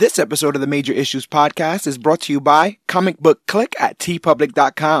This episode of the Major Issues Podcast is brought to you by Comic Book Click at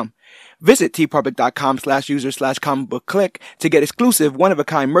tpublic.com. Visit tpublic.com/user/comicbookclick to get exclusive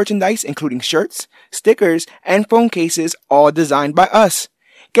one-of-a-kind merchandise, including shirts, stickers, and phone cases, all designed by us.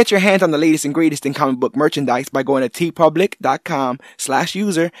 Get your hands on the latest and greatest in comic book merchandise by going to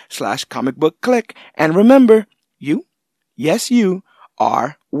tpublic.com/user/comicbookclick. And remember, you, yes you,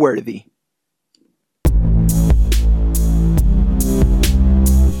 are worthy.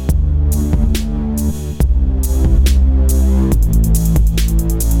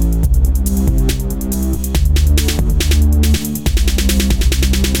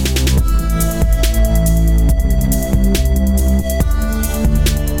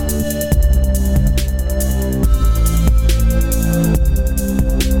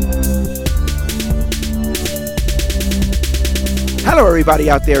 Hello everybody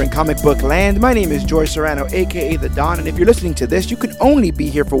out there in comic book land. My name is George Serrano, aka The Don, and if you're listening to this, you can only be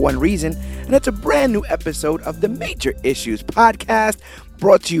here for one reason, and it's a brand new episode of the Major Issues Podcast,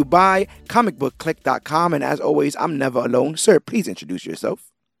 brought to you by comicbookclick.com, and as always, I'm never alone. Sir, please introduce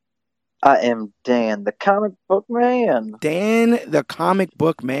yourself. I am Dan, the comic book man. Dan, the comic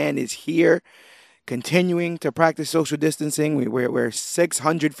book man, is here, continuing to practice social distancing. We're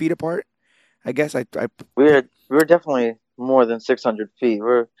 600 feet apart. I guess We're definitely more than 600 feet.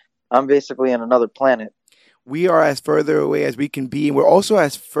 I'm basically in another planet. We are as further away as we can be, and we're also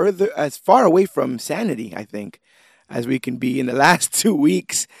as far away from sanity, I think, as we can be. In the last 2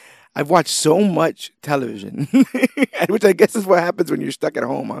 weeks, I've watched so much television, which I guess is what happens when you're stuck at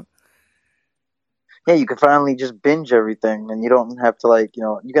home, huh? Yeah, you can finally just binge everything, and you don't have to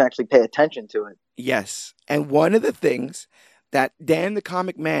you can actually pay attention to it. Yes, and one of the things that Dan the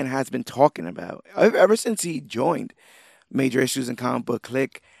Comic Man has been talking about ever since he joined Major Issues and Comic Book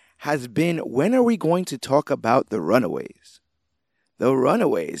Click has been, when are we going to talk about the Runaways? The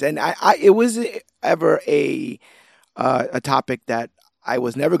Runaways. And it was ever a topic that I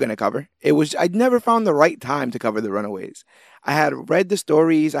was never going to cover. I'd never found the right time to cover the Runaways. I had read the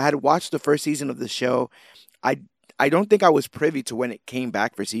stories. I had watched the first season of the show. I don't think I was privy to when it came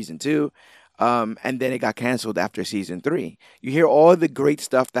back for season 2. And then it got canceled after season 3. You hear all the great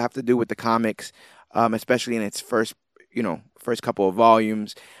stuff that have to do with the comics, especially in its first couple of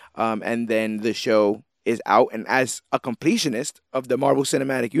volumes, and then the show is out. And as a completionist of the Marvel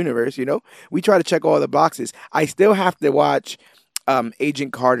Cinematic Universe, we try to check all the boxes. I still have to watch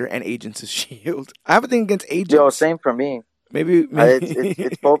Agent Carter and Agents of S.H.I.E.L.D. I have a thing against Agents. Yo, same for me. Maybe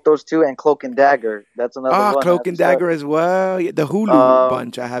it's both those two and Cloak and Dagger. That's another one. Cloak and Dagger as well. Yeah, the Hulu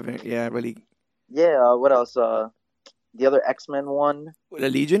bunch. I haven't. Yeah, really. Yeah. What else? The other X-Men one. The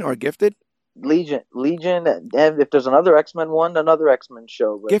Legion or Gifted? Legion. And if there's another X-Men one, another X-Men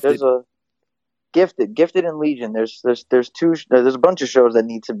show. But Gifted. There's a Gifted and Legion. There's a bunch of shows that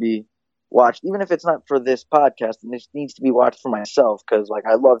need to be watched, even if it's not for this podcast. And this needs to be watched for myself because,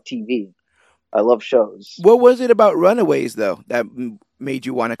 I love TV. I love shows. What was it about Runaways though that made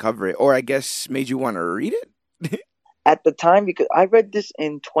you want to cover it, or I guess made you want to read it? At the time, because I read this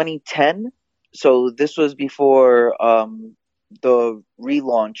in 2010, so this was before the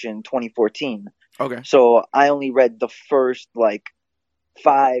relaunch in 2014. Okay. So I only read the first 3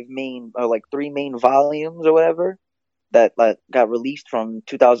 main volumes or whatever that got released from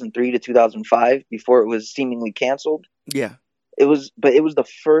 2003 to 2005 before it was seemingly canceled. Yeah. It was the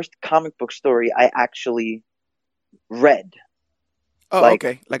first comic book story I actually read. Oh,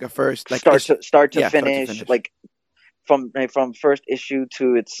 okay. Like a first, start to finish. From first issue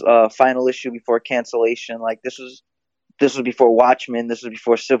to its final issue before cancellation. This was before Watchmen. This was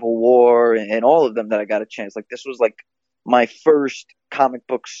before Civil War and all of them that I got a chance. This was my first comic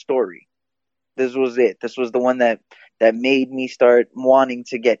book story. This was it. This was the one that made me start wanting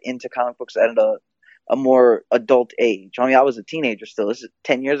to get into comic books at a more adult age. I mean, I was a teenager still. This is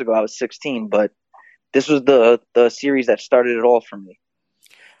 10 years ago. I was 16, but this was the series that started it all for me.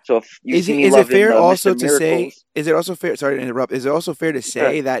 So if you is it fair also to say? Is it also fair? Sorry to interrupt. Is it also fair to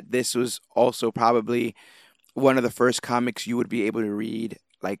say that this was also probably one of the first comics you would be able to read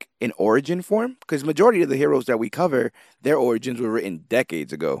in origin form? Because majority of the heroes that we cover, their origins were written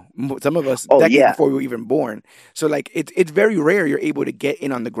decades ago. Some of us decades before we were even born. So it's very rare you're able to get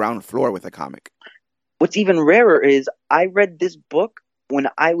in on the ground floor with a comic. What's even rarer is I read this book when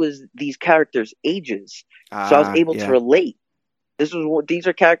I was these characters' ages. So I was able to relate. These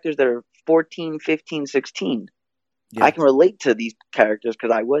are characters that are 14, 15, 16. Yeah. I can relate to these characters because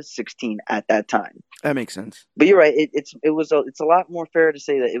I was 16 at that time. That makes sense. But you're right. It's a lot more fair to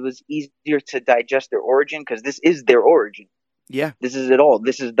say that it was easier to digest their origin because this is their origin. Yeah. This is it all.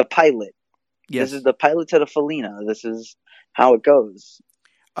 This is the pilot. Yes. This is the pilot to the Felina. This is how it goes.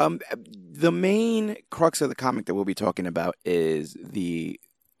 The main crux of the comic that we'll be talking about is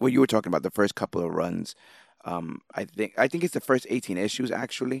what you were talking about, the first couple of runs. I think it's the first 18 issues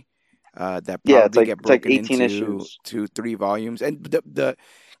actually, that Yeah, probably get it's like broken 18 into issues. to 3 volumes, and the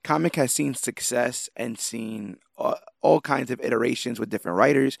comic has seen success and seen all kinds of iterations with different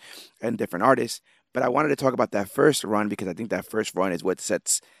writers and different artists. But I wanted to talk about that first run because I think that first run is what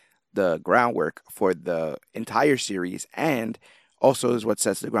sets the groundwork for the entire series, and also is what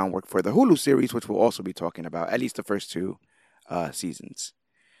sets the groundwork for the Hulu series, which we'll also be talking about, at least the first two seasons.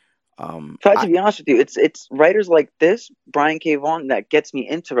 Try I to be honest with you, it's writers like this, Brian K. Vaughan, that gets me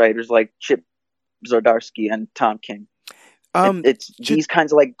into writers like Chip Zdarsky and Tom King. um It's should these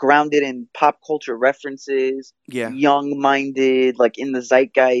kinds of like grounded in pop culture references, yeah young minded, like in the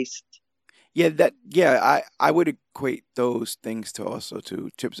zeitgeist. I would equate those things to also to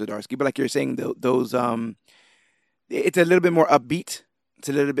Chip Zdarsky, but like you're saying, those it's a little bit more upbeat. It's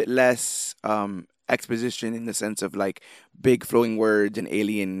a little bit less exposition in the sense of like big flowing words and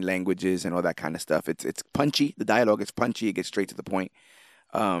alien languages and all that kind of stuff. It's punchy. The dialogue is punchy. It gets straight to the point.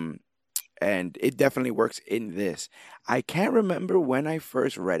 Um, and it definitely works in this. I can't remember when I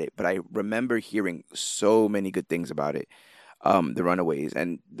first read it, but I remember hearing so many good things about it. The Runaways,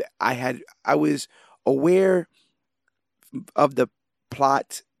 and I was aware of the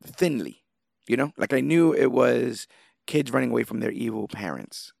plot thinly. Like I knew it was kids running away from their evil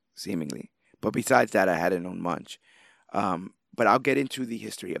parents, seemingly. But besides that, I hadn't known much. But I'll get into the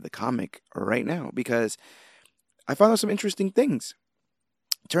history of the comic right now because I found out some interesting things.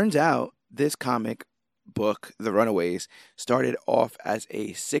 Turns out this comic book, The Runaways, started off as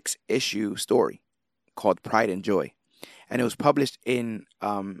a 6-issue story called Pride and Joy, and it was published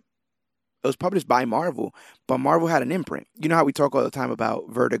by Marvel, but Marvel had an imprint. You know how we talk all the time about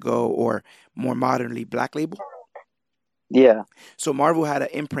Vertigo or more modernly Black Label? Yeah. So Marvel had an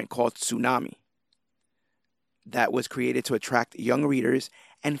imprint called Tsunami that was created to attract young readers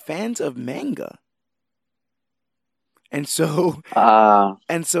and fans of manga. And so Uh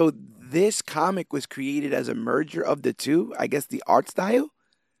and so this comic was created as a merger of the two. I guess the art style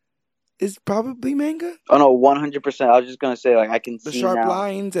is probably manga. oh no, 100%. I was just gonna say, like, I can The see sharp now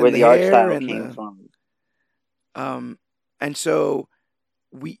lines where and the the art hair style and came the from. um and so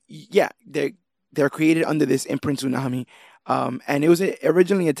they're created under this imprint Tsunami, and it was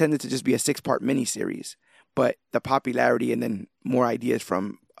originally intended to just be a 6-part miniseries, but the popularity and then more ideas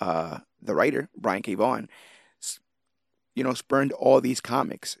from the writer Brian K. Vaughan, spurned all these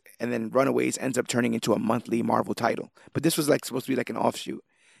comics, and then Runaways ends up turning into a monthly Marvel title. But this was like supposed to be like an offshoot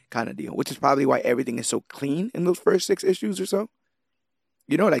kind of deal, which is probably why everything is so clean in those first 6 issues or so.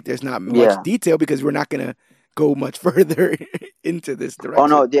 Like there's not much Yeah. detail because we're not gonna go much further into this Oh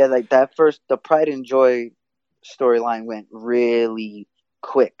no, direction. yeah, like that first, the Pride and Joy storyline went really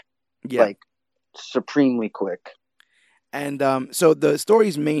quick, Yeah. like supremely quick. And so the story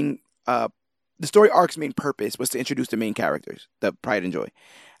arc's main purpose was to introduce the main characters, the Pride and Joy,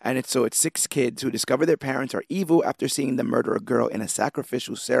 and it's 6 kids who discover their parents are evil after seeing them murder a girl in a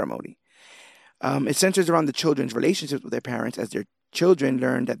sacrificial ceremony. It centers around the children's relationships with their parents as their children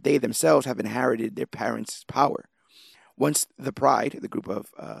learn that they themselves have inherited their parents' power. Once the Pride, the group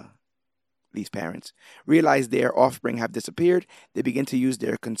of these parents, realize their offspring have disappeared, they begin to use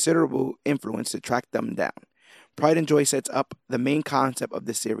their considerable influence to track them down. Pride and Joy sets up the main concept of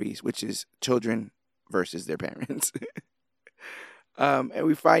the series, which is children versus their parents. And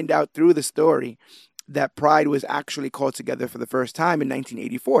we find out through the story that Pride was actually called together for the first time in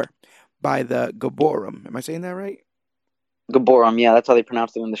 1984 by the Gaborum. Am I saying that right? Gaborum, yeah, that's how they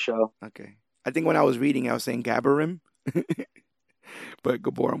pronounced it in the show. Okay. I think when I was reading, I was saying Gaborim, but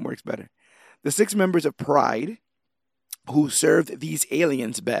Gaborum works better. The 6 members of Pride, who served these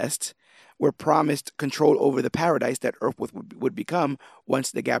aliens best, were promised control over the paradise that Earth would become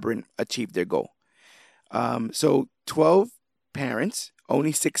once the Gaborim achieved their goal. So 12 parents,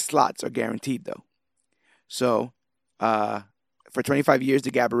 only 6 slots are guaranteed, though. So for 25 years,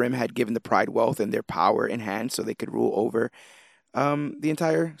 the Gaborim had given the Pride wealth and their power in hand so they could rule over the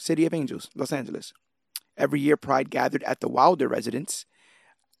entire city of Angels, Los Angeles. Every year, Pride gathered at the Wilder residence,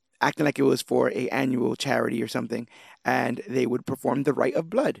 acting like it was for a annual charity or something, and they would perform the rite of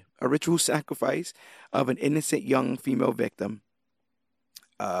blood, a ritual sacrifice of an innocent young female victim.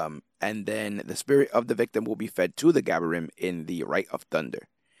 And then the spirit of the victim will be fed to the Gaborim in the Rite of Thunder.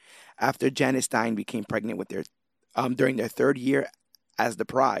 After Janet Stein became pregnant with during their 3rd year as the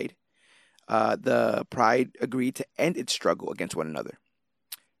Pride agreed to end its struggle against one another.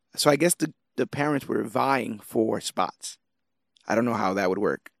 So I guess the parents were vying for spots. I don't know how that would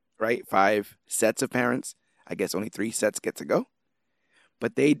work, right? 5 sets of parents. I guess only 3 sets get to go.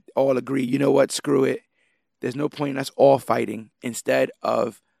 but they all agree, you know what, screw it. There's no point in us all fighting. Instead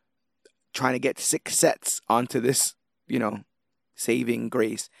of trying to get 6 sets onto this, saving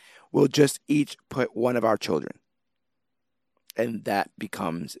grace, we'll just each put one of our children. And that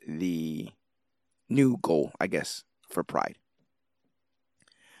becomes the new goal, I guess, for Pride.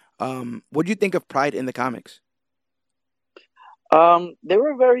 What do you think of Pride in the comics? They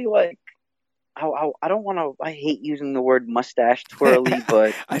were very like, I don't want to. I hate using the word mustache twirly,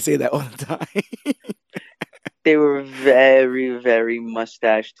 but I say that all the time. they were very, very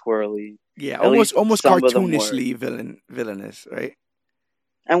mustache twirly. Yeah, At least almost some of them were. cartoonishly villainous, right?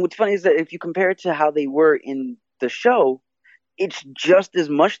 And what's funny is that if you compare it to how they were in the show, it's just as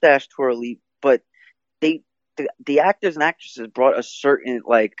mustache twirly, but the actors and actresses brought a certain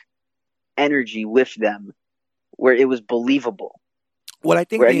like energy with them where it was believable. Well, I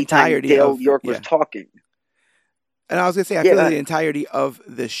think where the anytime entirety Dale of York was talking. And I was gonna say, I Yeah, feel go like the ahead. entirety of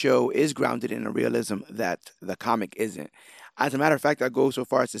the show is grounded in a realism that the comic isn't. As a matter of fact, I go so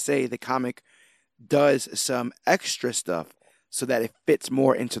far as to say the comic does some extra stuff so that it fits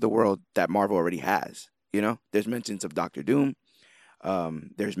more into the world that Marvel already has. There's mentions of Doctor Doom.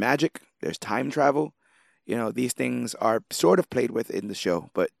 There's magic. There's time travel. These things are sort of played with in the show,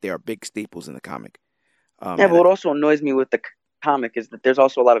 but they are big staples in the comic. Yeah, And but what also annoys me with the comic is that there's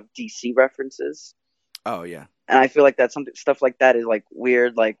also a lot of DC references, oh yeah, and I feel like that stuff like that is like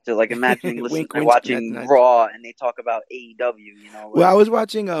weird. Like to like imagining wink, they're wink, nudge, watching nudge. Raw and they talk about AEW. Well, I was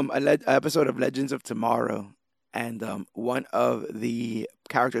watching a episode of Legends of Tomorrow, and one of the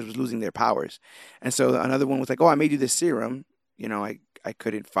characters was losing their powers, and so another one was like, "Oh, I made you this serum. I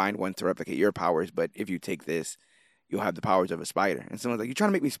couldn't find one to replicate your powers, but if you take this, you'll have the powers of a spider." And someone's like, "You trying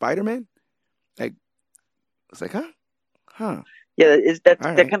to make me Spider-Man?" Like, it's like, huh. Yeah, All that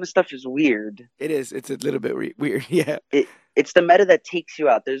right. kind of stuff is weird. It is. It's a little bit weird. Yeah. It's the meta that takes you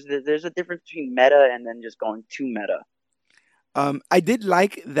out. There's a difference between meta and then just going too meta. I did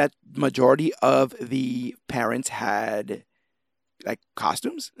like that majority of the parents had like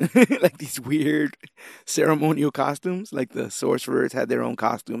costumes, like these weird ceremonial costumes. Like the sorcerers had their own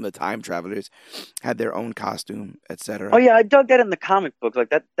costume, the time travelers had their own costume, Oh etc. yeah, I dug that in the comic book. Like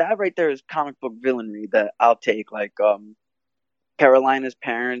that right there is comic book villainry that I'll take. Like Carolina's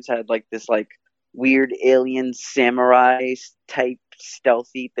parents had like this like weird alien samurai type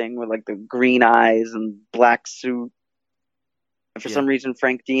stealthy thing with like the green eyes and black suit. And for Yeah. some reason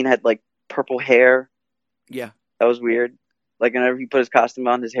Frank Dean had like purple hair. Yeah. That was weird. Like whenever he put his costume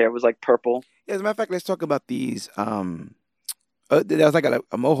on, his hair was like purple. Yeah, as a matter of fact, let's talk about these. There was like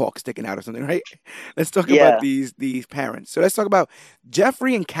a mohawk sticking out or something, right? Let's talk about Yeah. these parents. So let's talk about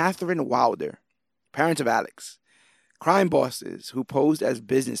Jeffrey and Catherine Wilder, parents of Alex, crime bosses who posed as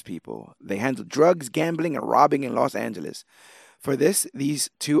business people. They handled drugs, gambling, and robbing in Los Angeles. For this,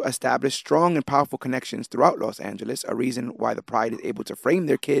 these two established strong and powerful connections throughout Los Angeles, a reason why the Pride is able to frame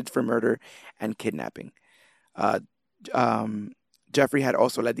their kids for murder and kidnapping. Uh, um, Jeffrey had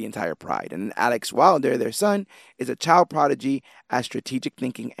also led the entire Pride, and Alex Wilder, their son, is a child prodigy at strategic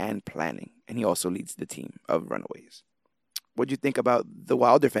thinking and planning, and he also leads the team of Runaways. What do you think about the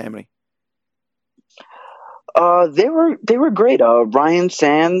Wilder family? They were great. Ryan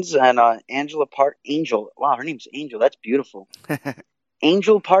Sands and Angela Park Angel. Wow, her name's Angel. That's beautiful.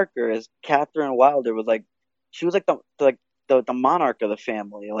 Angel Parker as Catherine Wilder was like, she was like the monarch of the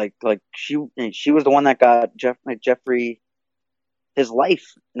family. Like she was the one that got Jeffrey his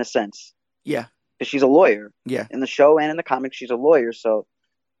life in a sense Yeah, because she's a lawyer yeah, in the show and in the comics. She's a lawyer, so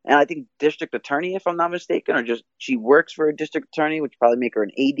and I think district attorney if I'm not mistaken, or just she works for a district attorney, which probably make her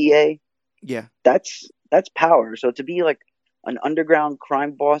an ADA. yeah, That's power. So to be like an underground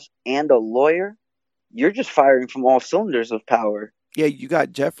crime boss and a lawyer, you're just firing from all cylinders of power. yeah. You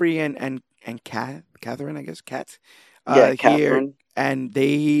got Jeffrey and Catherine, I guess, Kat, Yeah, here, Catherine. and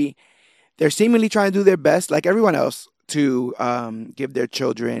they're seemingly trying to do their best, like everyone else, to give their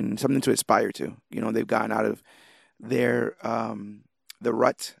children something to aspire to. They've gotten out of their the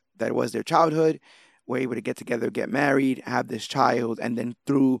rut that was their childhood, were able to get together, get married, have this child, and then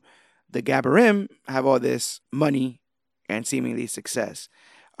through the Gabarim have all this money and seemingly success.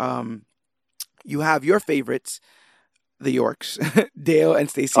 Um, you have your favorites, the Yorks, Dale and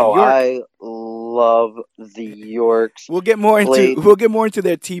Stacey Oh, York. I love the Yorks. We'll get more Played. into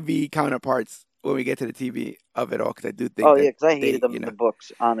their TV counterparts when we get to the TV of it all, because I do think Oh that yeah, because I hated them in the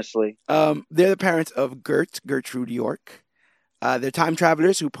books, honestly. they're the parents of Gertrude York. They're time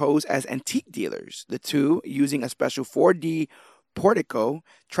travelers who pose as antique dealers. The two, using a special 4D portico,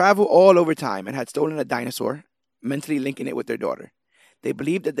 travel all over time and had stolen a dinosaur, mentally linking it with their daughter. They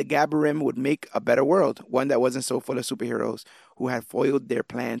believed that the Gabarim would make a better world, one that wasn't so full of superheroes who had foiled their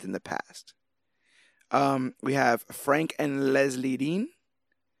plans in the past. We have Frank and Leslie Dean,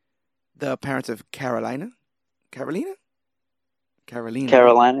 the parents of Carolina. Carolina? Carolina.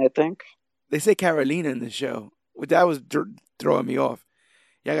 Carolina, I think. They say Carolina in the show. That was throwing me off.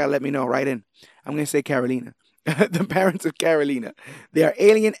 Y'all gotta let me know right in. I'm gonna say Carolina. The parents of Carolina. They are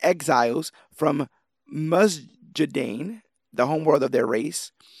alien exiles from Musjadane, the homeworld of their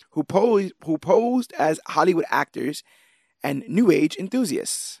race, who posed as Hollywood actors and New Age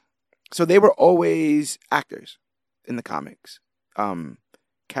enthusiasts. So they were always actors in the comics.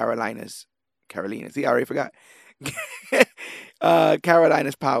 Carolinas. See, I already forgot.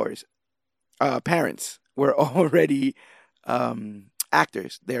 Carolina's parents were already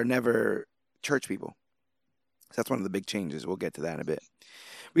actors. They're never church people. So that's one of the big changes. We'll get to that in a bit.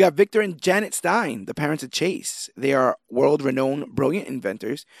 We got Victor and Janet Stein, the parents of Chase. They are world-renowned, brilliant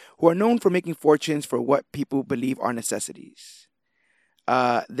inventors who are known for making fortunes for what people believe are necessities.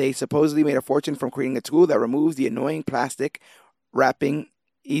 They supposedly made a fortune from creating a tool that removes the annoying plastic wrapping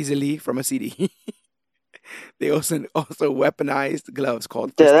easily from a CD. They also weaponized gloves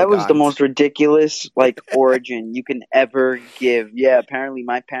called Yeah, that was the Fistigons. most ridiculous origin you can ever give. Yeah, apparently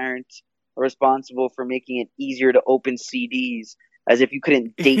my parents are responsible for making it easier to open CDs, as if you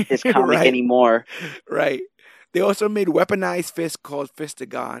couldn't date this comic Right. anymore. Right. They also made weaponized fists called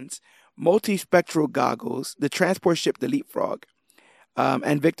Fistigons, multispectral goggles, the transport ship the Leapfrog,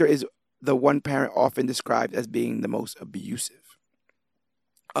 and Victor is the one parent often described as being the most abusive.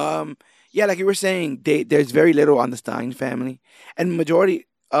 Yeah, like you were saying, there's very little on the Stein family, and majority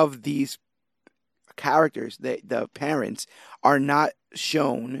of these characters, the parents, are not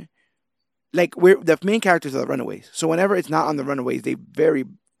shown. Like the main characters are the Runaways, so whenever it's not on the Runaways, they very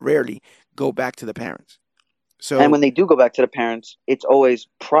rarely go back to the parents. So, and when they do go back to the parents, it's always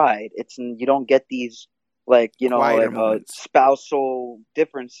pride. You don't get these spousal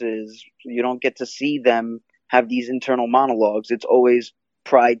differences. You don't get to see them have these internal monologues. It's always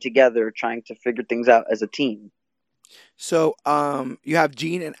pride together, trying to figure things out as a team. So, you have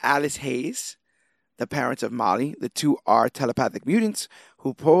Gene and Alice Hayes, the parents of Molly. The two are telepathic mutants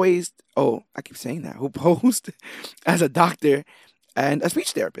who posed as a doctor and a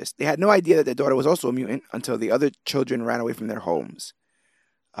speech therapist. They had no idea that their daughter was also a mutant until the other children ran away from their homes.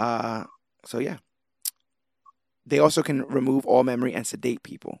 So yeah. They also can remove all memory and sedate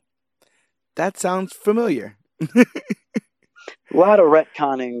people. That sounds familiar. A lot of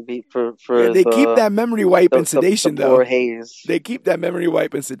retconning for they keep that memory wipe and sedation though. Hayes. They keep that memory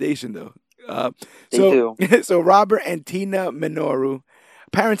wipe and sedation though. They do. So Robert and Tina Minoru,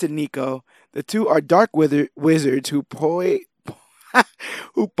 parents of Nico, the two are dark wizards who pose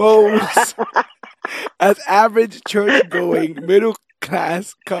as average church-going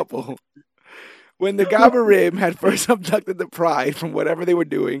middle-class couple. When the Gabarim had first abducted the pride from whatever they were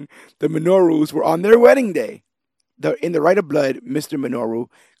doing, the Minorus were on their wedding day. In the Rite of Blood, Mr. Minoru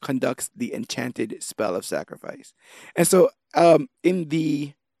conducts the enchanted spell of sacrifice. And so in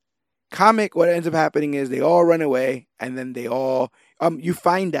the comic, what ends up happening is they all run away, and then they all... you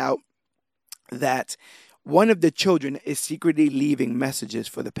find out that one of the children is secretly leaving messages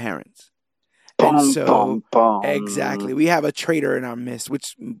for the parents. And so, exactly, we have a traitor in our midst,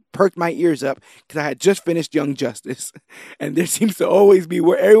 which perked my ears up because I had just finished Young Justice, and there seems to always be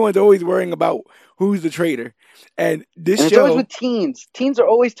where everyone's always worrying about who's the traitor. And it's always with teens. Teens are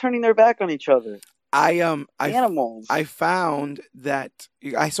always turning their back on each other. Animals. I found that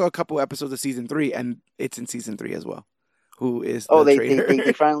I saw a couple episodes of season 3, and it's in season 3 as well. Who is the traitor?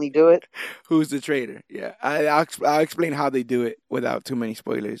 They finally do it? Who's the traitor? Yeah, I'll explain how they do it without too many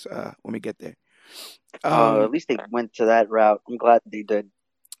spoilers when we get there. At least they went to that route. I'm glad they did.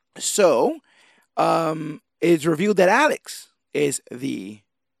 So, it's revealed that Alex is the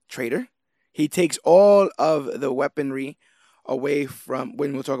traitor. He takes all of the weaponry away from...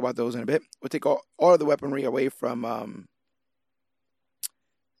 When we'll talk about those in a bit. We'll take all of the weaponry away from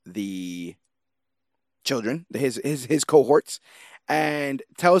the children, his cohorts, and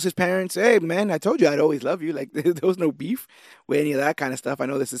tells his parents, "Hey, man, I told you I'd always love you. Like, there was no beef with any of that kind of stuff. I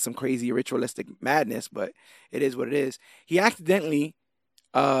know this is some crazy ritualistic madness, but it is what it is." He accidentally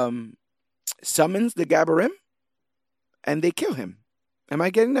summons the Gabarim, and they kill him. Am I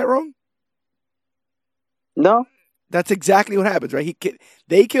getting that wrong? No. That's exactly what happens, right?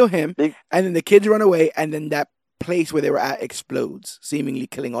 They kill him, and then the kids run away, and then that place where they were at explodes, seemingly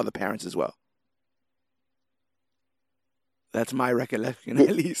killing all the parents as well. That's my recollection,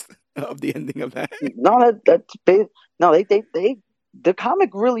 at least, of the ending of that. No, the comic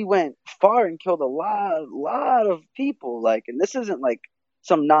really went far and killed a lot of people. And this isn't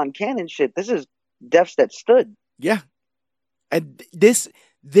some non-canon shit. This is deaths that stood. Yeah, and this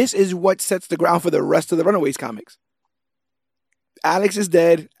is what sets the ground for the rest of the Runaways comics. Alex is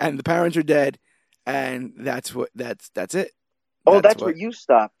dead, and the parents are dead, and that's it. That's where you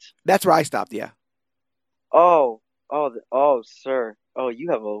stopped. That's where I stopped. Yeah. Sir. Oh,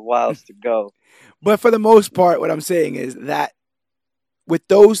 you have a whiles to go. But for the most part, what I'm saying is that with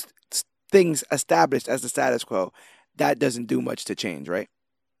those things established as the status quo, that doesn't do much to change, right?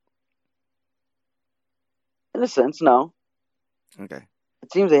 In a sense, no. Okay.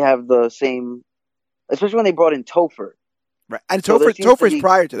 It seems they have the same, especially when they brought in Topher. Right, and Topher's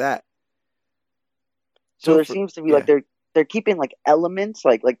prior to that. So there seems to be like they're keeping like elements,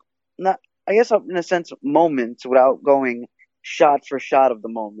 like not, I guess in a sense, moments without going shot for shot of the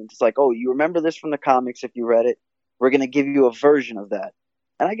moment. It's like, oh, you remember this from the comics if you read it. We're gonna give you a version of that,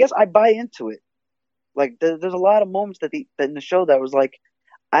 and I guess I buy into it. Like there's a lot of moments that in the show that was like,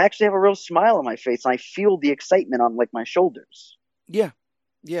 I actually have a real smile on my face, and I feel the excitement on like my shoulders. Yeah,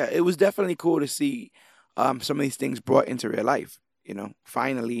 it was definitely cool to see some of these things brought into real life. You know,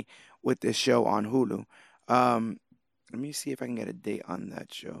 finally with this show on Hulu. Let me see if I can get a date on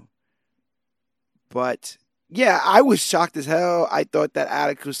that show. But yeah, I was shocked as hell. I thought that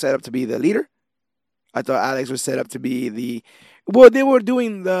Alex was set up to be the leader. I thought Alex was set up to be they were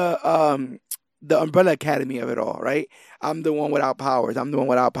doing the Umbrella Academy of it all, right? I'm the one without powers. And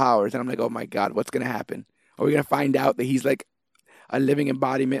I'm like, oh my God, what's going to happen? Are we going to find out that he's like a living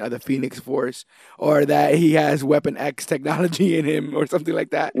embodiment of the Phoenix Force, or that he has Weapon X technology in him, or something like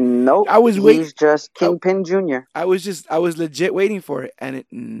that? Nope. He's just Kingpin Jr. I was legit waiting for it, and it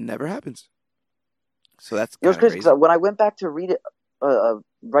never happens. So that's crazy. Because when I went back to read it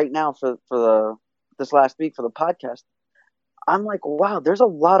right now for this last week for the podcast, I'm like, wow, there's a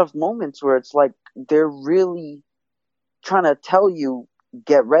lot of moments where it's like they're really trying to tell you,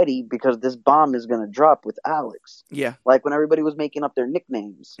 get ready because this bomb is going to drop with Alex. Yeah. Like when everybody was making up their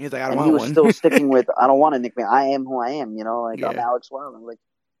nicknames. He's like, I don't want one. And he was still sticking with, I don't want a nickname. I am who I am, you know? Like, I'm Alex Wild. Like,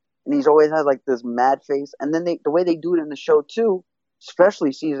 and he's always has like this mad face. And then the way they do it in the show too,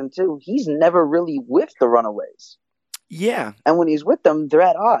 especially season 2, he's never really with the Runaways. Yeah. And when he's with them, they're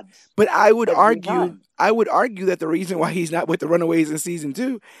at odds. But I would argue that the reason why he's not with the Runaways in season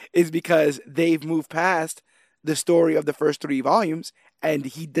 2 is because they've moved past the story of the first 3 volumes, and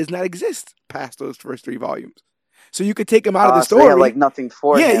he does not exist past those first 3 volumes. So you could take him out of the story. So like nothing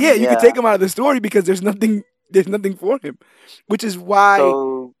for him. Yeah, you could take him out of the story because there's nothing for him, which is why.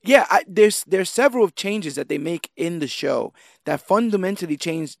 There's several changes that they make in the show that fundamentally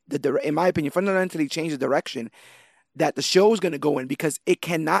change in my opinion, change the direction that the show is going to go in, because it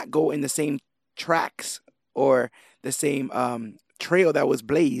cannot go in the same tracks or the same trail that was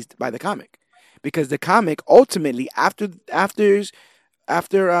blazed by the comic. Because the comic ultimately, after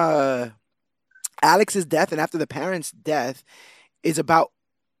Alex's death and after the parents' death, is about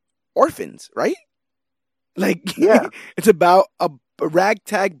orphans, right? Like, yeah, it's about a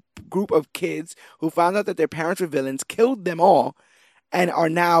ragtag group of kids who found out that their parents were villains, killed them all, and are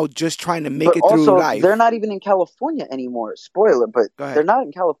now just trying to make it through life. They're not even in California anymore. Spoiler, but they're not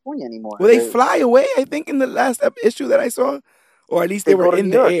in California anymore. Well, they fly away, I think, in the last issue that I saw, or at least they were in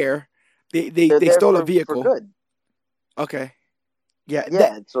the air. They stole a vehicle. For good. Okay. Yeah.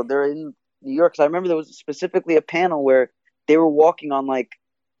 Yeah. So they're in New York. So I remember there was specifically a panel where they were walking on like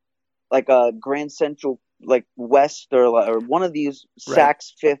a Grand Central, like West or one of these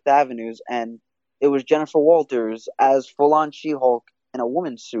Saks Fifth Avenues, and it was Jennifer Walters as full-on She-Hulk in a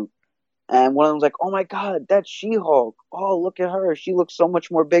woman's suit. And one of them was like, "Oh my God, that's She-Hulk! Oh, look at her! She looks so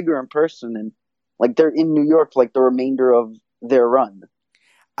much more bigger in person." And like they're in New York for like the remainder of their run.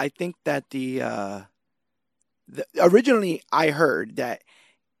 I think that originally I heard that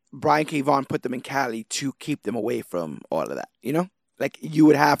Brian K. Vaughan put them in Cali to keep them away from all of that. You know, like you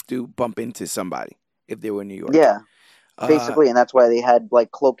would have to bump into somebody if they were in New York. Yeah, basically, and that's why they had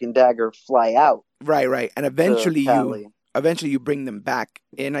like Cloak and Dagger fly out. Right, and eventually you bring them back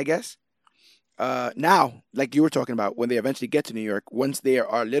in, I guess. Now, like you were talking about, when they eventually get to New York, once they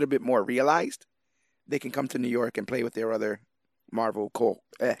are a little bit more realized, they can come to New York and play with their other Marvel cohorts.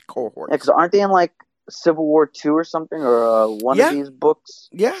 Yeah, because aren't they in like Civil War 2 or something, or one of these books?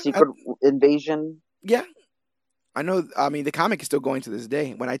 Yeah, Secret Invasion. Yeah, I know. I mean, the comic is still going to this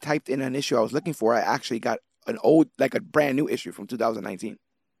day. When I typed in an issue I was looking for, I actually got a brand new issue from 2019.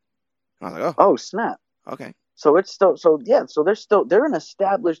 I was like, oh snap. Okay. So it's still so they're an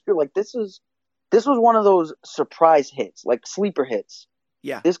established group. Like this was one of those surprise hits, like sleeper hits.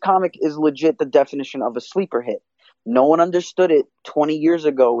 Yeah. This comic is legit the definition of a sleeper hit. No one understood it 20 years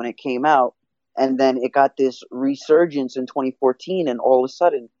ago when it came out, and then it got this resurgence in 2014, and all of a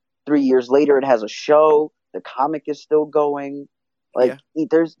sudden, 3 years later, it has a show. The comic is still going. Like, Yeah.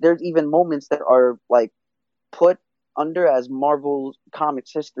 there's even moments that are like put under as Marvel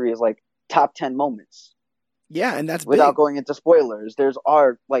Comics history as like top 10 moments. Yeah, and that's Without big. going into spoilers, there's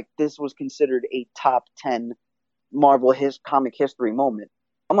art like this was considered a top 10 Marvel comic history moment.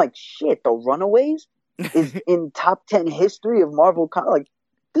 I'm like, shit, The Runaways is in top 10 history of Marvel like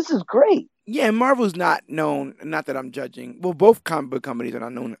this is great. Yeah, and Marvel's not known, not that I'm judging. Well, both comic book companies are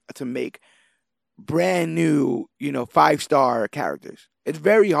not known to make brand new, 5-star characters. It's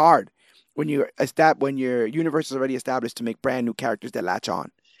very hard when when your universe is already established to make brand new characters that latch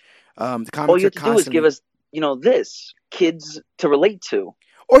on. The All comics you are have to do is give constantly, us, this kids to relate to.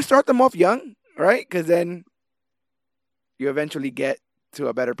 or start them off young, right? Because then you eventually get to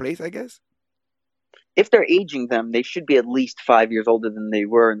a better place, I guess. If they're aging them, they should be at least 5 years older than they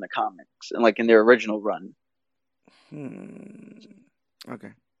were in the comics and like in their original run.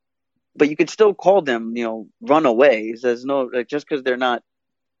 Okay. But you could still call them, Runaways. There's no like just because they're not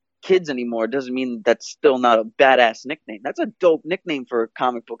kids anymore doesn't mean that's still not a badass nickname. That's a dope nickname for a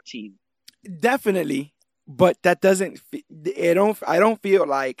comic book team. Definitely, but that doesn't. I don't feel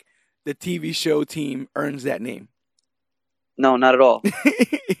like the TV show team earns that name. No, not at all.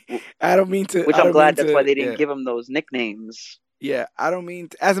 I don't mean to. Which I I'm don't glad mean that's to, why they didn't yeah. give them those nicknames. Yeah, I don't mean.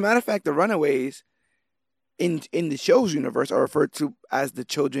 As a matter of fact, the Runaways in the show's universe are referred to as the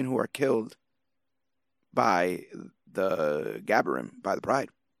children who are killed by the Gabarim, by the Pride.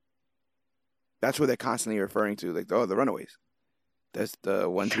 That's what they're constantly referring to, like, the Runaways. That's the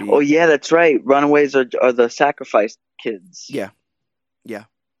ones we. Oh yeah, that's right. Runaways are the sacrificed kids. Yeah, yeah.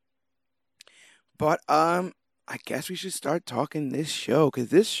 But I guess we should start talking this show, because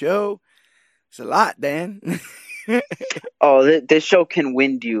this show is a lot, Dan. Oh, this show can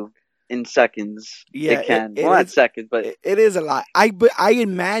wind you in seconds. Yeah, it can. it Well, not is. seconds, but It is a lot. But I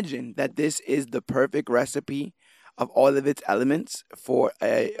imagine that this is the perfect recipe of all of its elements for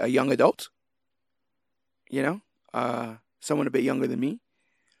a young adult. Someone a bit younger than me.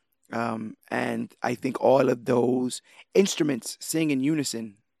 And I think all of those instruments sing in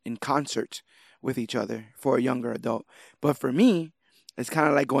unison, in concert with each other for a younger adult. But for me, it's kind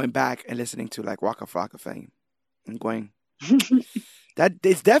of like going back and listening to like Waka Flocka Fame and going, that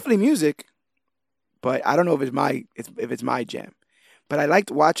it's definitely music, but I don't know if it's my jam. But I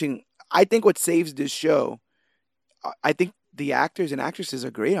liked watching. I think what saves this show, I think the actors and actresses are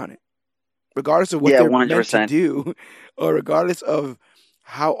great on it, regardless of what they're 100%. meant to do, or regardless of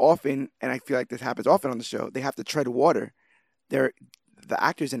how often. And I feel like this happens often on the show. They have to tread water. The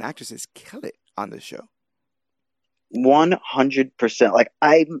actors and actresses kill it on the show. 100%. Like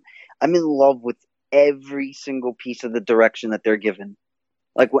I'm in love with every single piece of the direction that they're given.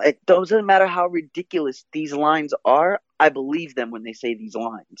 Like it doesn't matter how ridiculous these lines are. I believe them when they say these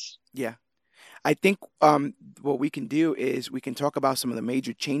lines. Yeah. I think what we can do is we can talk about some of the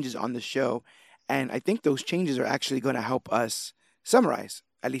major changes on the show, and I think those changes are actually going to help us summarize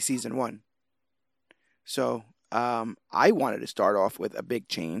at least season 1. So I wanted to start off with a big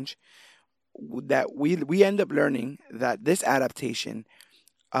change that we end up learning that this adaptation,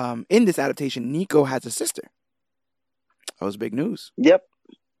 in this adaptation, Nico has a sister. That was big news. Yep.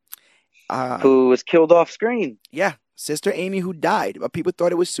 Who was killed off screen. Yeah, Sister Amy, who died. But people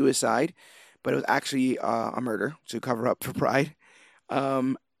thought it was suicide, but it was actually a murder to cover up for Pride.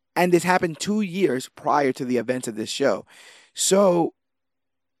 And this happened 2 years prior to the events of this show. So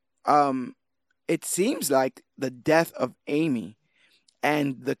it seems like the death of Amy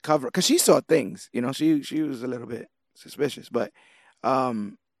and the cover, because she saw things, she was a little bit suspicious, but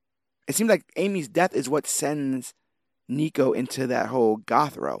it seemed like Amy's death is what sends Nico into that whole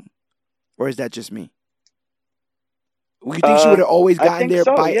goth realm. Or is that just me? Do you think she would have always gotten there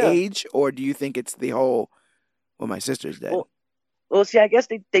so, by yeah. age, or do you think it's the whole, well, my sister's dead? Well, see, I guess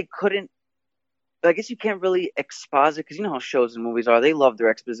they couldn't. I guess you can't really exposit, because you know how shows and movies are. They love their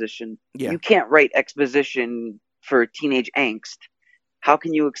exposition. Yeah. You can't write exposition for teenage angst. How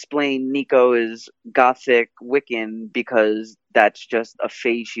can you explain Nico is gothic Wiccan because that's just a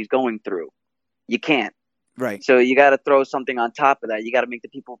phase she's going through? You can't. Right. So you got to throw something on top of that. You got to make the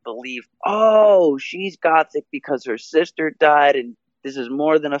people believe, oh, she's gothic because her sister died, and this is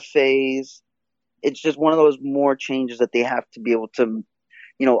more than a phase. It's just one of those more changes that they have to be able to,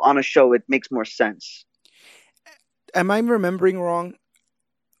 on a show, it makes more sense. Am I remembering wrong?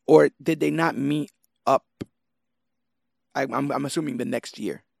 Or did they not meet up? I'm assuming the next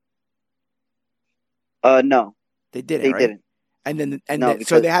year. No. They didn't, They right? didn't.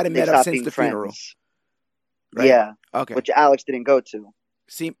 So they hadn't met up since the friends. funeral. Right? Yeah. Okay. Which Alex didn't go to.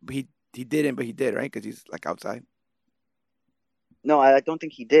 See, He didn't, but he did, right? Because he's like outside. No, I don't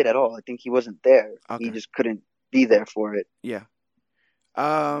think he did at all. I think he wasn't there. He Okay. just couldn't be there for it, Yeah.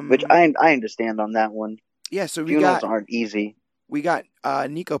 which Um. I understand on that one. Yeah. So Funerals aren't easy. we got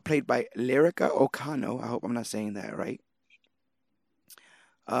Nico played by Lyrica Okano. I hope I'm not saying that right.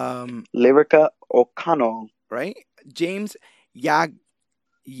 Um. Lyrica Okano. Right. James Yag.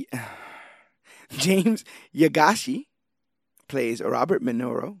 Y- James Yagashi plays Robert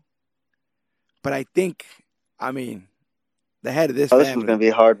Minoru. But I think, I mean, the head of this Oh, this was family, going to be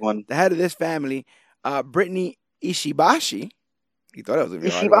a hard one. the head of this family, Brittany Ishibashi, you thought it was going to be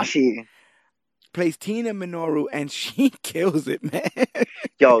a hard one, Ishibashi. plays Tina Minoru, and she kills it, man.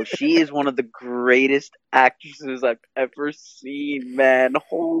 Yo, she is one of the greatest actresses I've ever seen, man.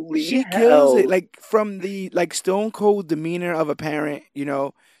 Holy She kills it, hell. like from the like stone cold demeanor of a parent,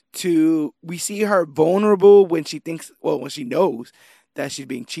 to we see her vulnerable when she thinks, well, when she knows that she's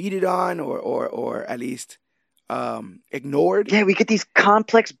being cheated on or at least ignored. Yeah, we get these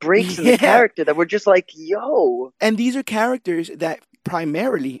complex breaks in the Yeah. character that we're just like, yo. And these are characters that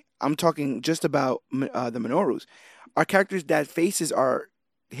primarily, I'm talking just about the Minorus, are characters that faces are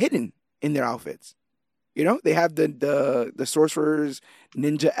hidden in their outfits. They have the sorcerers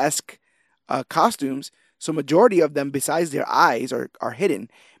ninja esque costumes. So majority of them, besides their eyes, are hidden.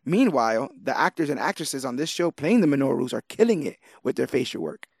 Meanwhile, the actors and actresses on this show playing the Minorus are killing it with their facial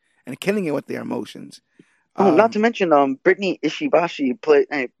work and killing it with their emotions. Oh, not to mention, Brittany Ishibashi played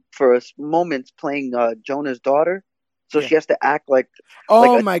for moments playing Jonah's daughter, so Yeah. she has to act like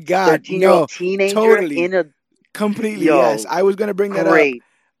Oh a my God, 13-year-old no, teenager totally, in a completely, yes. yo. I was gonna bring that up. Great.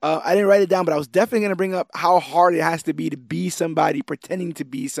 I didn't write it down, but I was definitely gonna bring up how hard it has to be somebody pretending to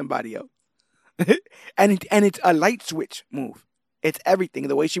be somebody else, and it's a light switch move. It's everything.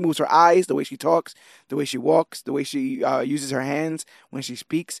 The way she moves her eyes, the way she talks, the way she walks, the way she uses her hands when she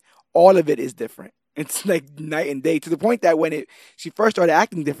speaks. All of it is different. It's like night and day to the point that when she first started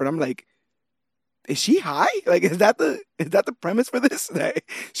acting different, I'm like, is she high? Like, is that the premise for this? That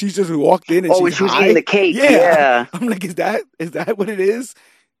she's just walked in and Oh, when she's she was high. eating the cake, Yeah, yeah. I'm like, is that what it is?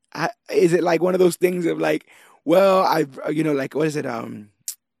 Is it like one of those things of like, well, I've like what is it?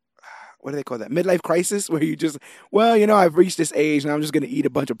 What do they call that? Midlife crisis, where you just, well, I've reached this age and I'm just gonna eat a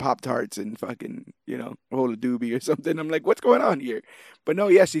bunch of Pop Tarts and fucking, roll a doobie or something. I'm like, what's going on here? But no,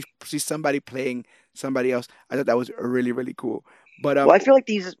 yeah, she's somebody playing somebody else. I thought that was really really cool. But Well, I feel like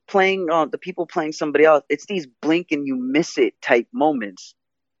these playing the people playing somebody else. It's these blink and you miss it type moments,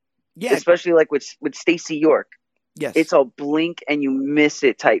 yeah, especially like with Stacey York. yes, It's a blink and you miss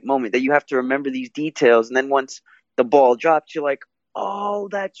it type moment that you have to remember these details, and then once the ball drops, you're like, oh,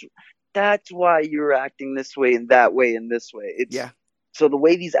 that's why you're acting this way and that way and this way. It's yeah, so the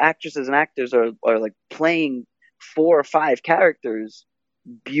way these actresses and actors are like playing 4 or 5 characters,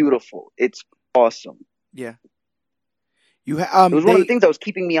 beautiful. It's awesome. yeah. You It was one of the things that was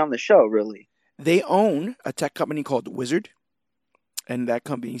keeping me on the show, really. they own a tech company called Wizard, and that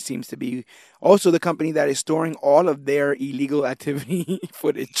company seems to be also the company that is storing all of their illegal activity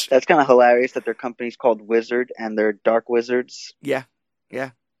footage. That's kind of hilarious that their company's called Wizard and they're dark wizards. Yeah,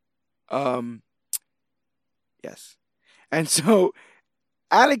 yeah. Um, yes. And so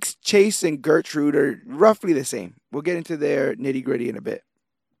Alex, Chase, and Gertrude are roughly the same. We'll get into their nitty gritty in a bit.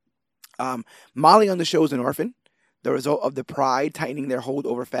 Molly on the show is an orphan, the result of the pride tightening their hold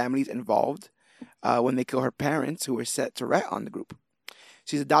over families involved when they kill her parents, who were set to rat on the group.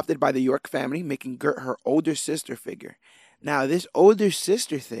 She's adopted by the York family, making Gert her older sister figure. Now, this older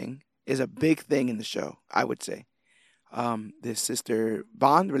sister thing is a big thing in the show, I would say. This sister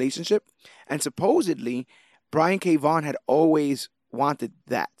bond relationship. And supposedly, Brian K. Vaughan had always wanted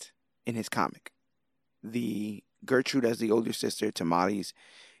that in his comic. The Gertrude as the older sister to Molly's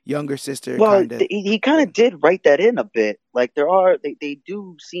younger sister. Well, he kind of did write that in a bit. Like they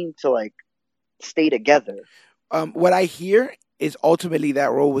do seem to like stay together. What I hear is ultimately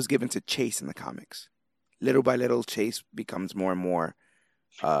that role was given to Chase in the comics. Little by little, Chase becomes more and more.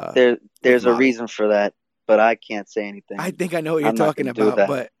 There's a reason for that, but I can't say anything. I think I know what you're talking about,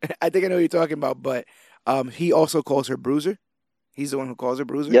 but I think I know what you're talking about. But he also calls her Bruiser. He's the one who calls her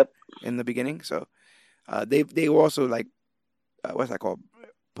Bruiser. Yep. In the beginning, so they were also like what's that called?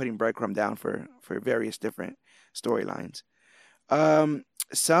 Putting breadcrumb down for various different storylines.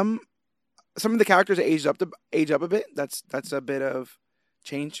 Some of the characters are age up a bit. That's a bit of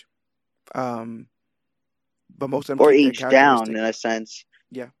change. But most of them or aged down in a sense.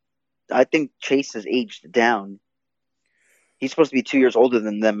 Yeah, I think Chase is aged down. He's supposed to be 2 years older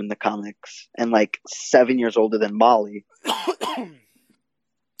than them in the comics, and like 7 years older than Molly.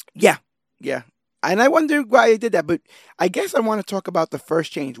 yeah. And I wonder why they did that. But I guess I want to talk about the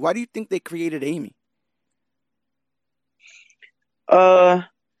first change. Why do you think they created Amy? Uh,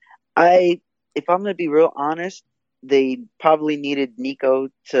 I if I'm gonna be real honest, they probably needed Nico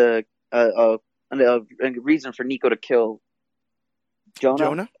to a reason for Nico to kill Jonah.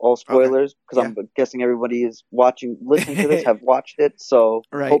 Jonah? All Okay. spoilers, because Yeah. I'm guessing everybody is listening to this, have watched it. So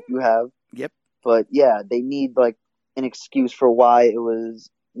Right. hope you have. Yep. But yeah, they need like an excuse for why it was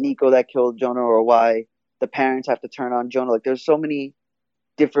Nico that killed Jonah, or why the parents have to turn on Jonah. Like, there's so many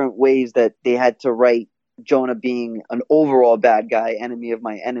different ways that they had to write Jonah being an overall bad guy, enemy of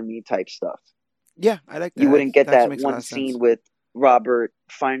my enemy type stuff. Yeah, I like You that. wouldn't get That actually that makes a lot one of sense. scene with Robert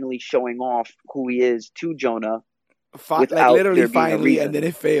finally showing off who he is to Jonah Like without literally there being a finally, and then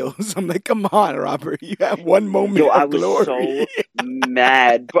reason. it fails. I'm like, come on, Robert, you have one Yo, moment I of was glory. so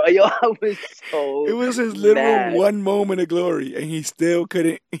mad, bro. Yo, I was It so was his literal mad. one moment of glory, and he still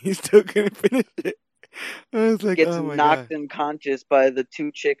couldn't. He still couldn't finish it. I was like, Gets oh my knocked god. unconscious by the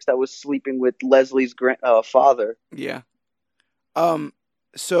two chicks that was sleeping with Leslie's father. Yeah. Um.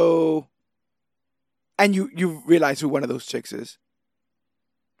 So, and you realize who one of those chicks is,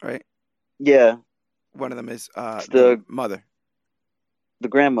 right? Yeah, One of them is it's the mother. the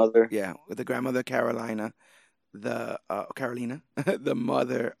grandmother. Yeah, with the grandmother Carolina, the Carolina, the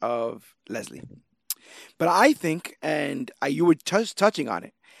mother of Leslie. But I think, and you were just touching on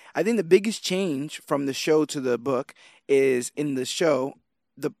it, I think the biggest change from the show to the book is in the show,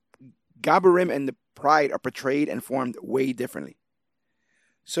 the Gabarim and the Pride are portrayed and formed way differently.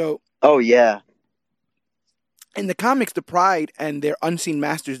 So Oh yeah, in the comics, the Pride and their unseen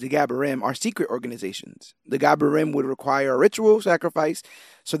masters, the Gabarim, are secret organizations. The Gabarim would require a ritual sacrifice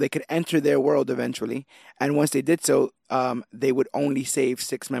so they could enter their world eventually. And once they did so, they would only save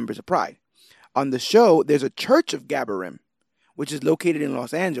 6 members of Pride. On the show, there's a Church of Gabarim, which is located in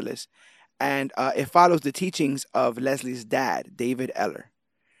Los Angeles, and it follows the teachings of Leslie's dad, David Eller.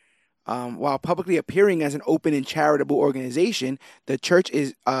 While publicly appearing as an open and charitable organization, the church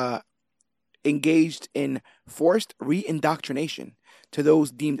is engaged in forced re-indoctrination to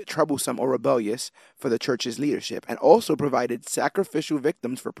those deemed troublesome or rebellious for the church's leadership, and also provided sacrificial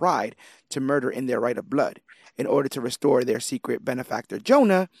victims for Pride to murder in their right of blood in order to restore their secret benefactor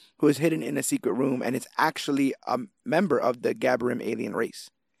Jonah, who is hidden in a secret room and is actually a member of the Gabarim alien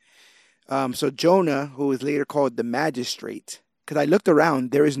race. So Jonah, who is later called the Magistrate, because I looked around,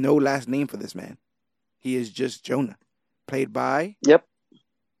 there is no last name for this man. He is just Jonah, played by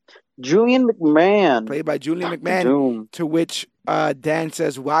Julian McMahon. Played by Julian McMahon. Doom. To which Dan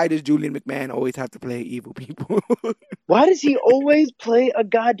says, "Why does Julian McMahon always have to play evil people?" Why does he always play a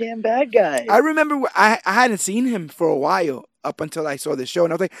goddamn bad guy? I remember I hadn't seen him for a while up until I saw the show,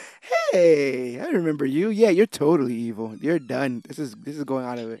 and I was like, "Hey, I remember you. Yeah, you're totally evil. You're done. This is going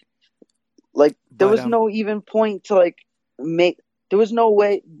out of it." Like, there was no even point to like make. There was no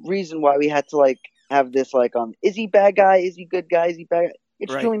reason why we had to like have this like is he bad guy? Is he good guy? Is he bad?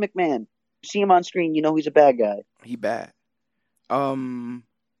 It's right. Julian McMahon. You see him on screen, you know he's a bad guy. He bad.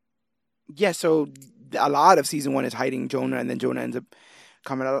 Yeah, so a lot of season 1 is hiding Jonah, and then Jonah ends up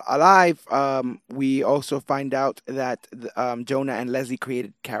coming out alive. We also find out that Jonah and Leslie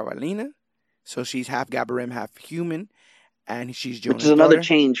created Carolina, so she's half Gabarim, half human, and she's Jonah's Which is another daughter.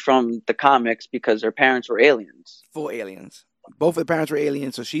 Change from the comics, because her parents were aliens. Full aliens. Both of the parents were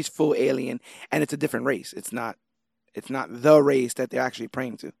aliens, so she's full alien, and it's a different race. It's not the race that they're actually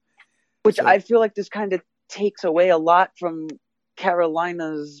praying to. Which I feel like this kind of takes away a lot from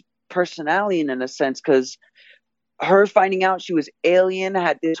Carolina's personality in a sense, because her finding out she was alien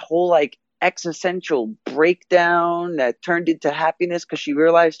had this whole like existential breakdown that turned into happiness because she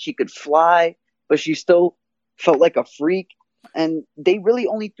realized she could fly, but she still felt like a freak. And they really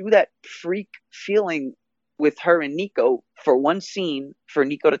only threw that freak feeling with her and Nico for one scene, for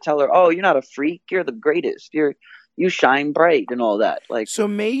Nico to tell her, "Oh, you're not a freak. You're the greatest. You shine bright," and all that. Like, so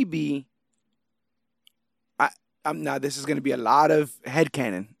maybe. Now this is going to be a lot of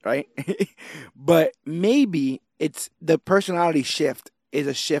headcanon, right? But maybe it's the personality shift is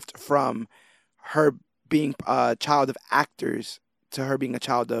a shift from her being a child of actors to her being a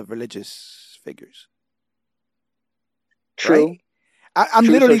child of religious figures. True. Right? I'm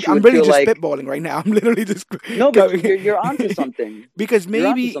True, literally, so I'm really just like... spitballing right now. I'm literally just no, but you're onto something. Because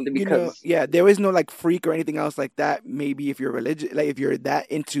maybe because there is no like freak or anything else like that. Maybe if you're religious, like if you're that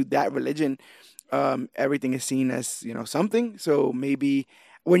into that religion, everything is seen as something. So maybe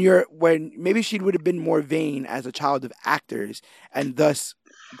maybe she would have been more vain as a child of actors, and thus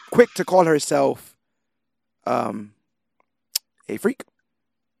quick to call herself a freak.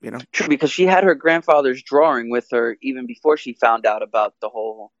 True, because she had her grandfather's drawing with her even before she found out about the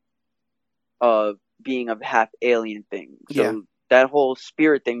whole being a half alien thing. So Yeah. that whole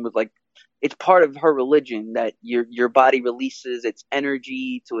spirit thing was like, it's part of her religion that your body releases its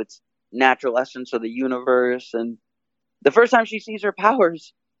energy to its natural essence of the universe. And the first time she sees her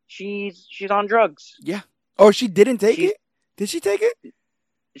powers, she's on drugs. Yeah. Oh, she didn't take She's it? Did she take it?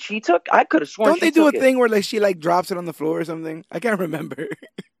 she took. I could have sworn Don't she they do a took it. thing where like she like drops it on the floor or something? I can't remember.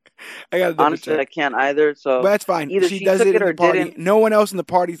 I gotta double Honestly, I check. can't either. But So that's fine. either She she does took it it in or the party. didn't. No one else in the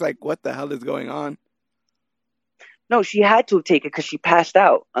party's like, what the hell is going on? No, she had to have taken it because she passed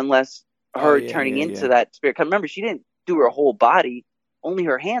out. Unless Oh her yeah, turning yeah, into yeah. that spirit. 'Cause remember, she didn't do her whole body. Only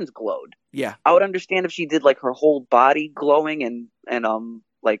her hands glowed. Yeah. I would understand if she did like her whole body glowing and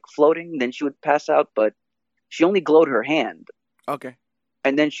like floating, then she would pass out. But she only glowed her hand, Okay.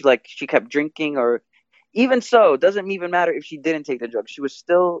 and then she kept drinking. Or even so, it doesn't even matter if she didn't take the drug. She was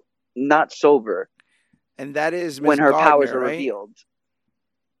still not sober And that is when Miss her powers Gardner, are right? revealed.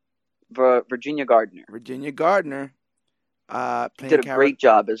 Virginia Gardner Virginia Gardner, playing did a great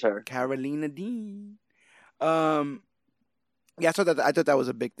job as her. Carolina Dean. Yeah, I thought that was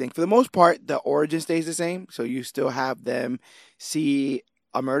a big thing. For the most part, the origin stays the same. So you still have them see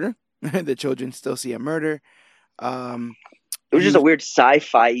a murder. The children still see a murder. It was just a You weird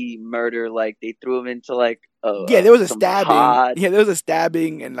sci-fi murder. Like they threw him into like Yeah, there was a some stabbing. pod. Yeah, there was a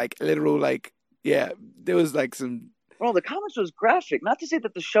stabbing and like literal like yeah, there was like some Well, the comics was graphic. Not to say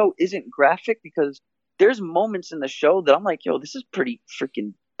that the show isn't graphic, because there's moments in the show that I'm like, yo, this is pretty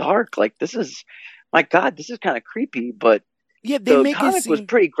freaking dark. Like this is, my God, this is kind of creepy. But yeah, they the make it comic was seem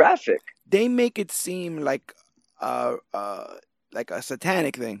pretty graphic. uh like a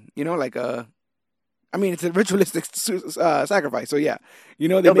satanic thing, like a I mean, it's a ritualistic sacrifice. So yeah, they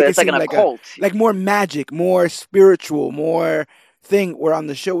No, but make it it's like seem an like occult. more magic, more spiritual, more thing. Where on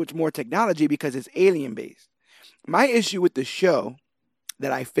the show it's more technology because it's alien based. My issue with the show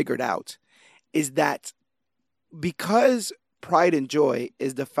that I figured out is that because Pride and Joy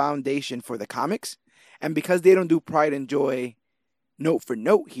is the foundation for the comics, and because they don't do Pride and Joy note for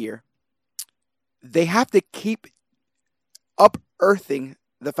note here, they have to keep unearthing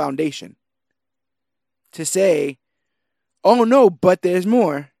the foundation to say, oh no, but there's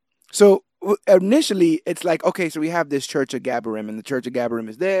more. So initially, it's like, okay, so we have this Church of Gabarim, and the Church of Gabarim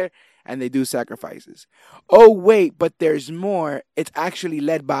is there, and they do sacrifices. Oh wait, but there's more. It's actually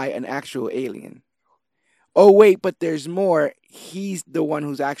led by an actual alien. Oh wait, but there's more. He's the one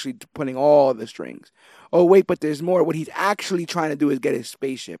who's actually pulling all the strings. Oh wait, but there's more. What he's actually trying to do is get his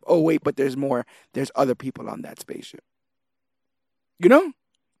spaceship. Oh wait, but there's more. There's other people on that spaceship.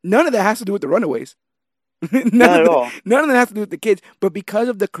 None of that has to do with the Runaways. Not at all. None of that has to do with the kids. But because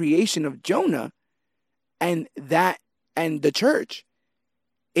of the creation of Jonah and the church,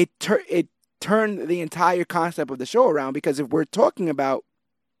 it turned the entire concept of the show around. Because if we're talking about,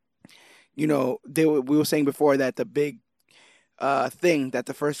 we were saying before that the big thing that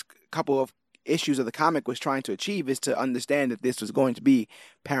the first couple of issues of the comic was trying to achieve is to understand that this was going to be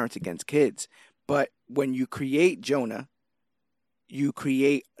parents against kids. But when you create Jonah, you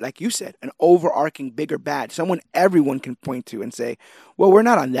create, like you said, an overarching bigger bad, someone everyone can point to and say, well, we're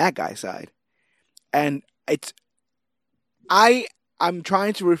not on that guy's side. And I'm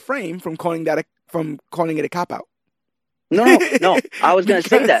trying to refrain from calling it a cop out. No, I was going to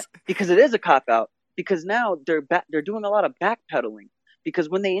say that because it is a cop out, because now they're doing a lot of backpedaling, because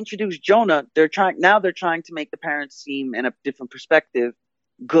when they introduce Jonah, they're trying to make the parents seem in a different perspective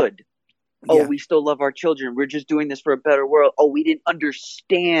good. Oh, we still love our children. We're just doing this for a better world. Oh, we didn't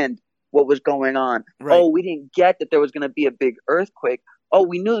understand what was going on. Right. Oh, we didn't get that there was going to be a big earthquake. Oh,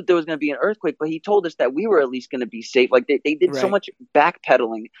 we knew that there was going to be an earthquake, but he told us that we were at least going to be safe. Like they did so much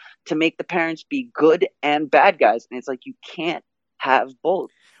backpedaling to make the parents be good and bad guys. And it's like, you can't have both.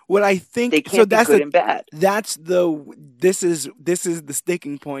 Well, I think they can't be good and bad. This is the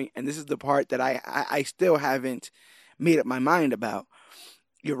sticking point, and this is the part that I still haven't made up my mind about.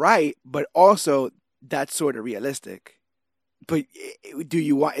 You're right, but also that's sort of realistic. But do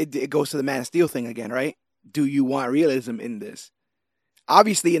you want it goes to the Man of Steel thing again, right? Do you want realism in this?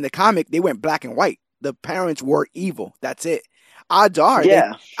 Obviously, in the comic, they went black and white. The parents were evil. That's it. Odds are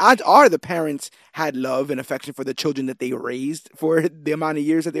the parents had love and affection for the children that they raised for the amount of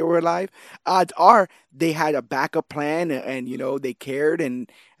years that they were alive. Odds are they had a backup plan, and they cared,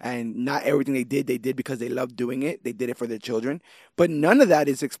 and not everything they did because they loved doing it. They did it for their children. But none of that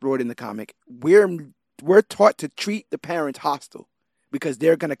is explored in the comic. We're taught to treat the parents hostile because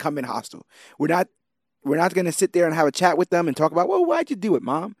they're going to come in hostile. We're not going to sit there and have a chat with them and talk about, well, why'd you do it,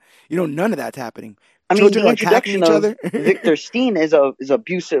 Mom? None of that's happening. I mean, the introduction of Victor Steen is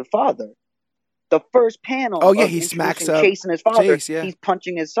abusive father. The first panel. Oh yeah, he smacks up chasing his father. Chase, yeah. He's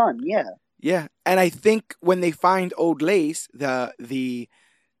punching his son. Yeah. Yeah, and I think when they find Old Lace, the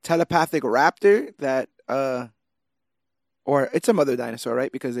telepathic raptor that or it's some other dinosaur,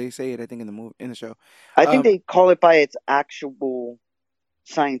 right? Because they say it, I think, in the movie, in the show. I think Um, they call it by its actual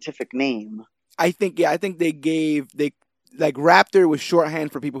scientific name. I think they like raptor was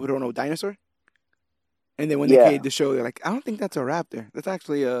shorthand for people who don't know dinosaur. And then when they Yeah, created the show, they're like, I don't think that's a raptor. That's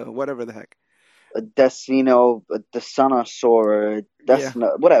actually a whatever the heck. a Decino, a Desanosaur, Yeah.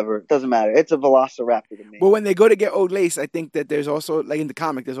 whatever. It doesn't matter. It's a Velociraptor to But me. when they go to get Old Lace, I think that there's also like in the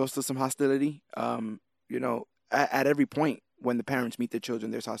comic, there's also some hostility. You know, at every point when the parents meet their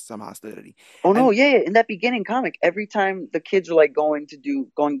children, there's some hostility. Oh no, And yeah, yeah. In that beginning comic, every time the kids are like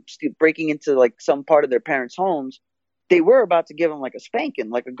breaking into like some part of their parents' homes, they were about to give them like a spanking,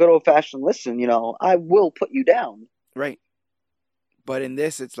 like a good old fashioned listen. I will put you down. right, but in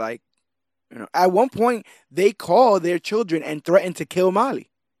this, it's like at one point they call their children and threaten to kill Molly.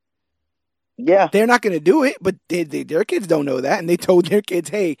 Yeah. They're not going to do it, but their kids don't know that, and they told their kids,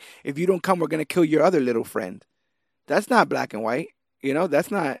 "Hey, if you don't come, we're going to kill your other little friend." That's not black and white.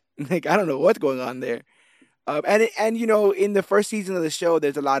 That's not like I don't know what's going on there. And in the first season of the show,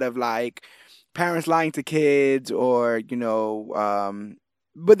 there's a lot of like parents lying to kids, or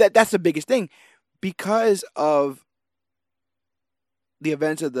but that's the biggest thing because of the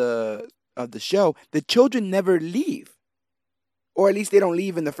events of the show. The children never leave, or at least they don't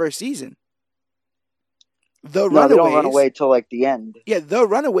leave in the first season. The No, they don't run runaways, away till like the end. yeah, the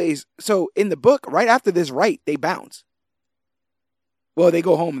runaways. So in the book, right after this, right, they bounce. Well, they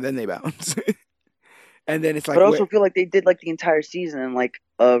go home and then they bounce. And then it's But like I where also feel like they did like the entire season in like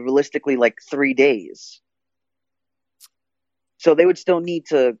realistically like 3 days. So they would still need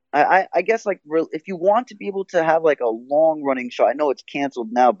to. I guess like if you want to be able to have like a long running show, I know it's canceled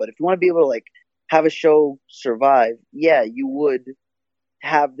now, but if you want to be able to like have a show survive, yeah, you would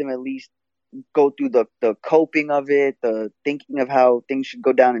have them at least go through the coping of it, the thinking of how things should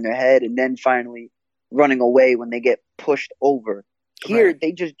go down in their head, and then finally running away when they get pushed over. Here, right.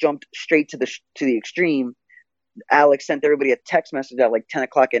 they just jumped straight to the extreme. Alex sent everybody a text message at like 10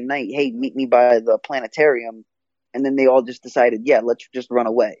 o'clock at night. Hey, meet me by the planetarium, and then they all just decided, yeah, let's just run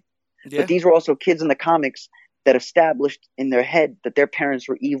away. But Yeah. these were also kids in the comics that established in their head that their parents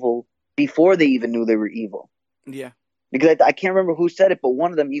were evil before they even knew they were evil. Yeah. Because I can't remember who said it, but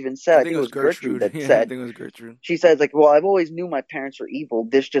one of them even said, I I think think it it was was Gertrude Gertrude. that Yeah, I said, think it was Gertrude. she says like, well, I've always knew my parents were evil.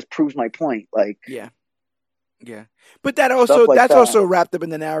 This just proves my point. Like, Yeah. Yeah. But stuff like that's that. also wrapped up in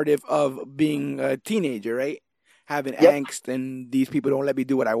the narrative of being a teenager, right? Having Yep. angst and these people don't let me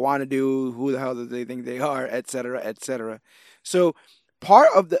do what I want to do. Who the hell do they think they are, et cetera, et cetera. So part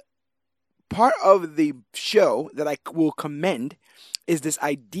of the show that I will commend is this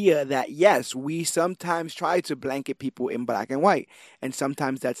idea that yes, we sometimes try to blanket people in black and white, and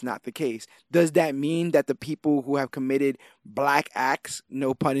sometimes that's not the case. Does that mean that the people who have committed black acts,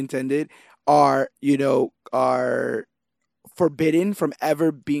 no pun intended, are forbidden from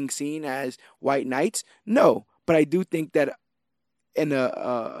ever being seen as white knights? No, but I do think that in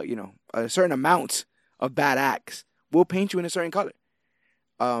a certain amount of bad acts will paint you in a certain color.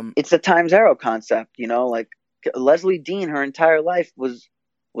 It's the Times Arrow concept, like Leslie Dean, her entire life was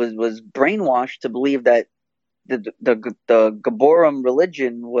brainwashed to believe that the Gaborum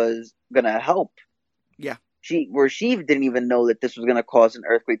religion was gonna help. Yeah. She didn't even know that this was gonna cause an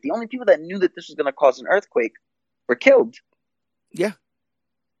earthquake. The only people that knew that this was gonna cause an earthquake were killed. Yeah.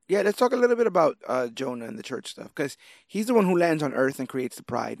 Yeah, let's talk a little bit about Jonah and the church stuff, because he's the one who lands on Earth and creates the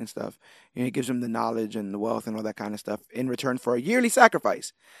pride and stuff. He gives him the knowledge and the wealth and all that kind of stuff in return for a yearly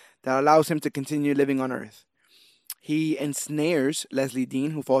sacrifice that allows him to continue living on Earth. He ensnares Leslie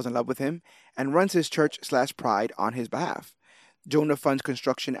Dean, who falls in love with him, and runs his church/pride on his behalf. Jonah funds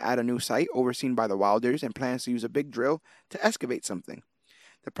construction at a new site overseen by the Wilders and plans to use a big drill to excavate something.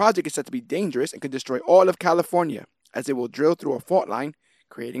 The project is said to be dangerous and could destroy all of California, as it will drill through a fault line,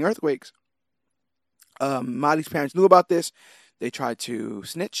 creating earthquakes. Molly's parents knew about this. They tried to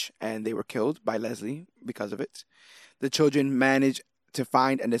snitch, and they were killed by Leslie because of it. The children managed to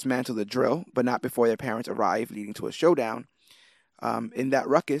find and dismantle the drill, but not before their parents arrive, leading to a showdown. In that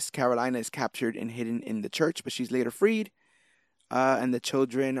ruckus, Carolina is captured and hidden in the church, but she's later freed, and the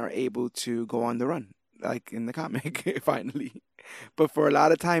children are able to go on the run, like in the comic, finally. But for a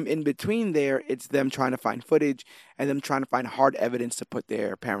lot of time in between there, it's them trying to find footage and them trying to find hard evidence to put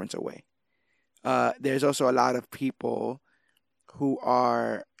their parents away. There's also a lot of people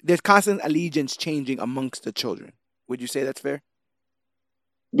there's constant allegiance changing amongst the children. Would you say that's fair?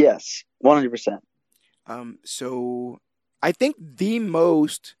 Yes, 100%. So I think the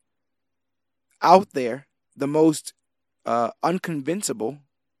most out there, the most unconvincible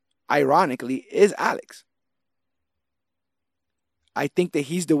ironically, is Alex. I think that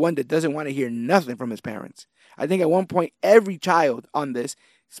he's the one that doesn't want to hear nothing from his parents. I think at one point, every child on this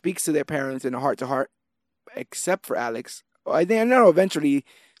speaks to their parents in a heart to heart, except for Alex. I know eventually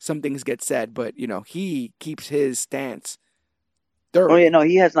some things get said, but he keeps his stance thoroughly. Oh yeah, no,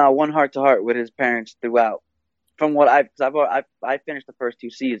 he has not one heart to heart with his parents throughout. From what I finished the first 2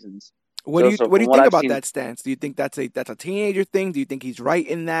 seasons. What do you think about that stance? Do you think that's a teenager thing? Do you think he's right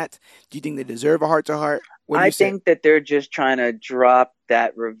in that? Do you think they deserve a heart to heart? I think that they're just trying to drop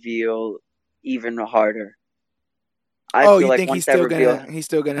that reveal even harder. I feel like he's still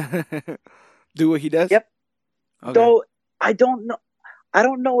gonna do what he does? Yep. Okay. Though I don't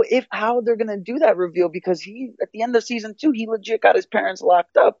know how they're gonna do that reveal, because he, at the end of season 2, he legit got his parents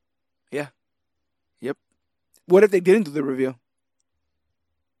locked up. Yeah. Yep. What if they didn't do the reveal?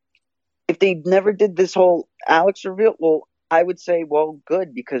 If they never did this whole Alex reveal, well, I would say, well,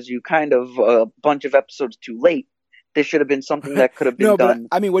 good, because you kind of a bunch of episodes too late. There should have been something that could have been done.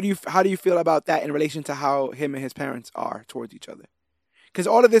 But, I mean, how do you feel about that in relation to how him and his parents are towards each other? Because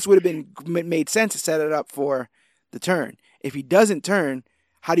all of this would have been made sense to set it up for the turn. If he doesn't turn,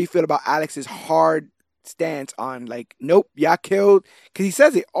 how do you feel about Alex's hard stance on, like, nope, y'all killed? Because he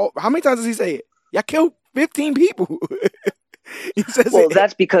says it. How many times does he say it? Y'all killed 15 people. He says well,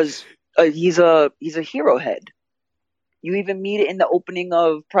 that's because he's a hero head. You even meet it in the opening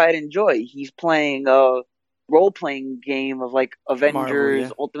of Pride and Joy. He's playing a role-playing game of, like, Avengers Marvel, yeah.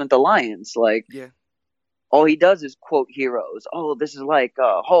 Ultimate Alliance. Like, yeah. All he does is quote heroes. Oh, this is like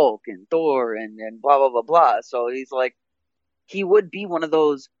Hulk and Thor and blah, blah, blah, blah. So he's like, he would be one of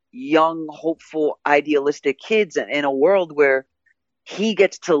those young, hopeful, idealistic kids in a world where he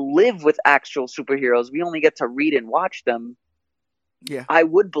gets to live with actual superheroes. We only get to read and watch them. Yeah, I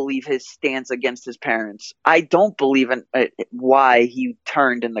would believe his stance against his parents. I don't believe in why he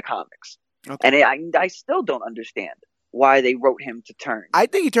turned in the comics. Okay. And I still don't understand why they wrote him to turn. I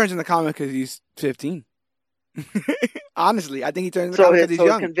think he turns in the comic because he's 15. Honestly, I think he turns in the comic because he's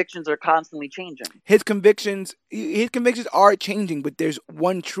young. His convictions are constantly changing. His convictions are changing, but there's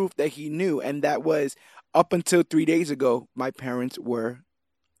one truth that he knew, and that was, up until 3 days ago, my parents were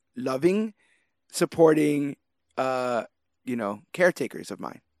loving, supporting, caretakers of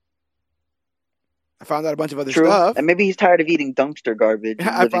mine. I found out a bunch of other stuff. And maybe he's tired of eating dumpster garbage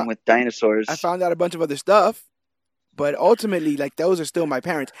and living with dinosaurs. I found out a bunch of other stuff, but ultimately, like, those are still my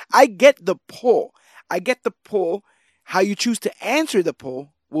parents. I get the pull. How you choose to answer the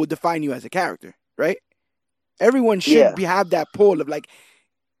pull will define you as a character, right? Everyone should have that pull of, like,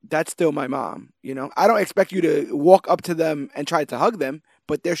 that's still my mom, I don't expect you to walk up to them and try to hug them,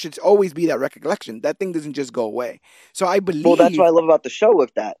 but there should always be that recollection. That thing doesn't just go away. So I believe... Well, that's what I love about the show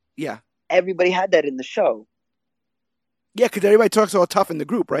with that. Yeah. Everybody had that in the show. Yeah, because everybody talks all tough in the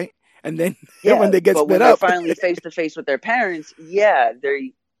group, right? And then when they get split when up... they're finally face-to-face with their parents,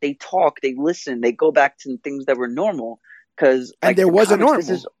 they talk, they listen, they go back to things that were normal. And there was a normal.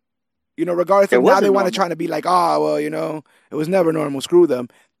 Regardless of now they want to try to be like, it was never normal, screw them.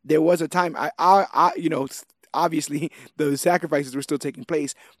 There was a time, obviously those sacrifices were still taking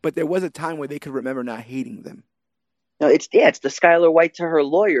place, but there was a time where they could remember not hating them. No, it's the Skylar White to her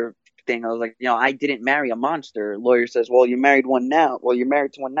lawyer thing. I was like, I didn't marry a monster. Lawyer says, well, you're married to one now.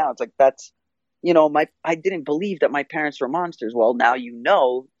 It's like, that's, I didn't believe that my parents were monsters. Well, now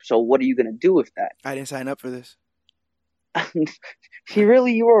so what are you going to do with that? I didn't sign up for this.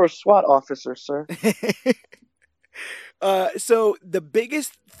 You were a SWAT officer, sir. So the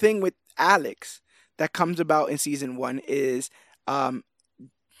biggest thing with Alex that comes about in season 1 is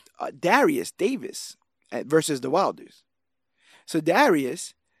Darius Davis versus the Wilders. So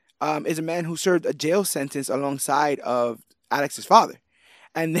Darius is a man who served a jail sentence alongside of Alex's father.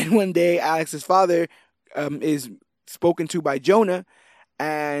 And then one day, Alex's father is spoken to by Jonah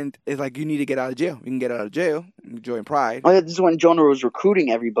and is like, you need to get out of jail. You can get out of jail and join Pride. Oh, yeah, this is when Jonah was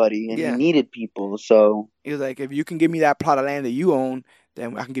recruiting everybody and he needed people. So he was like, if you can give me that plot of land that you own,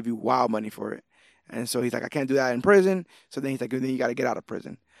 then I can give you wild money for it. And so he's like, I can't do that in prison. So then he's like, then you got to get out of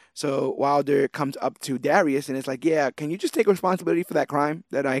prison. So Wilder comes up to Darius and it's like, yeah, can you just take responsibility for that crime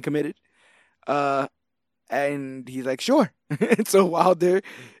that I committed? And he's like, sure. And so Wilder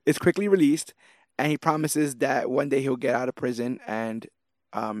is quickly released and he promises that one day he'll get out of prison. And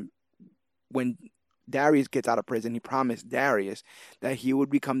when Darius gets out of prison, he promised Darius that he would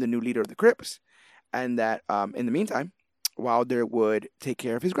become the new leader of the Crips. And that in the meantime, Wilder would take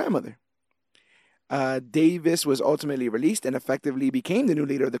care of his grandmother. Davis was ultimately released and effectively became the new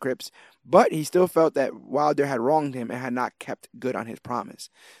leader of the Crips, but he still felt that Wilder had wronged him and had not kept good on his promise.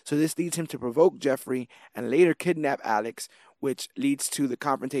 So this leads him to provoke Jeffrey and later kidnap Alex which leads to a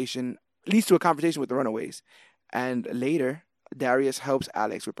confrontation with the Runaways. And later, Darius helps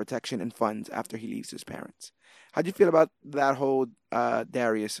Alex with protection and funds after he leaves his parents. How do you feel about that whole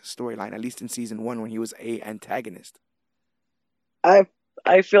Darius storyline, at least in season 1 when he was a antagonist? I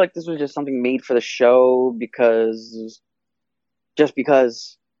feel like this was just something made for the show because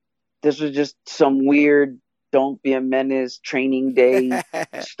this was just some weird Don't Be a Menace training day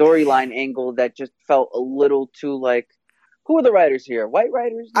storyline angle that just felt a little too like, who are the writers here? White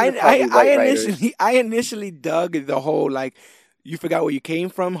writers? I initially dug the whole like, you forgot where you came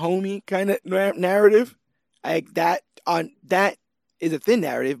from, homie, kind of narrative. Like that is a thin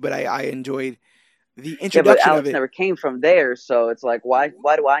narrative, but I enjoyed the introduction but Alex of it. Never came from there, so it's like why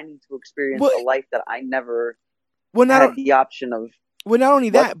do I need to experience a life that I never had the option of? Well, not only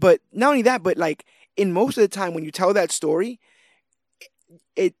that, but like in most of the time when you tell that story,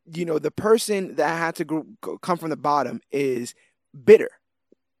 the person that had to come from the bottom is bitter.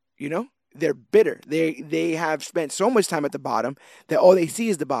 They're bitter. They have spent so much time at the bottom that all they see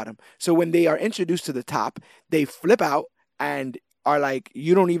is the bottom. So when they are introduced to the top, they flip out and are like,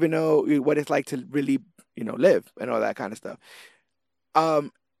 you don't even know what it's like to really, live and all that kind of stuff.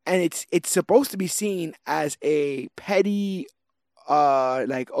 And it's supposed to be seen as a petty,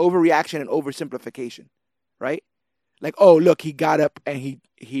 like overreaction and oversimplification, right? Like, oh, look, he got up and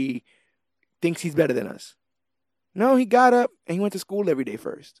he thinks he's better than us. No, he got up and he went to school every day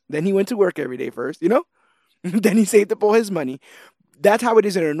first. Then he went to work every day first, Then he saved up all his money. That's how it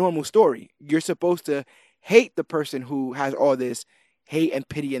is in a normal story. You're supposed to hate the person who has all this hate and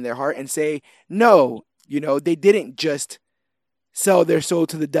pity in their heart and say, no, they didn't just sell their soul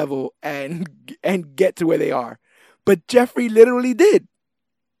to the devil and get to where they are. But Jeffrey literally did.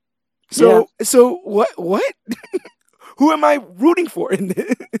 So what? Who am I rooting for in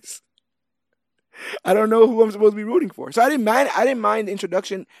this? I don't know who I'm supposed to be rooting for. So I didn't mind the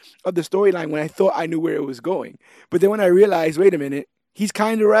introduction of the storyline when I thought I knew where it was going. But then when I realized, wait a minute, he's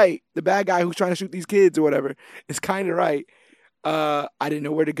kind of right. The bad guy who's trying to shoot these kids or whatever is kind of right. I didn't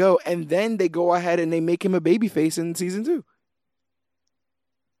know where to go. And then they go ahead and they make him a babyface in season 2.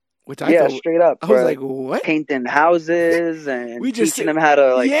 Which I thought, straight up. I was like, what? Painting houses and we just teaching them how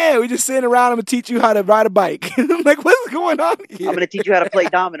to we just sitting around. I'm gonna teach you how to ride a bike. I'm like, what's going on here? I'm gonna teach you how to play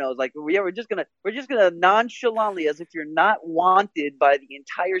dominoes. Like, we're just gonna nonchalantly, as if you're not wanted by the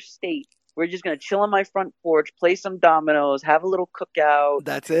entire state. We're just gonna chill on my front porch, play some dominoes, have a little cookout.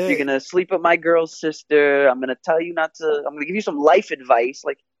 That's it. You're gonna sleep with my girl's sister. I'm gonna tell you not to. I'm gonna give you some life advice.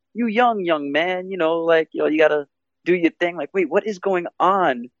 Like, you young man, you gotta do your thing. Like, wait, what is going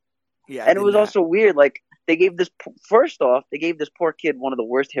on? Yeah, and it was also weird. Like, they gave this poor kid one of the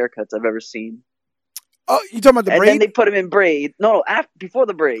worst haircuts I've ever seen. Oh, you talking about the braid? And then they put him in braid. No, before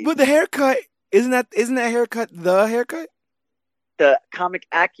the braid. But the haircut isn't that haircut the haircut? The comic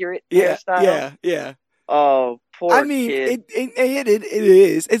accurate hairstyle. Yeah. Oh, poor kid. It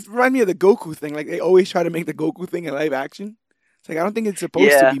is. It reminds me of the Goku thing. Like, they always try to make the Goku thing in live action. It's like, I don't think it's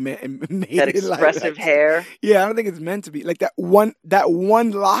supposed to be made that expressive hair. Yeah, I don't think it's meant to be like that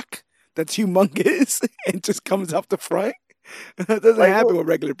one lock that's humongous and just comes up the front. That doesn't happen with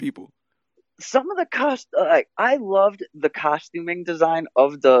regular people. Some of the I loved the costuming design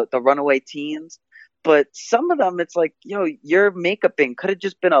of the runaway teens, but some of them, it's like, your makeuping could have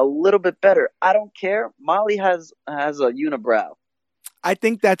just been a little bit better. I don't care. Molly has a unibrow. I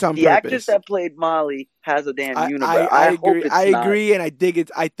think that's on purpose. The actress that played Molly has a damn unibrow. I agree. I agree, and I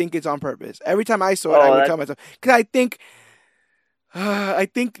think it's on purpose. Every time I saw it, I would tell myself, because I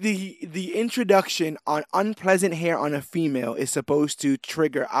think the introduction on unpleasant hair on a female is supposed to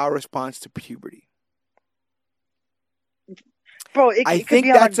trigger our response to puberty. Bro, I think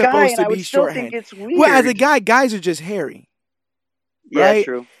that's supposed to be shorthand. Well, as a guy, guys are just hairy. Right?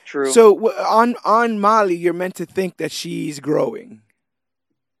 Yeah, true. So on Molly, you're meant to think that she's growing.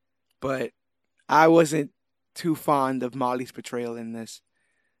 But I wasn't too fond of Molly's portrayal in this.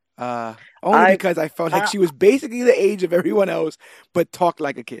 Only because I felt like she was basically the age of everyone else, but talked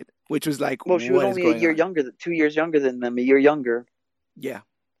like a kid, which was like, well, she was only a year younger, 2 years younger than them, a year younger. Yeah.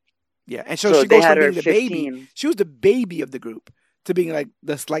 And so she goes from being the 15. Baby. She was the baby of the group to being like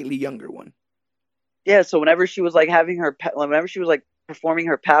the slightly younger one. Yeah. So whenever she was like performing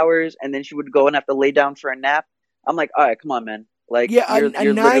her powers, and then she would go and have to lay down for a nap, I'm like, all right, come on, man. Like, yeah, a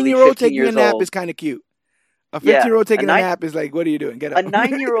 9-year-old taking a nap is kind of cute. A 15-year-old taking a nap is like, what are you doing? Get up. A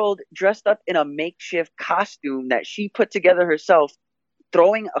 9-year-old dressed up in a makeshift costume that she put together herself,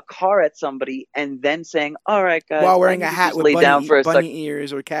 throwing a car at somebody, and then saying, all right, guys. While wearing a hat with bunny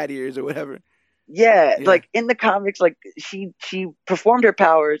ears or cat ears or whatever. Yeah, Yeah. like in the comics, like she performed her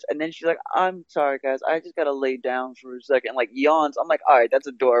powers, and then she's like, "I'm sorry, guys, I just gotta lay down for a second." Like yawns. I'm like, "All right, that's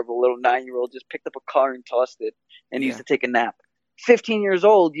adorable." Little 9-year-old just picked up a car and tossed it, and used Yeah. to take a nap. 15 years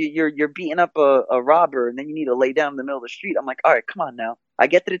old, you're beating up a robber, and then you need to lay down in the middle of the street. I'm like, "All right, come on now. I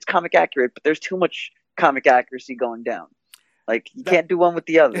get that it's comic accurate, but there's too much comic accuracy going down. Like you That can't do one with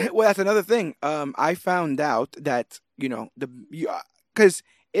the other." well, that's another thing. I found out that because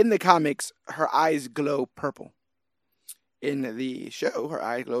in the comics her eyes glow purple. In the show, her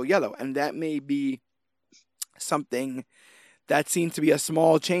eyes glow yellow, and that may be something that seems to be a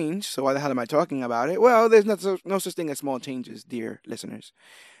small change. So why the hell am I talking about it? Well, there's no such thing as small changes, dear listeners.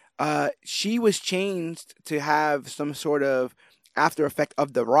 She was changed to have some sort of after effect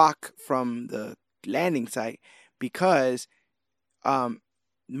of the rock from the landing site because um,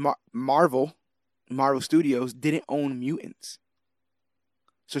 Marvel Studios didn't own mutants,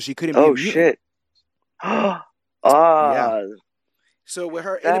 so she couldn't be a Oh mutant. shit! Yeah. Ah, So with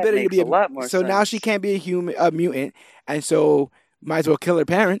her that inability to makes be a lot more so now she sense. can't be a mutant, and so might as well kill her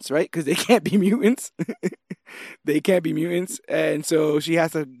parents, right? Because they can't be mutants. They can't be mutants, and so she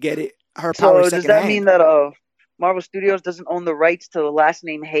has to get her power So does that mean secondhand. that Marvel Studios doesn't own the rights to the last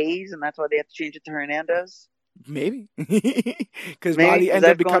name Hayes, and that's why they have to change it to Hernandez? Maybe because Maybe is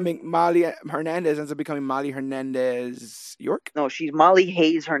that going? Molly Hernandez ends up becoming Molly Hernandez York. No, she's Molly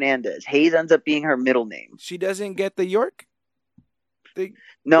Hayes Hernandez. Hayes ends up being her middle name. She doesn't get the York. They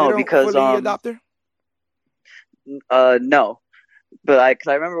No, don't because fully adopt her. no, but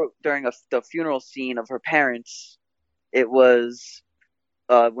I remember during the funeral scene of her parents, it was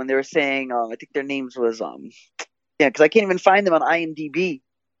when they were saying I think their names was yeah, because I can't even find them on IMDb.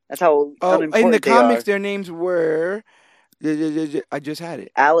 That's how Oh, in the unimportant they comics, are. their names were. I just had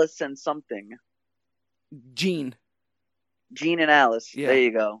it. Alice and something. Jean. Jean and Alice. There Yeah.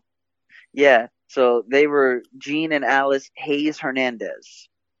 you go. Yeah. So they were Jean and Alice Hayes Hernandez.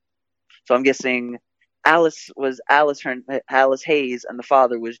 So I'm guessing Alice was Alice Hayes, and the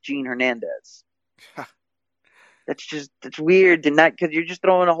father was Jean Hernandez. That's weird, and that because you're just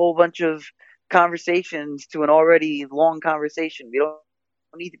throwing a whole bunch of conversations to an already long conversation. We don't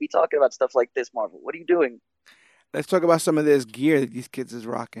need to be talking about stuff like this, Marvel. What are you doing? Let's talk about some of this gear that these kids is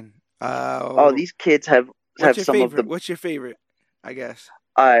rocking. Oh, these kids have what's your some favorite? of the. What's your favorite? I guess.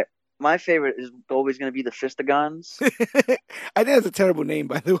 My favorite is always going to be the Fistigons. I think that's a terrible name,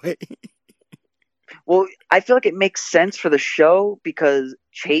 by the way. Well, I feel like it makes sense for the show because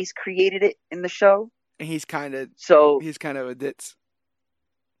Chase created it in the show. And he's kind of a ditz.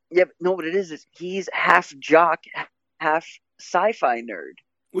 Yeah, no, what it is he's half jock, half sci-fi nerd.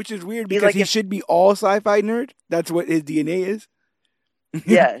 Which is weird because he should be all sci-fi nerd. That's what his DNA is.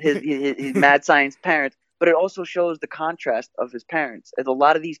 Yeah, his mad science parents. But it also shows the contrast of his parents. As a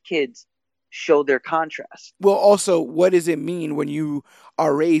lot of these kids show their contrast. Well, also, what does it mean when you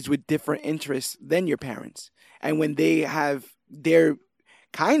are raised with different interests than your parents? And when they're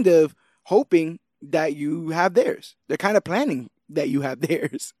kind of hoping that you have theirs. They're kind of planning that you have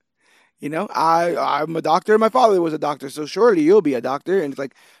theirs. You know, I'm a doctor. My father was a doctor, so surely you'll be a doctor. And it's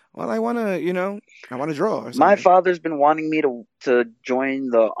like, well, I want to draw or something. My father's been wanting me to join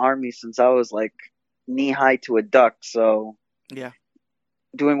the army since I was like knee high to a duck. So yeah,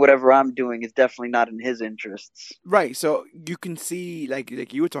 doing whatever I'm doing is definitely not in his interests. Right. So you can see, like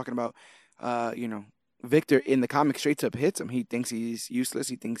you were talking about, Victor in the comic straight up hits him. He thinks he's useless.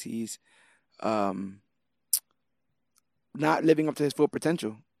 He thinks he's not living up to his full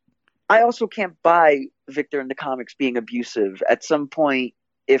potential. I also can't buy Victor in the comics being abusive. At some point,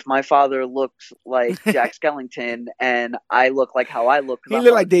 if my father looks like Jack Skellington and I look like how I look, he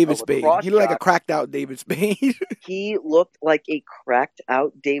looked like David Spade. He looked like a cracked out David Spade. He looked like a cracked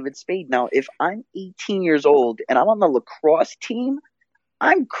out David Spade. Now, if I'm 18 years old and I'm on the lacrosse team,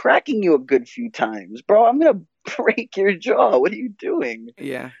 I'm cracking you a good few times, bro. I'm gonna break your jaw. What are you doing?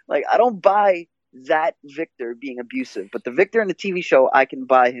 Yeah. Like, I don't buy that Victor being abusive, but the Victor in the TV show, I can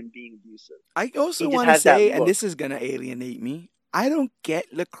buy him being abusive. I also want to say, and this is gonna alienate me, I don't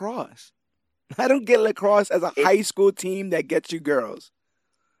get lacrosse. I don't get lacrosse as a high school team that gets you girls.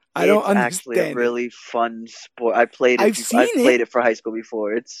 I don't understand. It's actually a really fun sport. I played it. I've played it for high school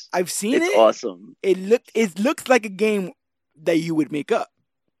before. I've seen it. It's awesome. It looks like a game that you would make up.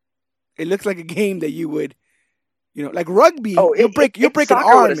 It looks like a game that you would, like rugby. Oh, you'll break an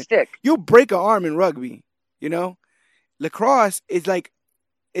arm. With a stick. You'll break an arm in rugby. Lacrosse is like.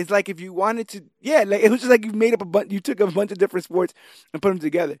 It's like if you wanted to, like it was just like you made up you took a bunch of different sports and put them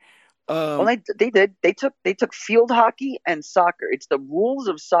together. Well, they did. They took field hockey and soccer. It's the rules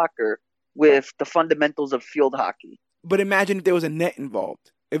of soccer with the fundamentals of field hockey. But imagine if there was a net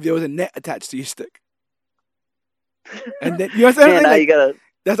involved. if there was a net attached to your stick. And then, you know what I'm saying? Man, now Like, you gotta.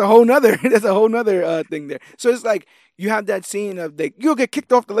 that's a whole nother thing there. So it's like you have that scene of like you'll get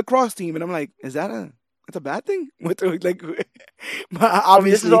kicked off the lacrosse team, and I'm like, that's a bad thing? What the, like, but I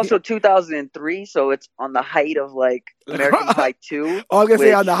mean, this is obviously, also 2003, so it's on the height of like American Pie 2. I was gonna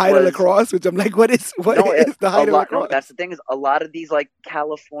say on the height of was- lacrosse, which I'm like, what is the height of lacrosse? No, that's the thing is a lot of these like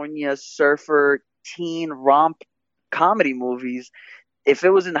California surfer teen romp comedy movies. If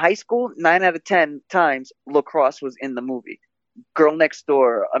it was in high school, 9 out of 10 times lacrosse was in the movie. Girl Next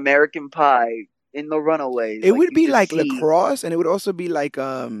Door, American Pie, In the Runaways. It would be you like just see- lacrosse, and it would also be like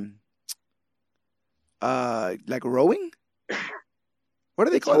rowing. What do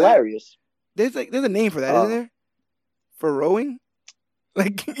they It's call that? hilarious. There's a name for that, isn't there? For rowing,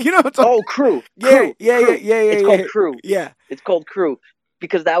 like you know. It's like, Oh, Crew. yeah, Crew. yeah. It's called Crew. Yeah, It's called Crew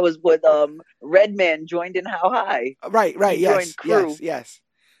because that was what Redman joined in How High. right. He Yes, joined Crew. yes.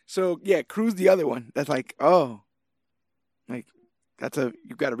 So yeah, Crew's the other one. That's like, oh, like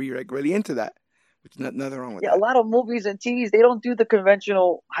you've got to be like really into that. Which nothing wrong with Yeah, that. a lot of movies and TVs they don't do the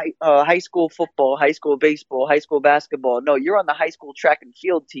conventional high school football, high school baseball, high school basketball. No, you're on the high school track and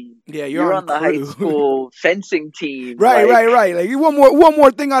field team. Yeah, You're on the high Crew. school fencing team. Right. Like, Like you one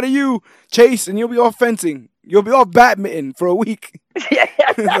more thing out of you, Chase, and you'll be off fencing. You'll be off badminton for a week. Yeah.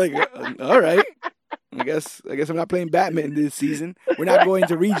 It's like, all right. I guess I'm not playing badminton this season. We're not going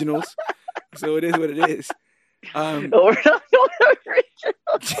to regionals, so it is what it is.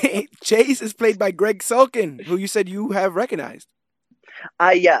 Chase is played by Greg Sulkin, who you said you have recognized.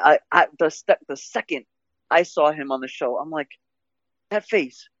 The second I saw him on the show, I'm like, that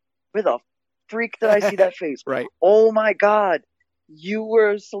face. Where the freak did I see that face? Right. Oh my God. You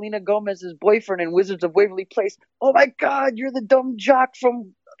were Selena Gomez's boyfriend in Wizards of Waverly Place. Oh my God, you're the dumb jock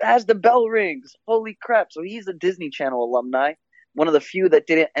from As the Bell Rings. Holy crap. So he's a Disney Channel alumni. One of the few that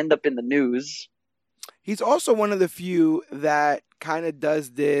didn't end up in the news. He's also one of the few that kind of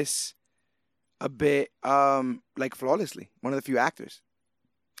does this a bit like flawlessly. One of the few actors.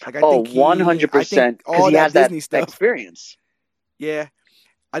 Like I think 100%. Because he has Disney that stuff. experience. Yeah.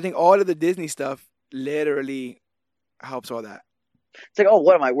 I think all of the Disney stuff literally helps all that. It's like, oh,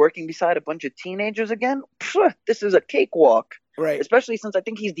 what am I working beside a bunch of teenagers again? Pfft, this is a cakewalk. Right. Especially since I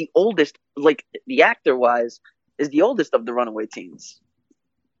think he's the oldest, like the actor-wise, is the oldest of the Runaway Teens.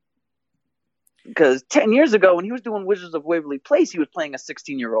 Because 10 years ago, when he was doing Wizards of Waverly Place, he was playing a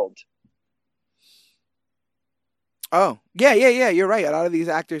 16-year-old. Oh, yeah. You're right. A lot of these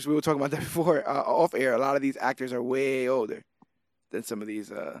actors, we were talking about that before off air. A lot of these actors are way older than some of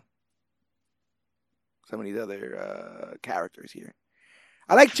these other characters here.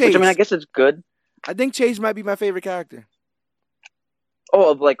 I like Chase. Which, I mean, I guess it's good. I think Chase might be my favorite character.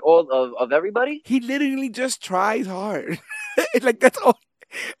 Oh, of like all of everybody? He literally just tries hard. Like that's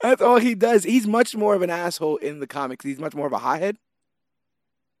all he does. He's much more of an asshole in the comics. He's much more of a hothead.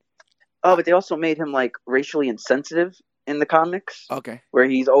 Oh, but they also made him like racially insensitive in the comics. Okay. Where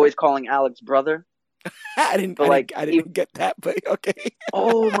he's always calling Alex brother. I didn't get that, but okay.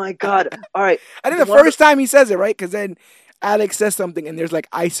 Oh my God. All right. I think the first time he says it, right? Because then Alex says something and there's like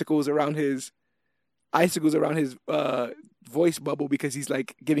icicles around his voice bubble because he's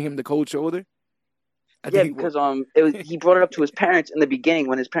like giving him the cold shoulder. Because he brought it up to his parents in the beginning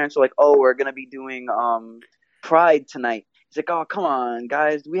when his parents were like, "Oh, we're gonna be doing Pride tonight." He's like, "Oh, come on,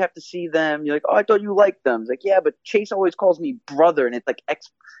 guys, we have to see them." You're like, "Oh, I thought you liked them." He's like, "Yeah, but Chase always calls me brother," and it's like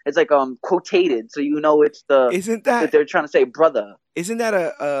quotated, so you know it's that they're trying to say brother. Isn't that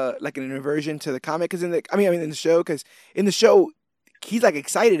a like an inversion to the comic? Because in the show, because in the show he's like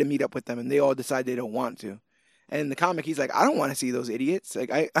excited to meet up with them, and they all decide they don't want to. And in the comic, he's like, I don't want to see those idiots. Like,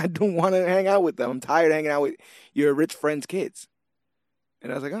 I don't want to hang out with them. I'm tired of hanging out with your rich friend's kids.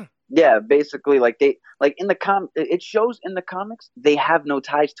 And I was like, oh. Yeah, basically, like in the it shows in the comics they have no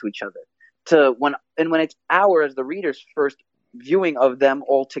ties to each other. When it's as the reader's first viewing of them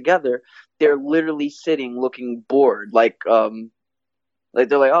all together, they're literally sitting looking bored. Like they're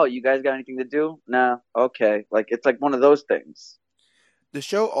like, oh, you guys got anything to do? Nah, okay. Like it's like one of those things. The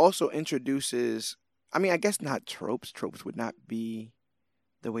show also introduces, I mean, I guess not tropes. Tropes would not be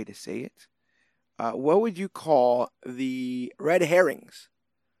the way to say it. What would you call the red herrings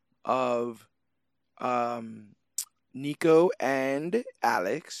of Nico and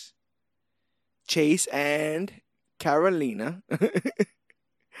Alex, Chase and Carolina?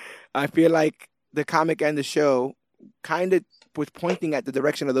 I feel like the comic and the show kind of was pointing at the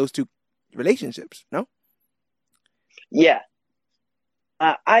direction of those two relationships, no? Yeah.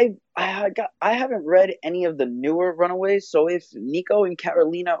 I haven't read any of the newer Runaways, so if Nico and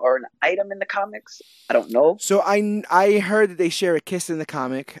Carolina are an item in the comics, I don't know. So I heard that they share a kiss in the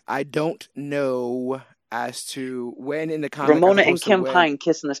comic. I don't know as to when in the comic as Ramona and opposed to Kim when. Pine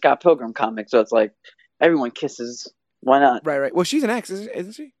kiss in the Scott Pilgrim comic, so it's like everyone kisses. Why not? Right. Well, she's an ex,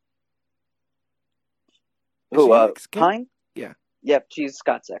 isn't she? Is Who? she an ex, Kim? Pine? Yeah. Yep, she's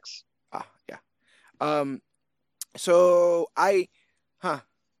Scott's ex. Ah, yeah. So huh.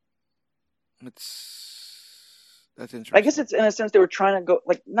 That's interesting. I guess it's in a sense they were trying to go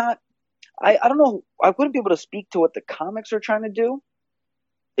like not. I don't know. I wouldn't be able to speak to what the comics are trying to do,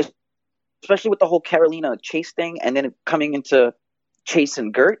 especially with the whole Carolina Chase thing, and then it coming into Chase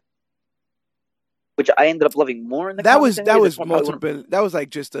and Gert, which I ended up loving more in the comics. That was multiple. That was like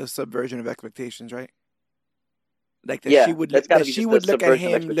just a subversion of expectations, right? Like that she would look at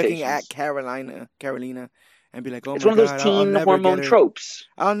him looking at Carolina, and be like, "Oh it's my one of God, those teen hormone tropes.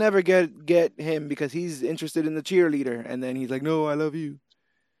 I'll never get him because he's interested in the cheerleader," and then he's like, "No, I love you."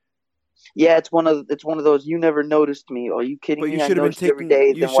 Yeah, it's one of those. You never noticed me. Are you kidding me? You should have been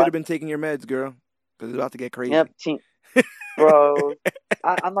taking. You should have been taking your meds, girl, because it's about to get crazy. Yep, bro.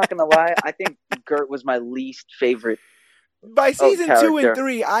 I'm not gonna lie. I think Gert was my least favorite. By season 2 and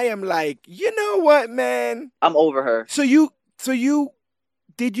 3, I am like, you know what, man? I'm over her. So you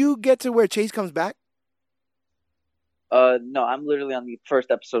did you get to where Chase comes back? No, I'm literally on the first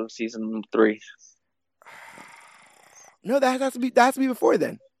episode of season 3. No, that has to be before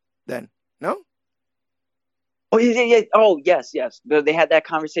then. Then no. Oh yeah. Oh yes. They had that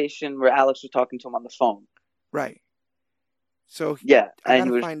conversation where Alex was talking to him on the phone. Right. So yeah, I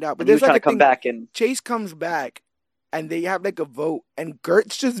gotta find out. But there's like a come back and Chase comes back, and they have like a vote, and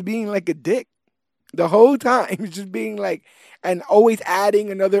Gert's just being like a dick the whole time, just being like, and always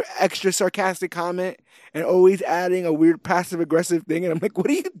adding another extra sarcastic comment, and always adding a weird passive aggressive thing, and I'm like, what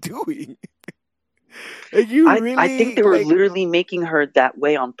are you doing? Like I think they were literally making her that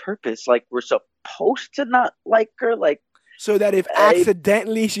way on purpose. Like we're supposed to not like her, like so that if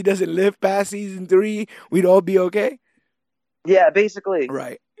accidentally she doesn't live past season 3, we'd all be okay. Yeah, basically.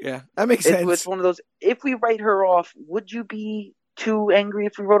 Right. Yeah, that makes sense. It's one of those. If we write her off, would you be too angry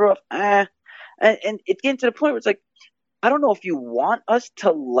if we wrote her off? And it's getting to the point where it's like, I don't know if you want us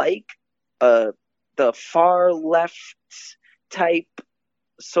to like the far left type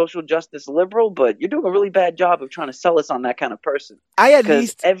social justice liberal, but you're doing a really bad job of trying to sell us on that kind of person.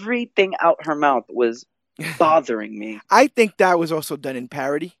 Because everything out her mouth was bothering me. I think that was also done in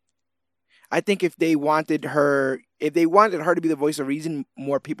parody. I think if they wanted her to be the voice of reason,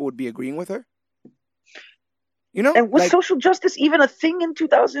 more people would be agreeing with her. You know? And was social justice even a thing in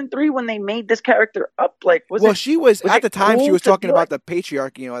 2003 when they made this character up? Like, she was at the time she was talking about the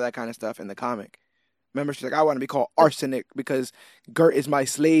patriarchy and all that kind of stuff in the comic. Remember, she's like, I want to be called Arsenic because Gert is my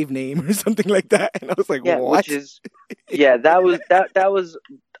slave name or something like that. And I was like, what? That was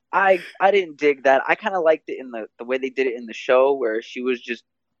I didn't dig that. I kind of liked it in the way they did it in the show where she was just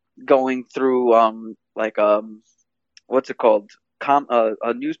going through what's it called?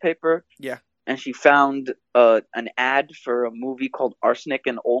 A newspaper. Yeah. And she found an ad for a movie called Arsenic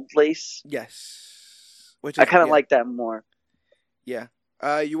and Old Lace. Yes. I kind of like that more. Yeah.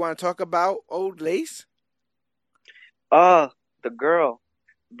 You want to talk about Old Lace? The girl.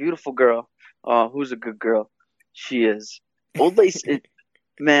 Beautiful girl. Who's a good girl? She is. Old Lace,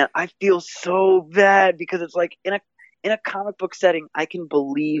 man, I feel so bad because it's like in a comic book setting, I can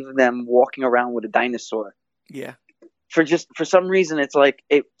believe them walking around with a dinosaur. Yeah. For some reason, it's like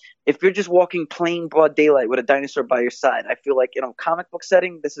if you're just walking plain broad daylight with a dinosaur by your side, I feel like comic book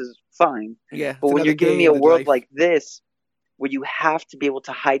setting, this is fine. Yeah. But when you're giving me a world like this, where you have to be able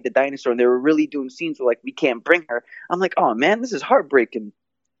to hide the dinosaur, and they were really doing scenes where like we can't bring her, I'm like, oh man, this is heartbreaking.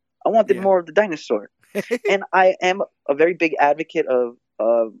 I wanted more of the dinosaur. And I am a very big advocate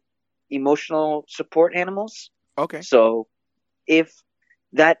of emotional support animals. Okay. So if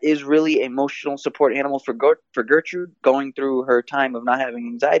that is really emotional support animal for Gertrude going through her time of not having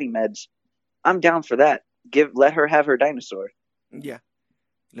anxiety meds, I'm down for that. Let her have her dinosaur. Yeah.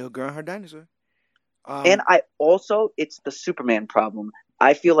 Little girl and her dinosaur. And it's the Superman problem.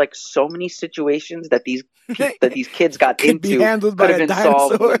 I feel like so many situations that these kids got into could have been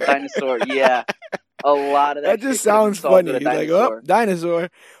solved with a dinosaur. Yeah. A lot of that. That just sounds funny. He's like, oh, dinosaur.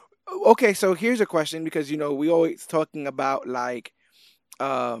 Okay, so here's a question because we always talking about like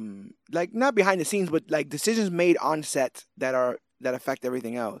not behind the scenes, but like decisions made on set that affect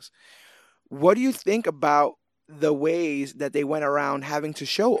everything else. What do you think about the ways that they went around having to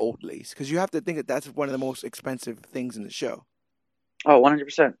show Old Lace? Because you have to think that that's one of the most expensive things in the show. Oh,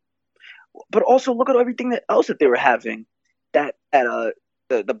 100%. But also look at everything else that they were having. That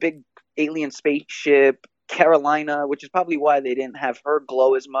the big alien spaceship, Carolina, which is probably why they didn't have her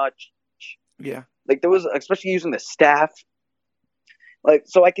glow as much. Yeah. Like there was, especially using the staff. Like,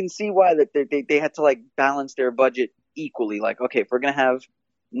 so I can see why that they had to like balance their budget equally. Like, okay, if we're gonna have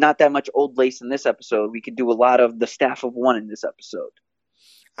not that much old lace in this episode, we could do a lot of the staff of one in this episode.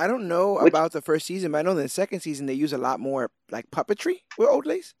 I don't know about the first season, but I know in the second season they use a lot more like puppetry with Old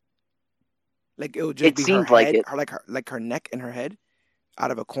Lace. Like it would just be her head, or like her neck and her head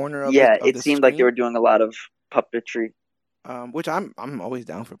out of a corner of it the seemed screen. Like they were doing a lot of puppetry. Which I'm always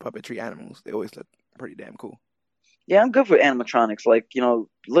down for puppetry animals. They always look pretty damn cool. Yeah, I'm good for animatronics. Like,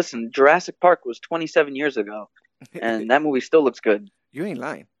 listen, Jurassic Park was 27 years ago, and that movie still looks good. You ain't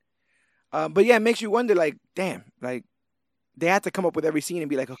lying. But yeah, it makes you wonder, like, damn, like, they had to come up with every scene and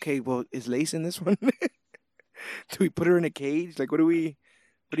be like, okay, well, is Lace in this one? Do we put her in a cage? Like, what do you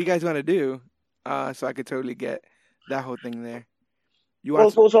guys want to do? So I could totally get that whole thing there. It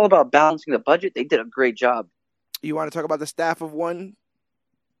was all about balancing the budget. They did a great job. You want to talk about the staff of one?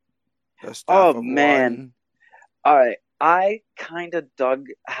 Man. All right. I kind of dug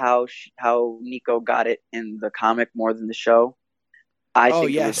how Nico got it in the comic more than the show. I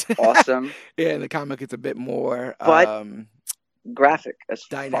think it was awesome. Yeah, in the comic it's a bit more graphic as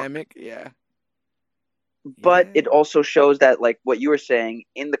dynamic, fuck. Yeah. But it also shows that, like what you were saying,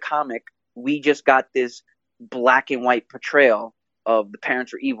 in the comic, we just got this black and white portrayal of the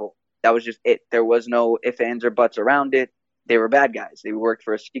parents are evil. That was just it. There was no ifs, ands, or buts around it. They were bad guys. They worked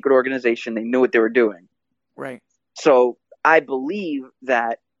for a secret organization. They knew what they were doing. Right. So I believe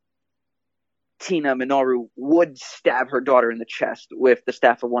that Tina Minoru would stab her daughter in the chest with the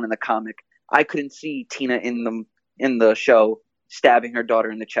staff of one in the comic. I couldn't see Tina in the show stabbing her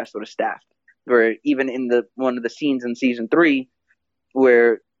daughter in the chest with a staff. Where even in one of the scenes in season 3,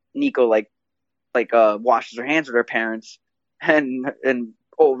 where Nico washes her hands with her parents, and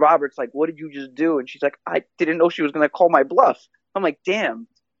Robert's like, "What did you just do?" And she's like, "I didn't know she was gonna call my bluff." I'm like, damn.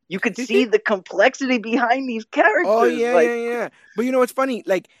 You could see the complexity behind these characters. Oh, yeah. But you know what's funny?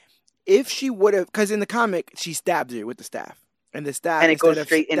 Like, if she would have, because in the comic, she stabs her with the staff. And the staff, and it goes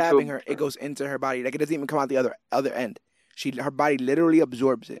straight into her, it goes into her body. Like, it doesn't even come out the other end. Her body literally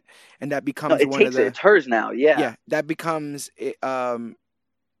absorbs it. And that becomes it's hers now, yeah. Yeah, that becomes,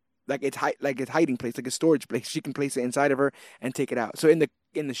 like its hiding place, like a storage place. She can place it inside of her and take it out. So in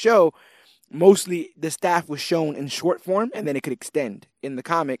the show, mostly the staff was shown in short form, and then it could extend. In the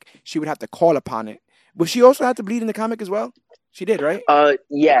comic, she would have to call upon it. But she also had to bleed in the comic as well? She did, right?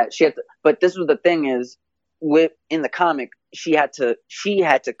 Yeah, she had to. But this was the thing is, in the comic, she had to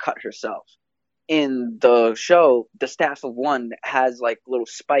cut herself. In the show, the staff of one has like little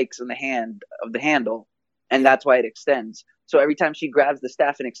spikes in the handle, and that's why it extends. So every time she grabs the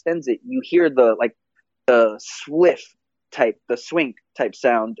staff and extends it, you hear the swing type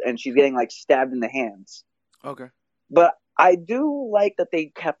sound, and she's getting like stabbed in the hands. Okay. But I do like that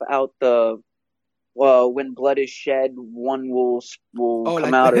they kept out the when blood is shed, one will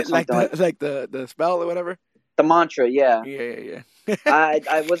come out or something like the spell or whatever. The mantra, yeah. Yeah. I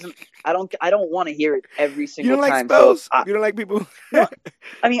don't want to hear it every single time. You don't like spells? So you don't like people? No,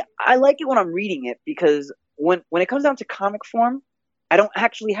 I mean, I like it when I'm reading it, because when it comes down to comic form, I don't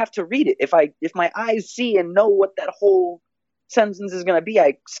actually have to read it. If my eyes see and know what that whole sentence is going to be,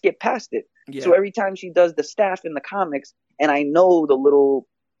 I skip past it. Yeah. So every time she does the staff in the comics, and I know the little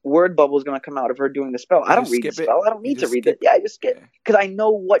word bubble is going to come out of her doing the spell, I don't read the spell. I don't need to read it. Yeah, I just skip, because I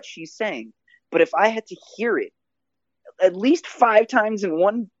know what she's saying. But if I had to hear it at least 5 times in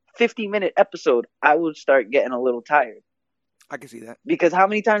one 50-minute episode, I would start getting a little tired. I can see that. Because how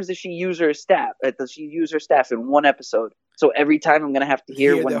many times does she use her staff? Does she use her staff in one episode? So every time I'm going to have to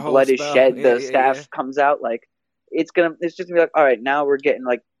hear when blood is shed, the staff comes out. Like, it's just going to be like, all right, now we're getting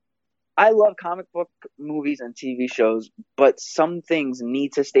like, I love comic book movies and TV shows, but some things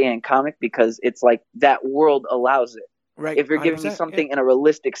need to stay in comic because it's like that world allows it. Right. If you're giving me something in a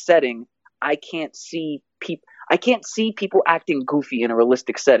realistic setting, I can't see people acting goofy in a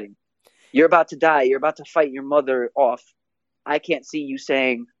realistic setting. You're about to die. You're about to fight your mother off. I can't see you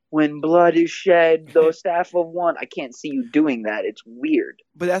saying, "When blood is shed, the staff of one." I can't see you doing that. It's weird.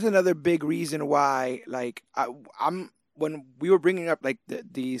 But that's another big reason why, like, I'm when we were bringing up like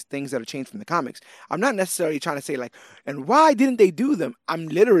these things that are changed from the comics, I'm not necessarily trying to say like, and why didn't they do them? I'm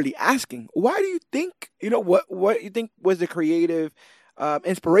literally asking, why do you think, what you think was the creative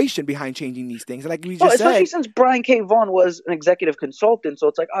inspiration behind changing these things? Like we just especially since Brian K. Vaughan was an executive consultant, so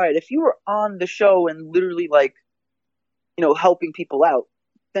it's like, all right, if you were on the show and literally like, helping people out,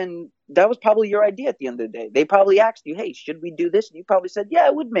 then that was probably your idea at the end of the day. They probably asked you, "Hey, should we do this?" And you probably said, "Yeah,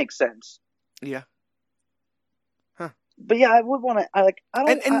 it would make sense." Yeah. Huh. but yeah, I would want to. I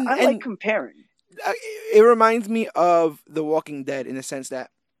like comparing. It reminds me of The Walking Dead in the sense that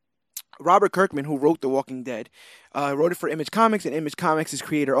Robert Kirkman, who wrote The Walking Dead, wrote it for Image Comics, and Image Comics is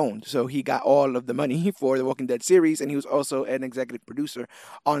creator owned. So he got all of the money for the Walking Dead series, and he was also an executive producer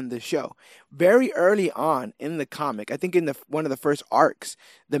on the show. Very early on in the comic, I think in one of the first arcs,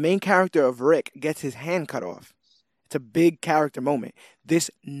 the main character of Rick gets his hand cut off. It's a big character moment. This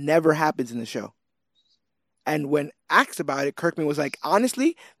never happens in the show. And when asked about it, Kirkman was like,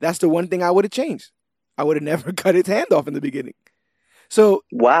 honestly, that's the one thing I would have changed. I would have never cut his hand off in the beginning. So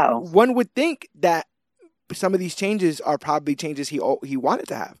wow, one would think that some of these changes are probably changes he wanted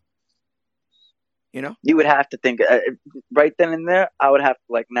to have. You know, you would have to think right then and there. I would have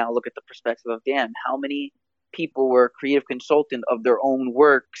to now look at the perspective of Dan. How many people were creative consultant of their own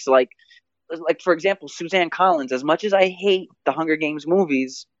works? Like for example, Suzanne Collins. As much as I hate the Hunger Games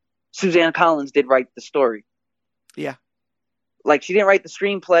movies, Suzanne Collins did write the story. Yeah, she didn't write the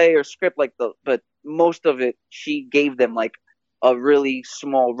screenplay or script but most of it she gave them a really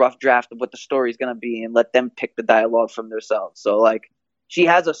small rough draft of what the story is going to be and let them pick the dialogue from themselves. So she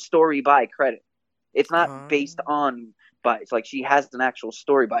has a story by credit. It's not based on by. It's she has an actual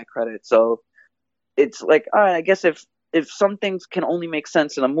story by credit. So it's all right. I guess if some things can only make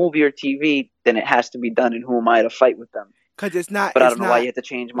sense in a movie or TV, then it has to be done. And who am I to fight with them? Because it's not. But I don't know why you have to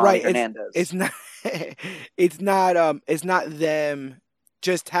change Molly Hernandez. It's not. It's not. It's not them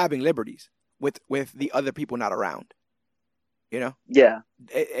just having liberties with the other people not around. You know? Yeah.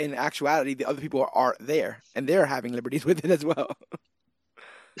 In actuality, the other people are there, and they're having liberties with it as well.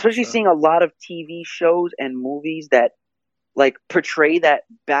 Especially seeing a lot of TV shows and movies that portray that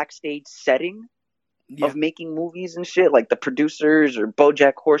backstage setting of making movies and shit, like the producers or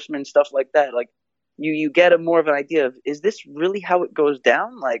BoJack Horseman, stuff like that. You get more of an idea of, is this really how it goes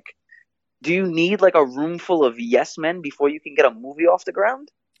down? Do you need a room full of yes men before you can get a movie off the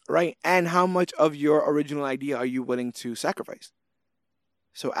ground? Right, and how much of your original idea are you willing to sacrifice?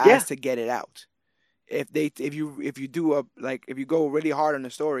 So as to get it out, if you go really hard on the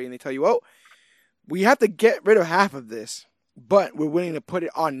story and they tell you, oh, we have to get rid of half of this, but we're willing to put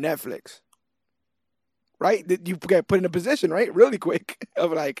it on Netflix, right? You get put in a position, right, really quick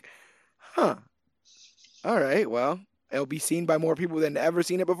of all right, well, it'll be seen by more people than ever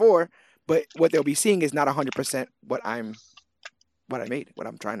seen it before, but what they'll be seeing is not 100% what I made, what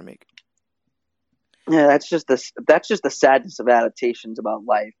I'm trying to make. Yeah, that's just the sadness of adaptations about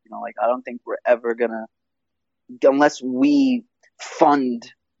life. I don't think we're ever gonna, unless we fund,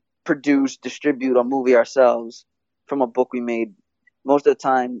 produce, distribute a movie ourselves from a book we made. Most of the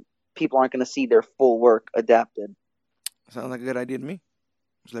time, people aren't gonna see their full work adapted. Sounds like a good idea to me.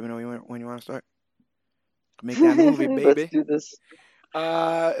 Just let me know when you want to start. Make that movie, baby. Let's do this.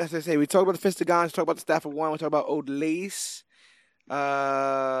 As I say, we talked about the Fistagons, we talked about the Staff of One, we talked about Old Lace.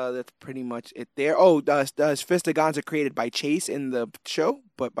 That's pretty much it there. Oh, does Fistagons are created by Chase in the show,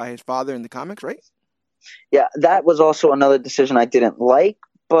 but by his father in the comics, right? Yeah, that was also another decision I didn't like,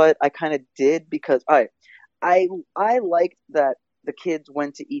 but I kind of did because I liked that the kids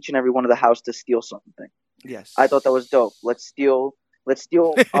went to each and every one of the house to steal something. Yes, I thought that was dope. Let's steal weapons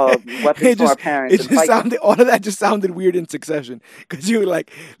from our parents. All of that just sounded weird in succession because you were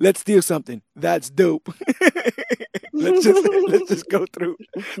like, "Let's steal something." That's dope. let's just go through.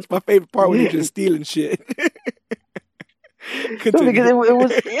 It's my favorite part when you're just stealing shit. Because it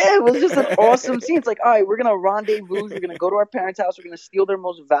was just an awesome scene. It's all right, we're gonna rendezvous. We're gonna go to our parents' house. We're gonna steal their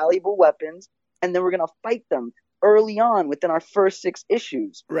most valuable weapons, and then we're gonna fight them early on within our first 6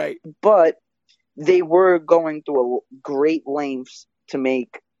 issues. Right. But they were going through a great lengths to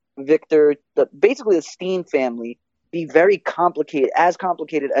make Victor, basically the Steen family, be very complicated as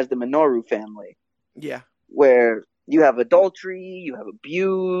the Minoru family. Yeah. Where you have adultery, you have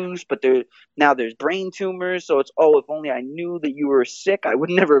abuse, but there's brain tumors. So it's, if only I knew that you were sick, I would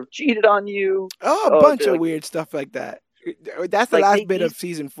never have cheated on you. A bunch of weird stuff like that. That's the last bit of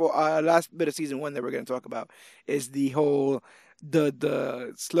season 4. Last bit of season 1 that we're going to talk about is the whole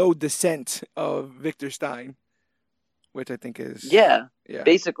the slow descent of Victor Stein, which I think is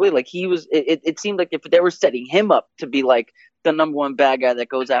basically he was. It seemed like if they were setting him up to be the number one bad guy that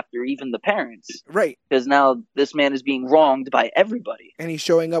goes after even the parents, right? Because now this man is being wronged by everybody, and he's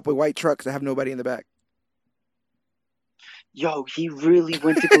showing up with white trucks that have nobody in the back. Yo, he really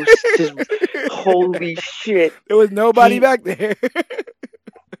went to go. Just, holy shit! There was nobody back there.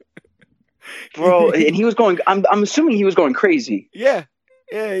 Bro, and he was going. I'm assuming he was going crazy. Yeah.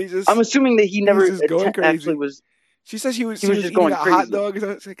 I'm assuming that he never actually was. She said she was just eating a hot dog.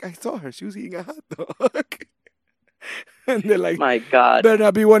 I was like, I saw her. She was eating a hot dog. And they're like, my God, better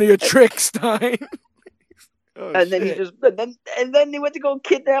not be one of your tricks, Stein. Oh And then shit! and then they went to go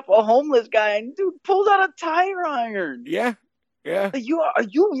kidnap a homeless guy, and dude pulls out a tire iron. Yeah, yeah. Like, are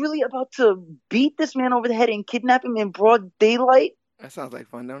you really about to beat this man over the head and kidnap him in broad daylight? That sounds like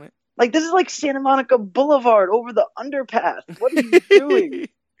fun, don't Like, this is like Santa Monica Boulevard over the underpass. What are you doing? it?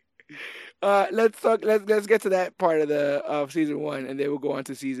 Let's talk. Let's get to that part of the of season 1, and then we'll go on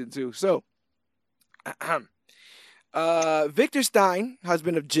to season 2. So, Victor Stein,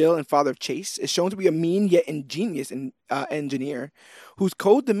 husband of Jill and father of Chase, is shown to be a mean yet ingenious engineer whose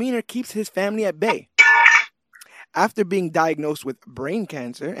cold demeanor keeps his family at bay. After being diagnosed with brain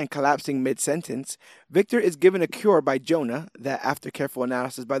cancer and collapsing mid-sentence, Victor is given a cure by Jonah that, after careful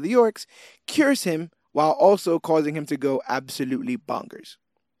analysis by the Yorks, cures him while also causing him to go absolutely bonkers.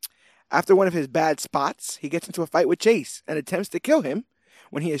 After one of his bad spots, he gets into a fight with Chase and attempts to kill him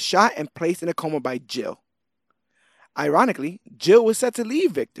when he is shot and placed in a coma by Jill. Ironically, Jill was set to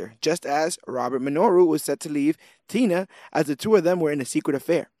leave Victor, just as Robert Minoru was set to leave Tina, as the two of them were in a secret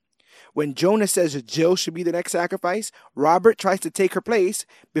affair. When Jonah says Jill should be the next sacrifice, Robert tries to take her place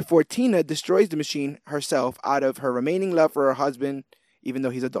before Tina destroys the machine herself out of her remaining love for her husband, even though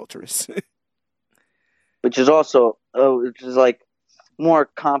he's adulterous. Which is also, which is like more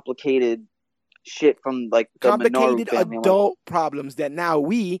complicated shit from like the complicated Minoru family. adult problems that now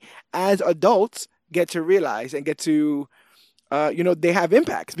we, as adults, get to realize and get to, they have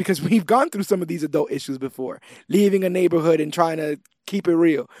impacts because we've gone through some of these adult issues before. Leaving a neighborhood and trying to keep it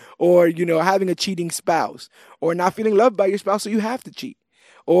real, or, having a cheating spouse, or not feeling loved by your spouse so you have to cheat,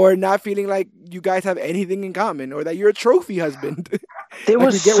 or not feeling like you guys have anything in common, or that you're a trophy husband. There like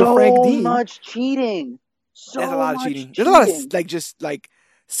was so much cheating. There's a lot of cheating. There's a lot of just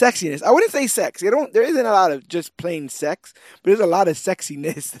sexiness. I wouldn't say sex. There isn't a lot of just plain sex, but there's a lot of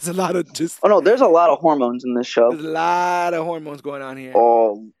sexiness. There's a lot of just. Oh no, there's a lot of hormones in this show. There's a lot of hormones going on here.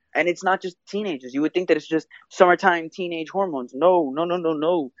 Oh, and it's not just teenagers. You would think that it's just summertime teenage hormones.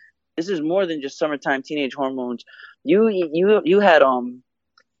 No. This is more than just summertime teenage hormones. You had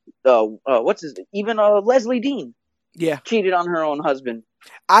what's his, even Leslie Dean. Yeah, cheated on her own husband.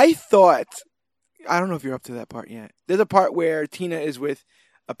 I don't know if you're up to that part yet. There's a part where Tina is with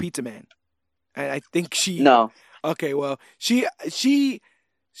a pizza man, and I think she. No. Okay, well, she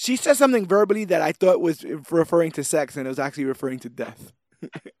said something verbally that I thought was referring to sex, and it was actually referring to death.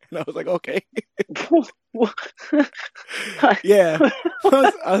 And I was like, okay. Yeah.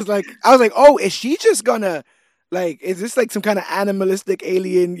 I was like, oh, is she just gonna, is this like some kind of animalistic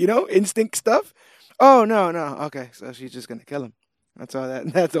alien, instinct stuff? Oh, no. Okay, so she's just gonna kill him. That's all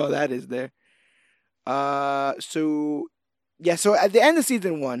that is there. So at the end of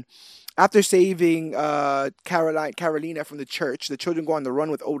season 1, after saving Carolina from the church, the children go on the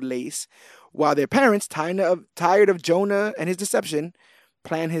run with Old Lace, while their parents, tired of Jonah and his deception,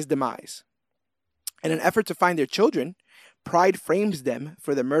 plan his demise. In an effort to find their children, Pride frames them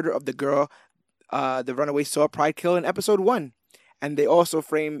for the murder of the girl the runaway saw Pride kill in episode 1, and they also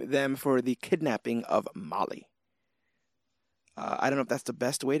frame them for the kidnapping of Molly. I don't know if that's the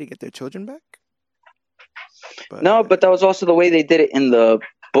best way to get their children back. But that was also the way they did it in the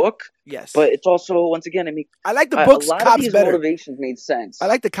book. Yes. But it's also, once again, I like the books. A lot cops of these better. motivations made sense. I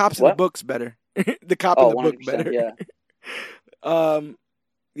like the cops in the books better. The cop in the book better. Yeah.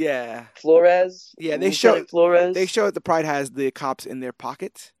 Yeah. Flores. Yeah, Flores. They show that the Pride has the cops in their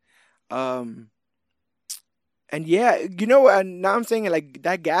pockets. And yeah, now I'm saying like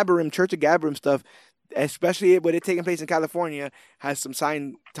that Church of Gabarim stuff, especially with it taking place in California, has some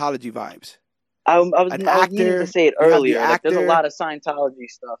Scientology vibes. I was needing to say it earlier. There's a lot of Scientology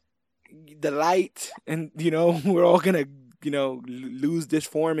stuff. The light, and we're all gonna lose this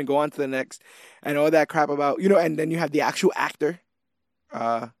form and go on to the next, and all that crap about and then you have the actual actor,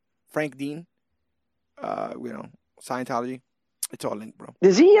 Frank Dean, Scientology. It's all linked, bro.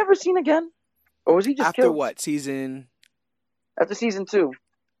 Is he ever seen again, or was he just after killed? What season? After season 2,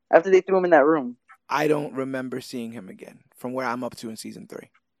 after they threw him in that room. I don't remember seeing him again from where I'm up to in season 3.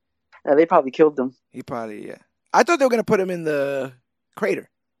 Yeah, they probably killed him. He probably, yeah. I thought they were gonna put him in the crater,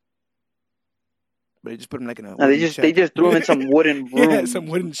 but they just put him in a. No, they just threw him in some wooden room. Yeah, some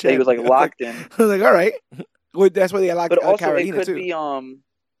wooden shed. He was locked in. I was like, all right. Well, that's why they locked. But also, Carolina it could too. be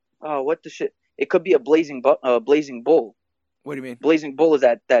what the shit? It could be a blazing bull. What do you mean? Blazing bull is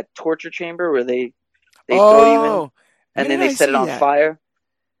that torture chamber where they throw you in, and then they set it on fire.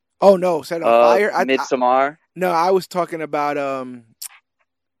 Oh no, set it on fire. Midsommar. No, I was talking about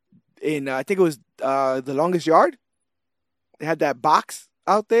in I think it was The Longest Yard. They had that box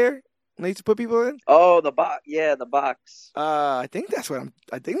out there and they used to put people in. Oh, the box. Yeah, the box. I think that's what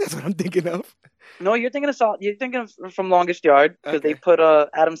I'm thinking of. No, you're thinking of You're thinking of from Longest Yard because they Okay. put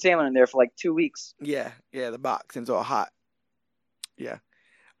Adam Sandler in there for like 2 weeks. Yeah, yeah, the box and it's all hot. Yeah.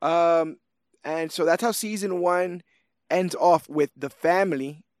 Um, and so that's how season one ends off with the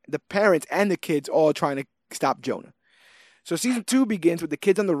family, the parents, and the kids all trying to stop Jonah. So season two begins with the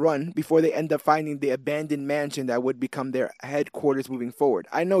kids on the run before they end up finding the abandoned mansion that would become their headquarters moving forward.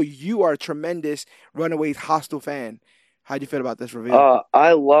 I know you are a tremendous Runaways Hostel fan. How do you feel about this reveal?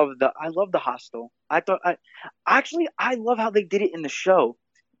 I love the Hostel. I love how they did it in the show.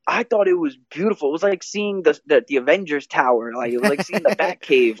 I thought it was beautiful. It was like seeing the Avengers Tower. Like it was like seeing the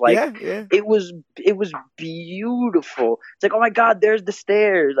Batcave. Like Yeah, yeah. it was beautiful. It's like, oh my God, there's the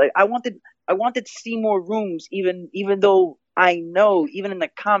stairs. Like I wanted to see more rooms. Even though I know even in the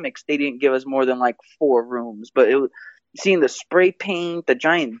comics they didn't give us more than like 4 rooms. But it was seeing the spray paint, the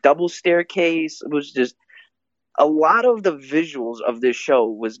giant double staircase. It was just a lot of the visuals of this show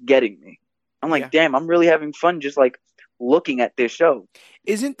was getting me. I'm like, Yeah. damn, I'm really having fun just like looking at this show.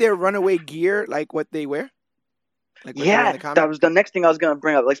 Isn't their runaway gear like what they wear? Like what they wear in Yeah, the comic? that was the next thing I was gonna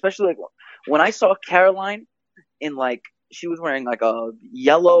bring up. Like, especially like when I saw Caroline in like she was wearing like a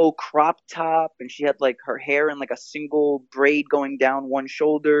yellow crop top and she had like her hair in like a single braid going down one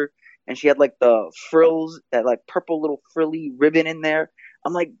shoulder and she had like the frills, that like purple little frilly ribbon in there.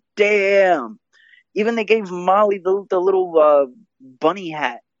 I'm like, damn. Even they gave Molly the little bunny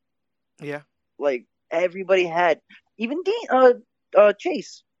hat. Yeah. Like everybody had. Even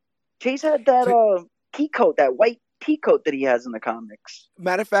Chase. Chase had that pea coat, that white pea coat that he has in the comics.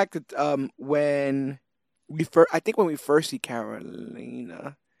 Matter of fact, when I think when we first see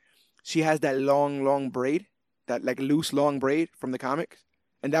Carolina, she has that long braid, that like loose long braid from the comics,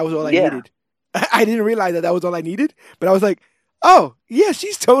 and that was all I Yeah. needed. I didn't realize that was all I needed, but I was like, oh yeah,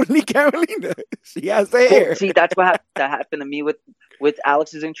 she's totally Carolina. She has the hair. Well, see, that's what that happened to me with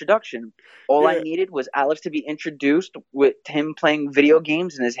Alex's introduction. All I Yeah. needed was Alex to be introduced with him playing video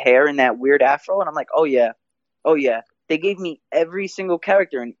games and his hair in that weird afro, and I'm like, oh yeah. They gave me every single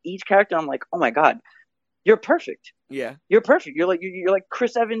character, and each character, I'm like, oh my God, you're perfect. Yeah. You're perfect. You're like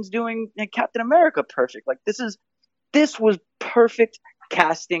Chris Evans doing Captain America perfect. Like this was perfect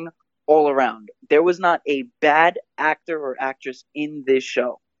casting all around. There was not a bad actor or actress in this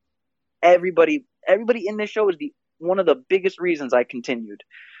show. Everybody in this show is one of the biggest reasons I continued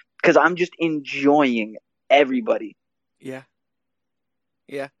because I'm just enjoying everybody. Yeah.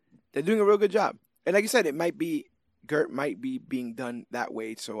 Yeah. They're doing a real good job. And like you said, Gert might be being done that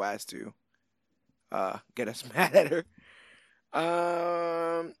way so as to get us mad at her.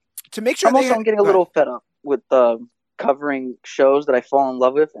 To make sure I'm getting a little fed up with covering shows that I fall in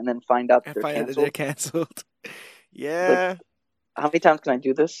love with and then find out that they're canceled. Yeah. Like, how many times can I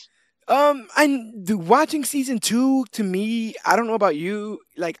do this? Watching season 2, to me, I don't know about you,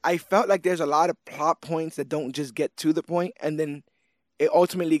 like I felt like there's a lot of plot points that don't just get to the point, and then it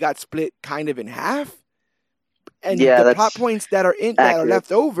ultimately got split kind of in half. And the plot points that are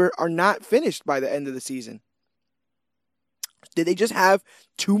left over are not finished by the end of the season. Did they just have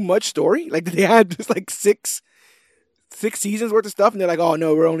too much story? Like, did they have just like six seasons worth of stuff, and they're like, oh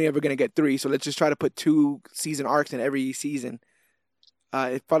no, we're only ever gonna get 3, so let's just try to put 2 season arcs in every season.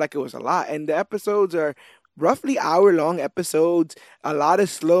 It felt like it was a lot, and the episodes are roughly hour-long episodes. A lot of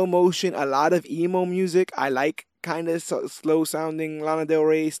slow motion, a lot of emo music. I like kind of slow-sounding Lana Del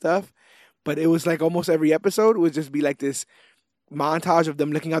Rey stuff, but it was like almost every episode would just be like this montage of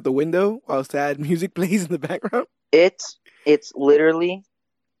them looking out the window while sad music plays in the background. It's literally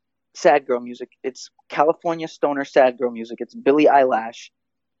sad girl music. It's California stoner sad girl music. It's Billie Eilish,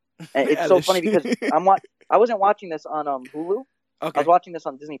 and it's so funny because I wasn't watching this on Hulu. Okay. I was watching this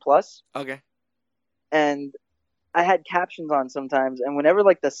on Disney Plus. Okay. And I had captions on sometimes, and whenever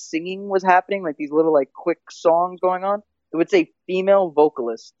like the singing was happening, like these little like quick songs going on, it would say female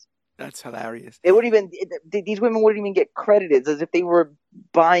vocalist. That's hilarious. These women wouldn't even get credited, as if they were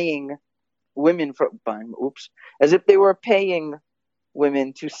as if they were paying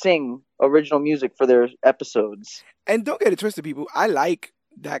women to sing original music for their episodes. And don't get it twisted, people. I like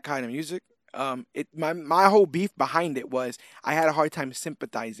that kind of music. My whole beef behind it was I had a hard time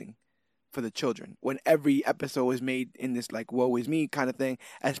sympathizing for the children when every episode was made in this like woe is me kind of thing,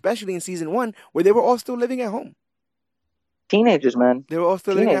 especially in season 1 where they were all still living at home. Teenagers, man. They were all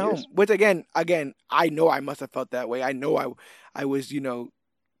still living at home. Which again, I know I must have felt that way. I know I was,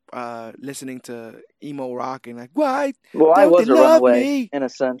 listening to emo rock and like, why? Well, I was a runaway in a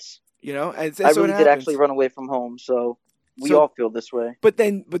sense. I really did actually run away from home, so we all feel this way. But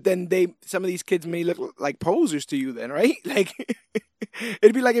then some of these kids may look like posers to you then, right? Like,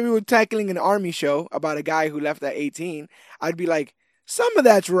 it'd be like if we were tackling an army show about a guy who left at 18. I'd be like, some of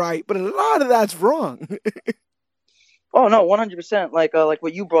that's right, but a lot of that's wrong. Oh no, 100%. Like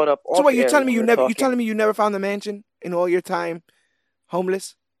what you brought up So off what, you're air telling when me we you were never you telling talking. me you never found the mansion in all your time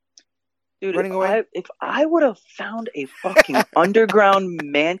homeless, Dude, running away? if I would have found a fucking underground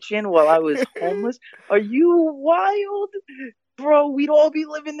mansion while I was homeless, are you wild? Bro, we'd all be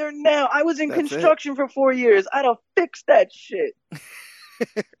living there now. I was in That's it. construction for 4 years. I'd have fixed that shit.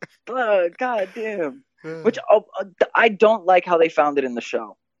 God damn. Which I don't like how they found it in the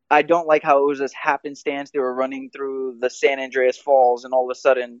show. I don't like how it was this happenstance. They were running through the San Andreas Falls, and all of a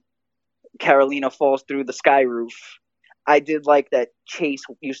sudden, Carolina falls through the sky roof. I did like that Chase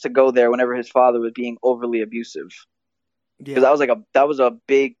used to go there whenever his father was being overly abusive, because Yeah. that was a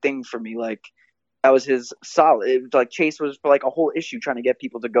big thing for me. Like that was his solid. It was like Chase was for like a whole issue trying to get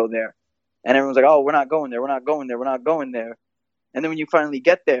people to go there, and everyone's like, "Oh, we're not going there. We're not going there. We're not going there." And then when you finally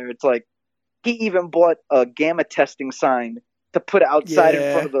get there, it's like he even bought a gamma testing sign to put outside in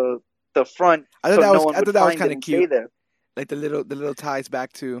front Yeah. of the front so no one I would thought that was find kind it of and stay cute. there. Like the little ties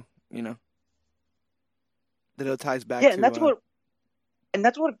back to, the little ties back Yeah, to and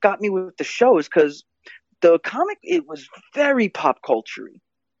that's what got me with the show is because the comic it was very pop culture,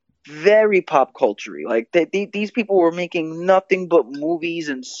 very pop culture. Like these people were making nothing but movies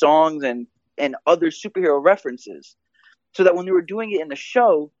and songs and other superhero references, so that when they were doing it in the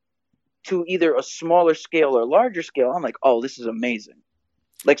show to either a smaller scale or larger scale, I'm like, oh, this is amazing.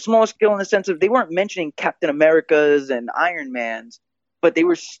 Like smaller scale in the sense of they weren't mentioning Captain Americas and Iron Mans, but they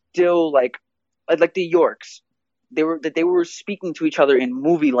were still like the Yorks. They were speaking to each other in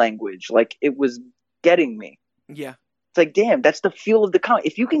movie language. Like it was getting me. yeah. It's like, damn, that's the feel of the comic.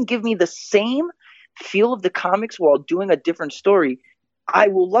 If you can give me the same feel of the comics while doing a different story, I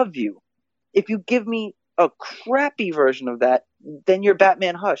will love you. If you give me a crappy version of that, then you're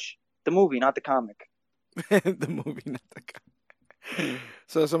Batman Hush, the movie, not the comic. The movie, not the guy.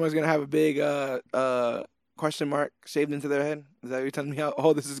 So someone's gonna have a big question mark shaved into their head. Is that what you're telling me how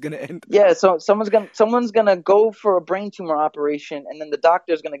all this is gonna end? Yeah, so someone's gonna go for a brain tumor operation, and then the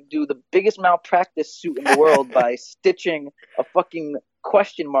doctor's gonna do the biggest malpractice suit in the world by stitching a fucking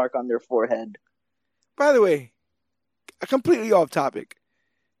question mark on their forehead. By the way, completely off topic.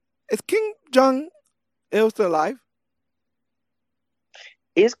 Is King Jong Il still alive?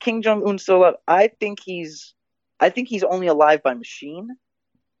 Is Kim Jong Un still alive? I think he's only alive by machine.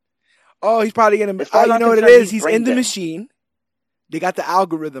 Oh, he's probably gonna. As far as You I'm know what it concerned, is? he's He's brain in the dead. machine. They got the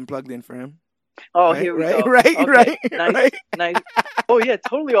algorithm plugged in for him. Oh, Right, here we right, go. right, Okay, right, nice, right. nice. Oh yeah,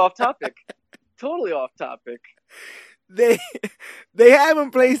 totally off topic. Totally off topic. They they have him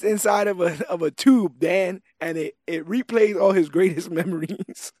placed inside of a tube, Dan, and it replays all his greatest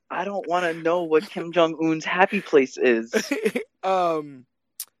memories. I don't want to know what Kim Jong Un's happy place is.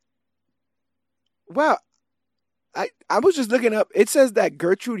 Wow. I was just looking up. It says that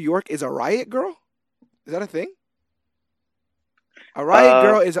Gertrude York is a riot girl. Is that a thing? A riot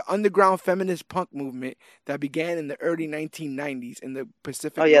girl is an underground feminist punk movement that began in the early 1990s in the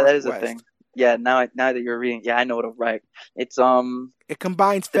Pacific Oh yeah, that is Northwest. a thing. Yeah, now that you're reading, yeah, I know what I'm right. It's It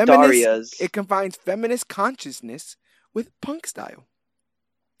combines the feminist. Darias. It combines feminist consciousness with punk style.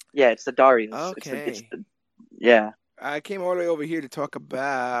 Yeah, it's the Darias. Okay. Yeah. I came all the way over here to talk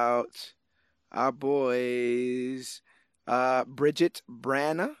about our boys, Bridget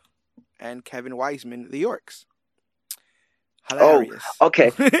Branna and Kevin Weisman, the Yorks. Hilarious. Oh,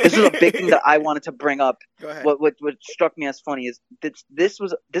 okay. This is a big thing that I wanted to bring up. Go ahead. What struck me as funny is this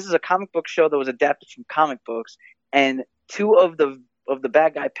is a comic book show that was adapted from comic books, and two of the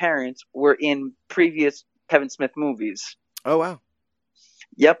bad guy parents were in previous Kevin Smith movies. Oh wow.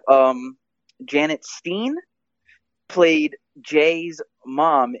 Yep. Janet Steen played Jay's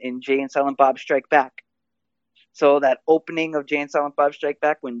mom in Jay and Silent Bob Strike Back. So that opening of Jay and Silent Bob Strike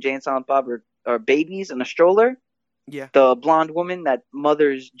Back, when Jay and Silent Bob are babies in a stroller, Yeah. the blonde woman that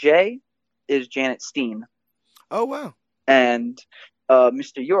mothers Jay is Janet Steen. Oh wow. And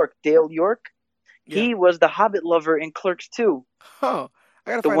Mr. York, Dale York, Yeah. he was the Hobbit lover in Clerks 2. Oh, I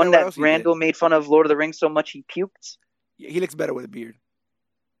gotta The find one out what that else he Randall did. made fun of Lord of the Rings so much he puked. Yeah, he looks better with a beard.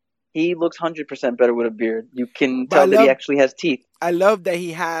 He looks 100% better with a beard. You can But I tell that he love- actually has teeth. I love that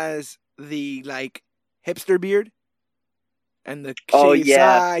he has the like hipster beard and the Oh, shaved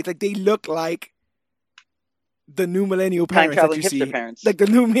yeah. sides. Like they look like the new millennial Time parents that traveling you hipster see. parents. Like the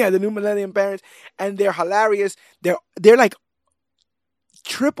new millennium parents, and they're hilarious. They're like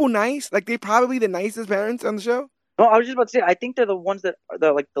triple nice. Like they're probably the nicest parents on the show. No, I was just about to say, I think they're the ones that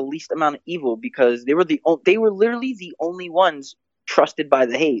are like the least amount of evil because they were literally the only ones trusted by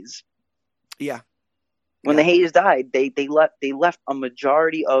the Hays. Yeah. When the Hayes died, they left a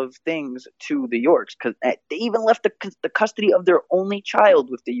majority of things to the Yorks, because they even left the custody of their only child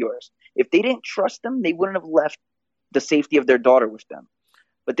with the Yorks. If they didn't trust them, they wouldn't have left the safety of their daughter with them.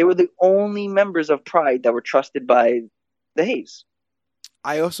 But they were the only members of Pride that were trusted by the Hayes.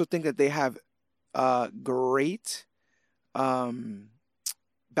 I also think that they have great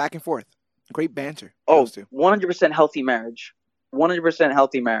back and forth, great banter. Oh, 100% healthy marriage. 100%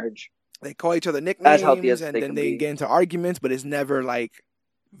 healthy marriage. They call each other nicknames, as healthy as and they then can they be. get into arguments, but it's never like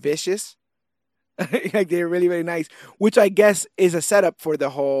vicious. Like they're really, really nice, which I guess is a setup for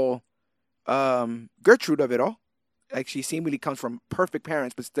the whole Gertrude of it all. Like she seemingly comes from perfect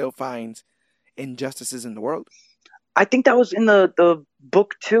parents, but still finds injustices in the world. I think that was in the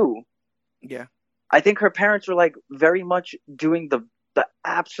book too. Yeah. I think her parents were like very much doing the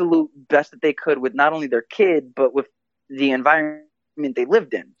absolute best that they could with not only their kid, but with the environment they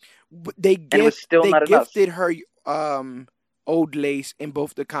lived in. They gifted enough. her Old Lace in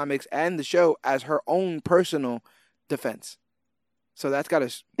both the comics and the show as her own personal defense. So that's got to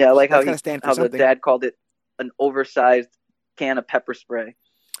how something. The dad called it an oversized can of pepper spray.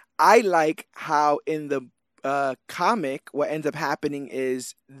 I like how in the comic what ends up happening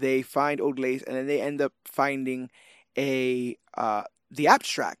is they find Old Lace and then they end up finding the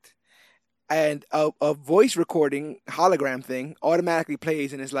abstract. And a voice recording hologram thing automatically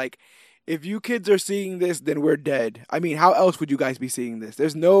plays and it's like, if you kids are seeing this, then we're dead. I mean, how else would you guys be seeing this?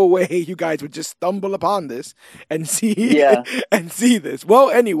 There's no way you guys would just stumble upon this and see this. Well,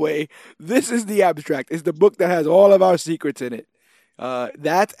 anyway, this is the abstract. It's the book that has all of our secrets in it.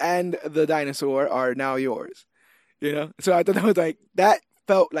 That and the dinosaur are now yours. You know? So I thought that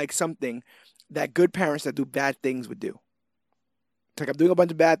felt like something that good parents that do bad things would do. It's like I'm doing a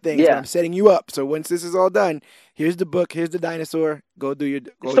bunch of bad things, but I'm setting you up. So once this is all done, here's the book, here's the dinosaur. Go do your.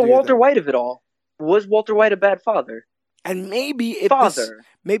 It's the Walter White of it all. Was Walter White a bad father? And maybe if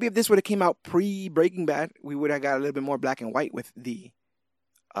this would have came out pre Breaking Bad, we would have got a little bit more black and white with the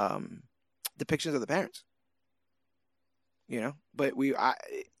depictions of the parents. You know, but in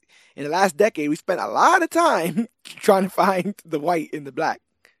the last decade, we spent a lot of time trying to find the white in the black.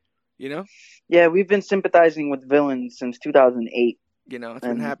 You know? Yeah, we've been sympathizing with villains since 2008. You know, it's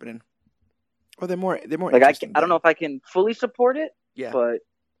been happening. Well, they're more like I don't know if I can fully support it. Yeah. But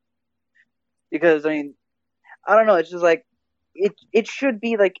because I mean, I don't know. It's just like it should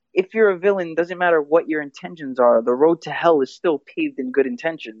be like if you're a villain, doesn't matter what your intentions are. The road to hell is still paved in good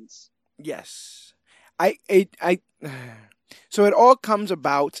intentions. Yes, So it all comes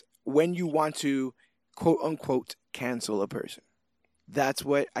about when you want to quote unquote cancel a person. That's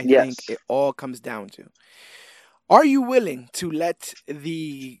what I think it all comes down to. Are you willing to let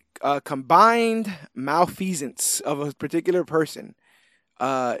the combined malfeasance of a particular person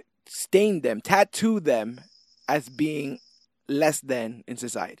stain them, tattoo them as being less than in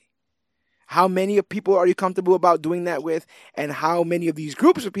society? How many people are you comfortable about doing that with? And how many of these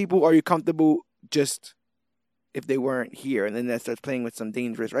groups of people are you comfortable just if they weren't here? And then that starts playing with some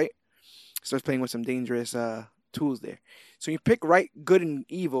dangerous, right? Starts playing with some dangerous tools there. So you pick right, good, and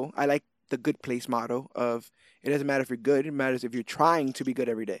evil. I like the good place motto of it doesn't matter if you're good, it matters if you're trying to be good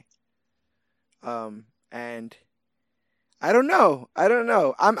every day. And I don't know.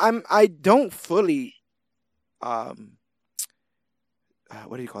 I don't fully what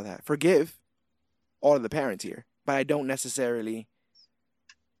do you call that? Forgive all of the parents here, but I don't necessarily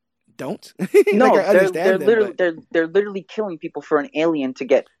don't. No, like, I understand they're literally killing people for an alien to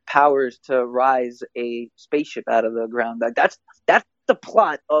get powers to rise a spaceship out of the ground. Like that's the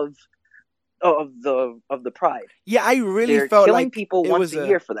plot of the Pride. Yeah, I really they're felt killing like people once a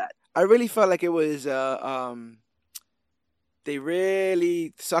year for that. I really felt like it was they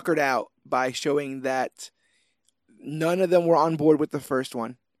really suckered out by showing that none of them were on board with the first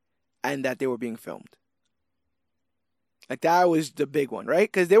one and that they were being filmed. Like that was the big one,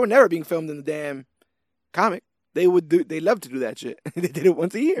 right? Because they were never being filmed in the damn comic. They love to do that shit. They did it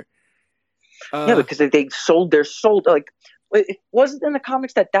once a year. Yeah, because they sold their soul. Like, wasn't in the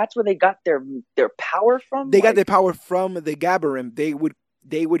comics that's where they got their power from? They got their power from the Gabarim.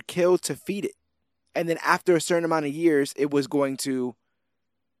 They would kill to feed it, and then after a certain amount of years, it was going to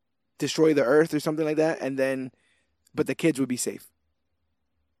destroy the Earth or something like that. And then, but the kids would be safe.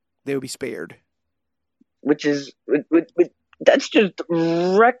 They would be spared. Which is that's just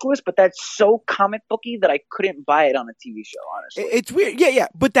reckless, but that's so comic booky that I couldn't buy it on a TV show, honestly. It's weird. Yeah.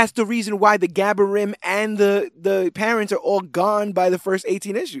 But that's the reason why the Gabarim and the parents are all gone by the first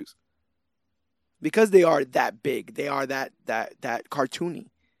 18 issues. Because they are that big. They are that cartoony.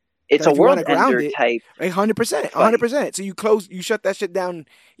 It's a world ender type. 100%, 100%. So you shut that shit down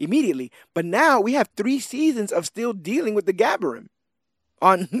immediately. But now we have 3 seasons of still dealing with the Gabarim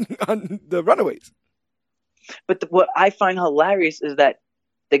on the Runaways. But what I find hilarious is that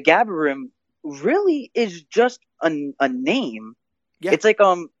the Gabarim really is just a name. Yeah. It's like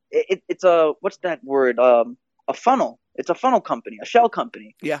it's a, what's that word? A funnel. It's a funnel company, a shell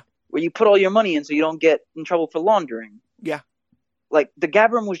company. Yeah. Where you put all your money in so you don't get in trouble for laundering. Yeah. Like, the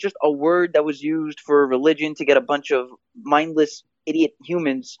Gabarim was just a word that was used for religion to get a bunch of mindless, idiot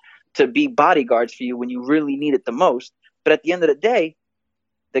humans to be bodyguards for you when you really need it the most. But at the end of the day,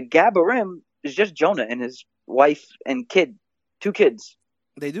 the Gabarim is just Jonah and his wife and 2 kids.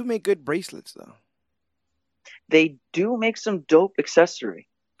 They do make good bracelets, though. They do make some dope accessory.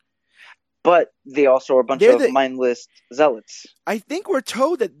 But they also are a bunch of mindless zealots. I think we're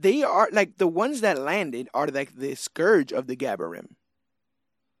told that they are, like, the ones that landed are, like, the scourge of the Gabarim.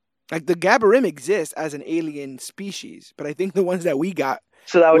 Like, the Gabarim exist as an alien species, but I think the ones that we got.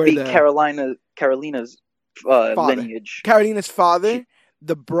 So that would be Carolina's lineage. Carolina's father,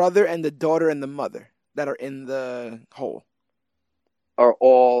 the brother, and the daughter and the mother that are in the hole are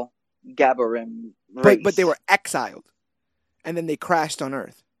all Gabarim race. But they were exiled, and then they crashed on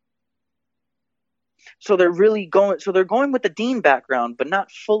Earth. So they're really going. So they're going with the Dean background, but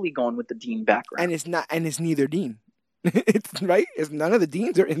not fully going with the Dean background. And it's not. And it's neither Dean. It's right. It's none of the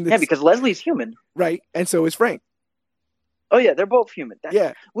Deans are in this. Yeah, because Leslie's human. Right, and so is Frank. Oh yeah, they're both human.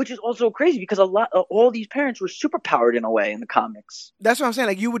 Yeah, which is also crazy because all these parents were superpowered in a way in the comics. That's what I'm saying.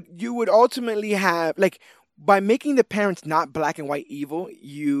 Like, you would ultimately have, like, by making the parents not black and white evil,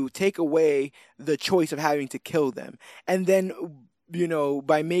 you take away the choice of having to kill them, and then, you know,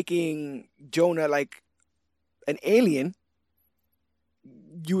 by making Jonah like an alien,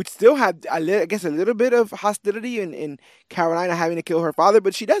 you would still have, I guess, a little bit of hostility in Carolina having to kill her father,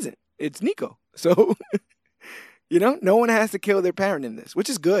 but she doesn't. It's Nico. So, you know, no one has to kill their parent in this,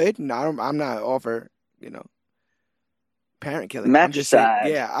 which is good. No, I'm not all for, you know, parent killing. I'm just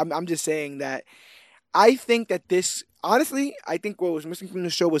saying that I think that this, honestly, I think what was missing from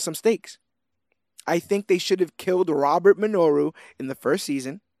the show was some stakes. I think they should have killed Robert Minoru in the first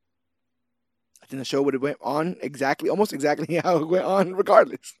season. I think the show would have went on almost exactly how it went on,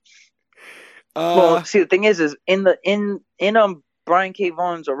 regardless. Well, see, the thing is in Brian K.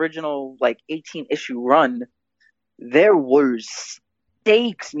 Vaughan's original 18-issue run, there were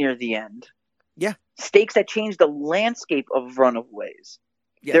stakes near the end. Yeah, stakes that changed the landscape of Runaways.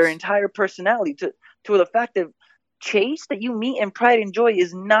 Yes. Their entire personality to the fact that Chase that you meet in Pride and Joy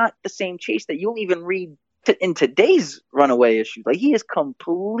is not the same Chase that you'll even read in today's Runaway issue. Like, he is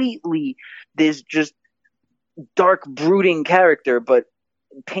completely this just dark, brooding character, but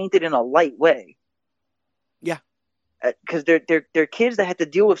painted in a light way. Yeah, because they're kids that had to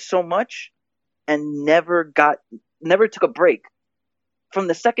deal with so much and never took a break. From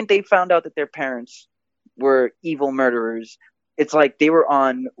the second they found out that their parents were evil murderers, it's like they were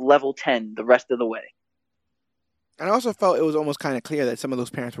on level 10 the rest of the way. And I also felt it was almost kind of clear that some of those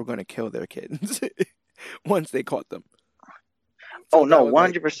parents were going to kill their kids once they caught them. So no,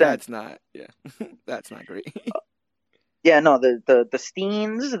 100%. That's not, yeah, that's not great. Yeah, no, the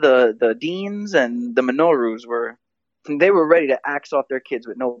Steens, the Deans, and the Minorus were ready to axe off their kids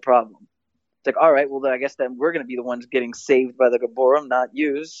with no problem. It's like, all right, well, then I guess then we're going to be the ones getting saved by the Gaborim, not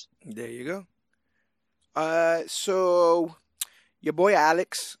yous. There you go. So your boy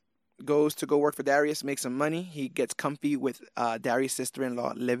Alex goes to go work for Darius, make some money. He gets comfy with Darius'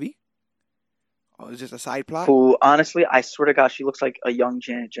 sister-in-law, Livy. Oh, it's just a side plot. Who, honestly, I swear to God, she looks like a young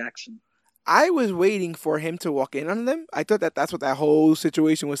Janet Jackson. I was waiting for him to walk in on them. I thought that's what that whole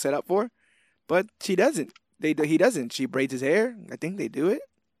situation was set up for. But she doesn't. He doesn't. She braids his hair. I think they do it.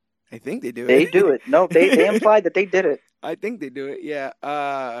 They do it. No, they implied that they did it. I think they do it, yeah.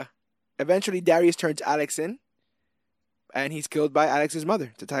 Eventually, Darius turns Alex in, and he's killed by Alex's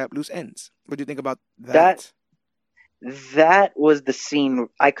mother to tie up loose ends. What do you think about that? That was the scene.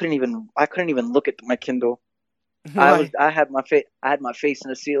 I couldn't even look at my Kindle. Why? I had my face in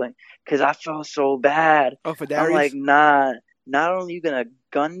the ceiling because I felt so bad. Oh, for Darius? I'm like, nah. Not only are you gonna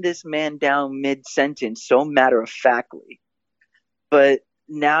gun this man down mid-sentence so matter-of-factly, but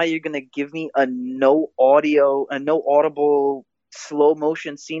now you're gonna give me a no audible slow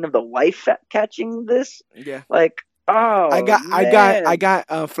motion scene of the wife catching this. Yeah. Like, oh, I got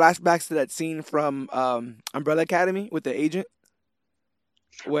flashbacks to that scene from Umbrella Academy with the agent.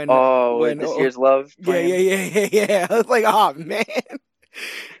 When This Year's Love. Yeah. I was like, oh man.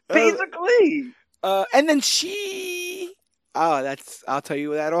 Basically. And then I'll tell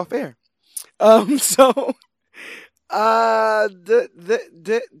you that off air. So The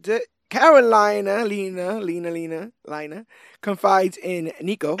Carolina, Lena confides in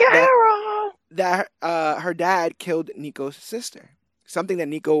Nico that her dad killed Nico's sister. Something that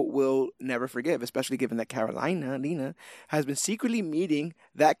Nico will never forgive, especially given that Carolina, Lena, has been secretly meeting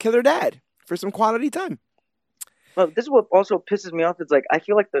that killer dad for some quality time. Well, this is what also pisses me off. It's like I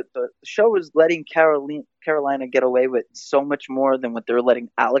feel like the show is letting Carolina get away with so much more than what they're letting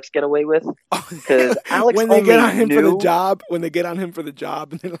Alex get away with. Because Alex when they get on him for the job,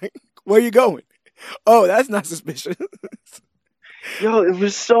 and they're like, "Where are you going?" Oh, that's not suspicious. Yo, it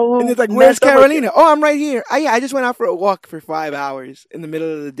was so. And it's like, "Where's Carolina?" "Oh, I'm right here. I just went out for a walk for 5 hours in the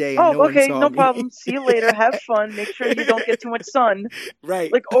middle of the day." And okay, no problem. See you later. Have fun. Make sure you don't get too much sun.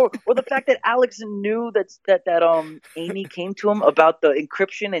 Right. Like, or the fact that Alex knew that Amy came to him about the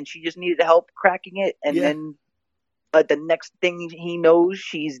encryption and she just needed help cracking it, and then the next thing he knows,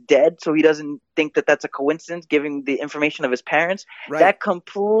 she's dead, so he doesn't think that that's a coincidence, giving the information of his parents. Right. That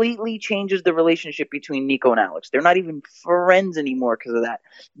completely changes the relationship between Nico and Alex. They're not even friends anymore because of that.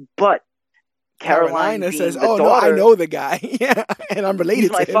 But Carolina says, "Oh daughter, no, I know the guy, yeah, and I'm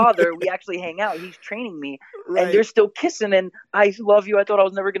related to him. He's my father. We actually hang out. He's training me, right. And they're still kissing. And I love you. I thought I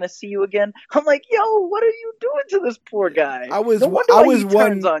was never gonna see you again." I'm like, "Yo, what are you doing to this poor guy?" I'm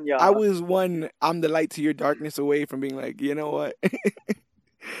the light to your darkness away from being like, you know what,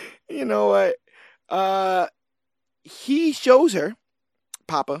 he shows her,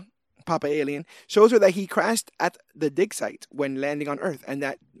 Papa Alien, shows her that he crashed at the dig site when landing on Earth, and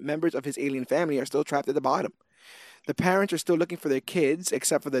that members of his alien family are still trapped at the bottom. The parents are still looking for their kids,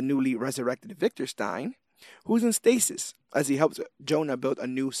 except for the newly resurrected Victor Stein, who's in stasis as he helps Jonah build a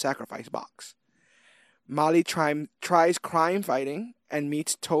new sacrifice box. Molly tries crime fighting and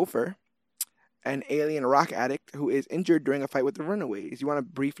meets Topher, an alien rock addict who is injured during a fight with the Runaways. You want to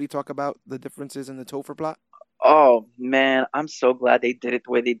briefly talk about the differences in the Topher plot? Oh man, I'm so glad they did it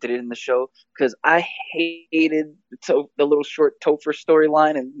the way they did it in the show, because I hated the little short Topher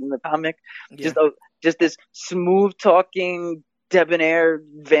storyline in the comic. Yeah. Just this smooth talking, debonair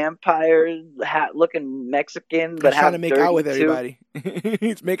vampire looking Mexican, but trying to make out with everybody.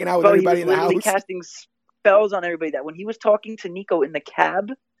 He's making out with everybody in the house. He was literally casting spells on everybody. That when he was talking to Nico in the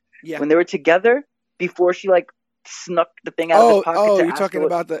cab, when they were together, before she snuck the thing out of his pocket. Oh, you're talking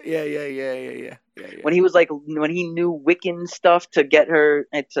about the yeah. When he was when he knew Wiccan stuff to get her,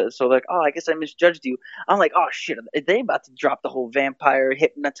 I guess I misjudged you. I'm like, oh shit, are they about to drop the whole vampire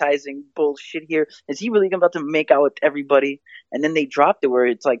hypnotizing bullshit here? Is he really about to make out with everybody? And then they dropped it where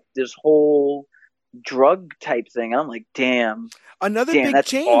it's like this whole drug type thing. I'm like, damn. Another big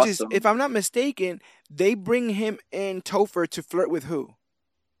change is, if I'm not mistaken, they bring him in Topher to flirt with who?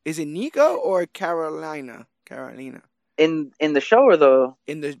 Is it Nico or Carolina? In the show or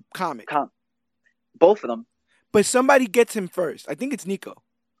in the comic? Both of them. But somebody gets him first. I think it's Nico.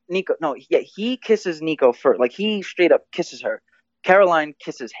 No, yeah, he kisses Nico first. Like, he straight up kisses her. Caroline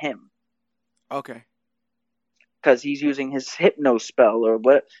kisses him. Okay. Because he's using his hypno spell or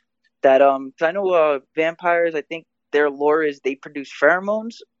what. That I know vampires, I think their lore is they produce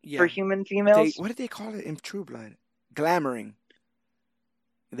pheromones for human females. What did they call it in True Blood? Glamoring.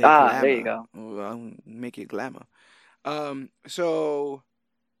 There you go. I'll make it glamour. So,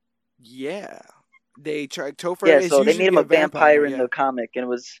 yeah. They tried Topher. Yeah, so they made him a vampire in the comic, and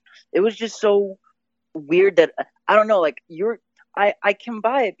it was just so weird that I don't know. Like, I can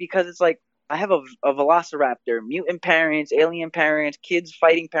buy it because it's like I have a Velociraptor, mutant parents, alien parents, kids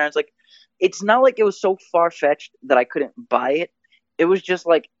fighting parents. Like, it's not like it was so far fetched that I couldn't buy it. It was just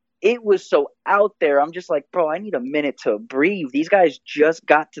like, it was so out there. I'm just like, bro, I need a minute to breathe. These guys just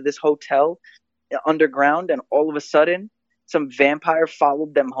got to this hotel underground, and all of a sudden, some vampire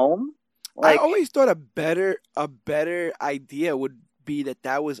followed them home. I always thought a better idea would be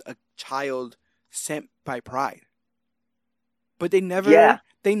that was a child sent by Pride, but they never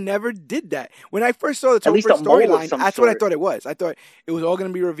did that. When I first saw the Topher storyline, that's what I thought it was. I thought it was all going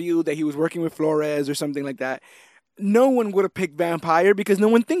to be revealed that he was working with Flores or something like that. No one would have picked vampire because no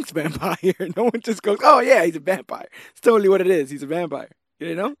one thinks vampire. No one just goes, oh yeah, he's a vampire. It's totally what it is. He's a vampire.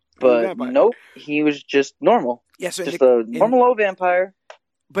 You know? But nope, he was just normal. Yeah, so just a normal old vampire.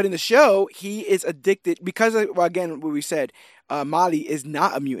 But in the show, he is addicted because, again, what we said, Molly is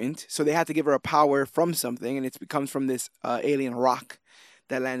not a mutant, so they had to give her a power from something, and it becomes from this alien rock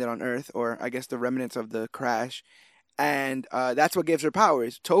that landed on Earth, or I guess the remnants of the crash, and that's what gives her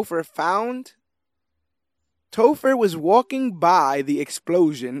powers. Topher was walking by the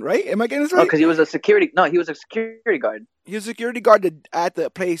explosion, right? Am I getting this right? Oh, because he was a security guard. He was a security guard at the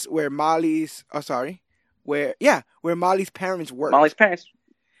place where Molly's Molly's parents worked. Molly's parents,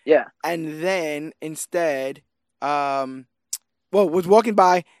 yeah. And then instead, was walking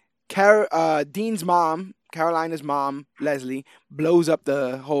by. Dean's mom, Carolina's mom, Leslie, blows up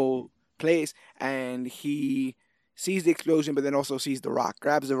the whole place, and he sees the explosion, but then also sees the rock,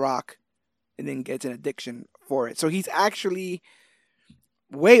 grabs the rock, and then gets an addiction for it. So he's actually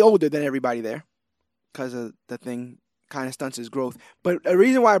way older than everybody there, because of the thing kind of stunts his growth. But the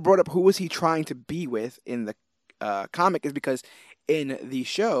reason why I brought up who was he trying to be with in the comic is because in the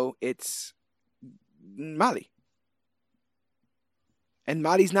show it's Molly. And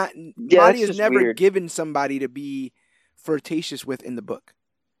Molly is never weird. given somebody to be flirtatious with in the book.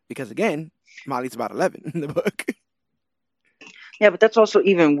 Because again, Molly's about 11 in the book. Yeah, but that's also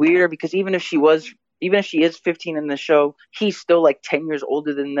even weirder because even if she is 15 in the show, he's still like 10 years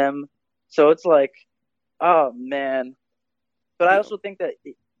older than them. So it's like, oh man. But I also think that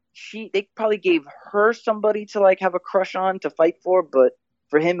they probably gave her somebody to like have a crush on to fight for, but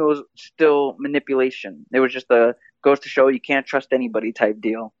for him it was still manipulation. It was just goes to show you can't trust anybody type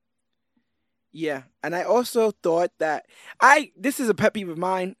deal. Yeah, and I also thought that this is a pet peeve of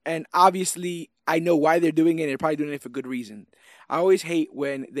mine, and obviously I know why they're doing it, and they're probably doing it for good reason. I always hate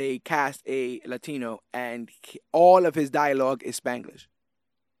when they cast a Latino and all of his dialogue is Spanglish.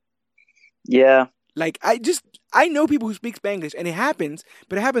 Yeah. Like I know people who speak Spanglish, and it happens,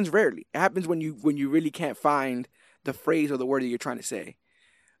 but it happens rarely. It happens when you really can't find the phrase or the word that you're trying to say.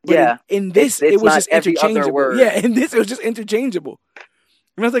 But yeah. In this, it's it was not just interchangeable. word. Yeah, in this, it was just interchangeable.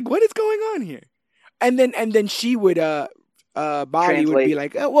 And I was like, what is going on here? And then she would Molly would be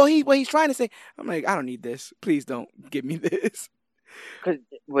like, oh, what he's trying to say. I'm like, I don't need this. Please don't give me this. Because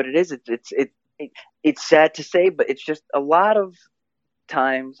what it is, it's sad to say, but it's just a lot of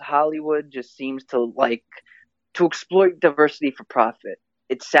times Hollywood just seems to like to exploit diversity for profit.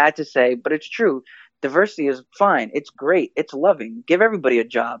 It's sad to say, but it's true. Diversity is fine. It's great. It's loving. Give everybody a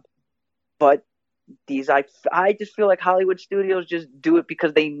job. But I just feel like Hollywood studios just do it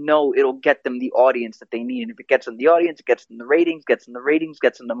because they know it'll get them the audience that they need. And if it gets them the audience, it gets them the ratings, gets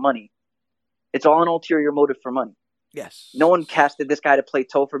them the money. It's all an ulterior motive for money. Yes. No one casted this guy to play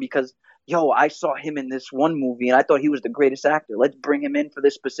Topher because, I saw him in this one movie and I thought he was the greatest actor. Let's bring him in for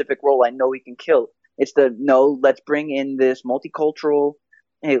this specific role I know he can kill. Let's bring in this multicultural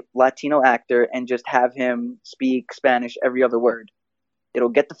Latino actor and just have him speak Spanish every other word. It'll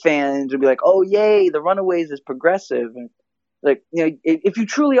get the fans to be like, oh, yay, The Runaways is progressive. And like, if you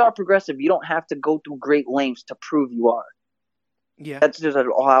truly are progressive, you don't have to go through great lengths to prove you are. Yeah. That's just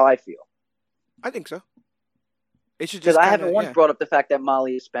how I feel. I think so. It should just because I haven't once brought up the fact that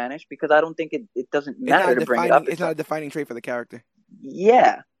Molly is Spanish because I don't think it doesn't matter to bring it up. It's not a defining trait for the character.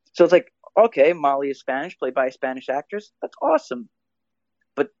 Yeah. So it's like, okay, Molly is Spanish, played by a Spanish actress. That's awesome.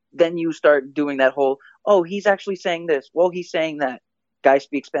 But then you start doing that whole, oh, he's actually saying this. Well, he's saying that. Guy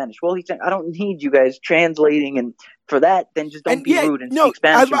speaks Spanish. Well, he's saying, I don't need you guys translating, and for that, then just don't be rude and speak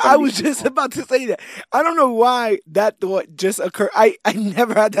Spanish. I was just about to say that. I don't know why that thought just occurred. I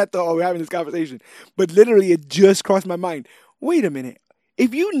never had that thought while we were having this conversation, but literally it just crossed my mind. Wait a minute.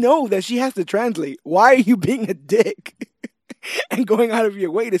 If you know that she has to translate, why are you being a dick and going out of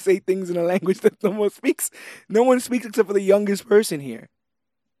your way to say things in a language that no one speaks? No one speaks except for the youngest person here.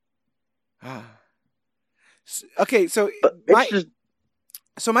 Okay, so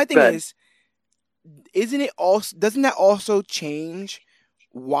my thing is, doesn't that also change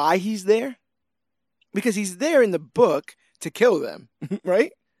why he's there? Because he's there in the book to kill them,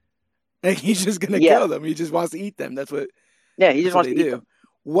 right? Like he's just gonna kill them. He just wants to eat them. That's what. Yeah, he just wants to eat them.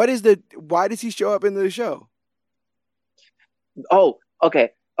 Why does he show up in the show? Oh,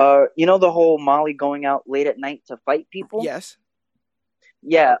 okay. The whole Molly going out late at night to fight people? Yes.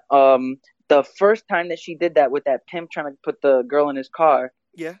 Yeah. The first time that she did that with that pimp trying to put the girl in his car.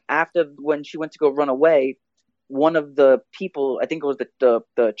 Yeah. After when she went to go run away, one of the people, I think it was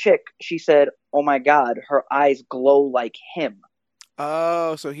the chick, she said, "Oh my God, her eyes glow like him."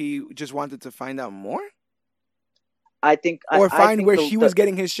 Oh, so he just wanted to find out more? I think, or find where she was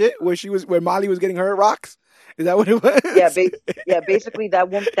getting his shit, where Molly was getting her rocks. Is that what it was? Yeah, basically that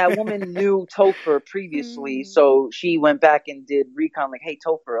woman knew Topher previously, so she went back and did recon like, "Hey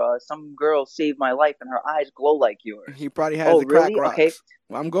Topher, some girl saved my life and her eyes glow like yours." He probably has the crack rocks. Okay.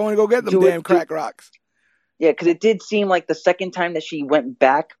 Well, I'm going to go get them crack rocks. Yeah, because it did seem like the second time that she went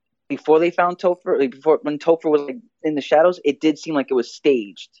back before they found Topher, when Topher was in the shadows, it did seem like it was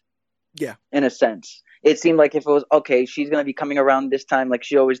staged. Yeah, in a sense. It seemed like if it was, okay, she's going to be coming around this time like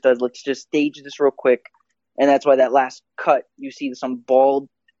she always does. Let's just stage this real quick. And that's why that last cut, you see some bald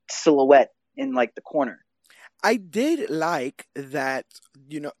silhouette in the corner. I did like that,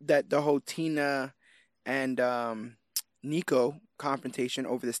 that the whole Tina and Nico confrontation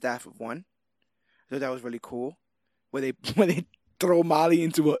over the staff of one. So that was really cool. where they throw Molly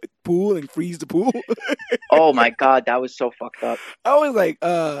into a pool and freeze the pool. Oh my god, that was so fucked up. I was like,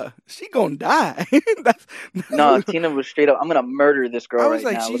 she gonna die. that's No, Tina was straight up, I'm gonna murder this girl I was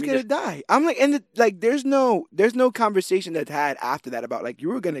right like, now. she's gonna die. I'm like, and there's no conversation that's had after that about like you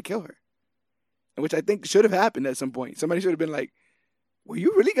were gonna kill her, which I think should have happened at some point. Somebody should have been like, were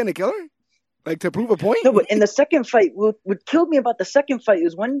you really gonna kill her, like to prove a point? No, but in the second fight, what killed me about the second fight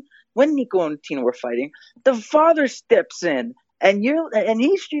is when Nico and Tina were fighting, the father steps in. And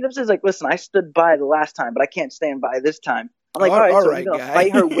he straight up says like, "Listen, I stood by the last time, but I can't stand by this time." I'm like, all right, so are you gonna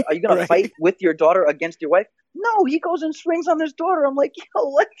fight her? Are you gonna fight with your daughter against your wife? No, he goes and swings on his daughter. I'm like, yo,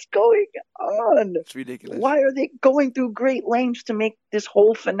 what's going on? It's ridiculous. Why are they going through great lengths to make this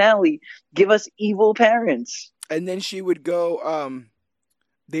whole finale give us evil parents? And then she would go,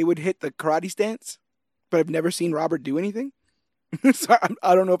 they would hit the karate stance, but I've never seen Robert do anything. So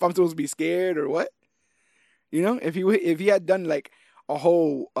I don't know if I'm supposed to be scared or what. You know, if he had done like a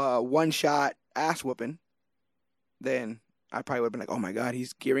whole one shot ass whooping, then I probably would have been like, oh my god,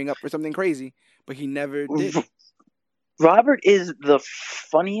 he's gearing up for something crazy. But he never did. Robert is the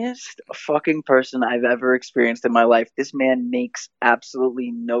funniest fucking person I've ever experienced in my life. This man makes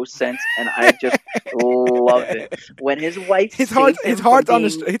absolutely no sense, and I just love it. When his wife, his heart's on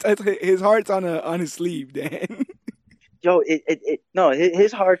his sleeve, Dan. Yo,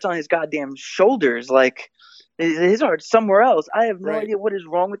 his heart's on his goddamn shoulders. Like, his heart's somewhere else. I have no idea what is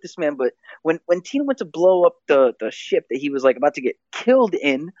wrong with this man. But when Tina went to blow up the ship that he was like about to get killed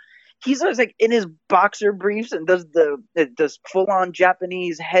in, he's always like in his boxer briefs and does full on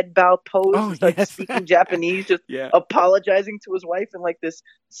Japanese head bow pose and starts speaking Japanese, just apologizing to his wife in like this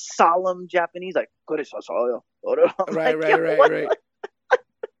solemn Japanese, like right.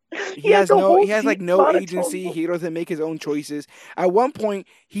 He has like no agency. He doesn't make his own choices. At one point,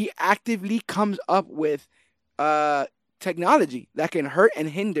 he actively comes up with technology that can hurt and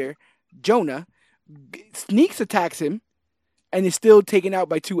hinder Jonah, sneaks attacks him, and is still taken out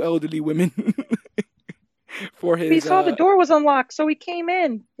by two elderly women. For his, he saw the door was unlocked, so he came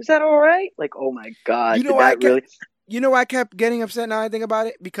in. Is that all right? Like, oh my god! You know why I kept getting upset now I think about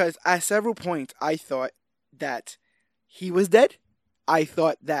it? Because at several points I thought that he was dead. I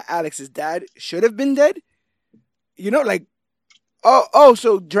thought that Alex's dad should have been dead. You know, like,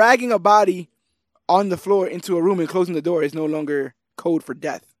 so dragging a body on the floor into a room and closing the door is no longer code for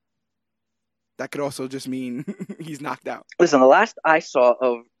death. That could also just mean he's knocked out. Listen, the last I saw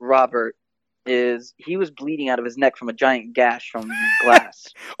of Robert is he was bleeding out of his neck from a giant gash from glass.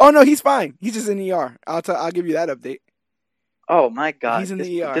 Oh no, he's fine. He's just in the ER. I'll give you that update. Oh my god, he's in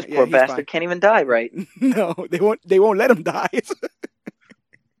the ER. This poor bastard can't even die, right? No, they won't let him die.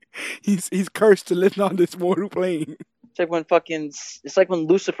 He's cursed to live on this mortal plane. It's like when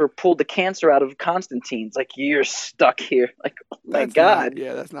Lucifer pulled the cancer out of Constantine. It's like, you're stuck here. Like, oh my god.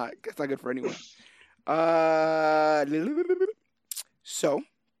 That's not good for anyone. So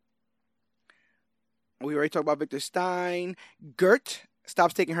we already talked about Victor Stein. Gert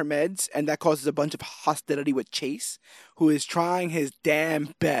stops taking her meds, and that causes a bunch of hostility with Chase, who is trying his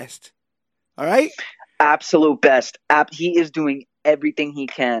damn best. All right? Absolute best. He is doing everything he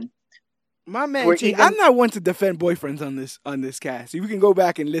can. My man, I'm not one to defend boyfriends on this cast. You can go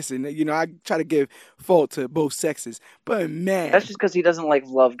back and listen. You know, I try to give fault to both sexes, but man, that's just because he doesn't like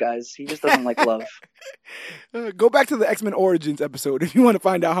love, guys. He just doesn't like love. Go back to the X-Men Origins episode if you want to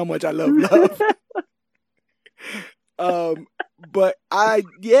find out how much I love love. But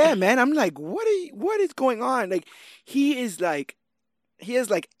man, I'm like, what is going on? Like, he has like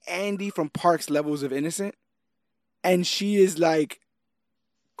Andy from Parks levels of innocent, and she is like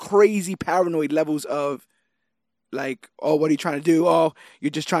crazy paranoid levels of like, oh, what are you trying to do? Oh,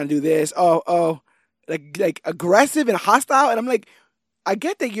 you're just trying to do this. Oh, like aggressive and hostile. And I'm like, I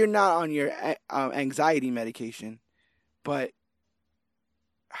get that you're not on your anxiety medication, but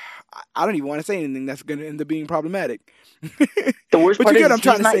I don't even want to say anything that's going to end up being problematic. The worst part is, what I'm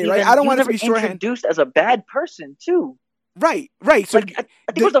trying to say, right? I don't want to be shorthand. Introduced as a bad person too. Right. So like, I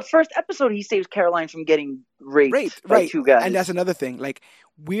think it was the first episode he saves Caroline from getting raped by two guys. And that's another thing. Like,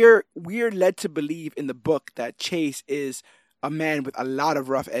 we're led to believe in the book that Chase is a man with a lot of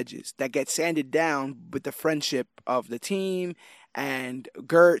rough edges that gets sanded down with the friendship of the team and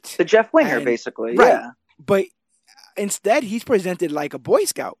Gert. The Jeff Winger, basically. Right. Yeah. But instead, he's presented like a Boy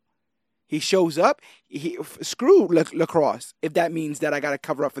Scout. He shows up. Screw lacrosse if that means that I got to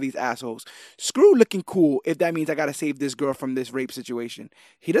cover up for these assholes. Screw looking cool if that means I got to save this girl from this rape situation.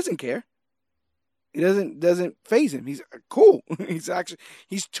 He doesn't care. It doesn't faze him. He's cool.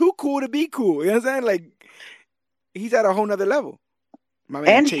 He's too cool to be cool. You know what I'm saying? Like, he's at a whole nother level. My man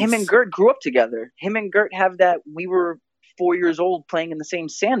And Chase. him and Gert grew up together. Him and Gert have that we were 4 years old playing in the same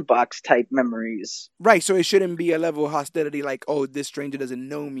sandbox type memories. Right, so it shouldn't be a level of hostility like, oh, this stranger doesn't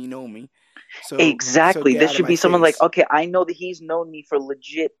know me. So Exactly. get This out of should my be someone like, face. okay, I know that he's known me for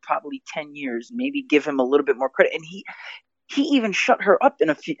legit probably 10 years. Maybe give him a little bit more credit. And he even shut her up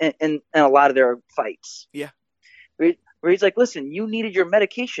in a lot of their fights. Yeah. Where he's like, listen, you needed your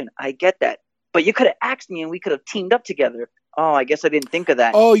medication. I get that. But you could have asked me and we could have teamed up together. Oh, I guess I didn't think of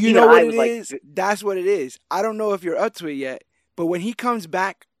that. Oh, you Even know what I it was is? like, That's what it is. I don't know if you're up to it yet, but when he comes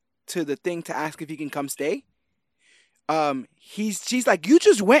back to the thing to ask if he can come stay, she's like, you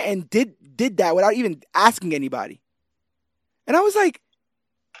just went and did that without even asking anybody. And I was like,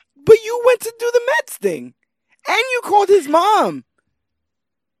 but you went to do the Mets thing. And you called his mom.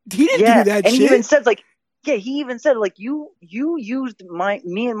 He didn't do that and shit. he even said like, yeah, he even said like you used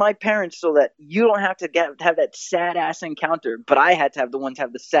me and my parents so that you don't have to have that sad ass encounter, but I had to have the one to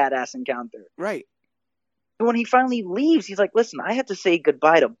have the sad ass encounter. Right. And when he finally leaves, he's like, listen, I had to say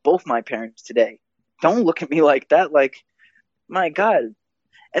goodbye to both my parents today. Don't look at me like that. Like, my God.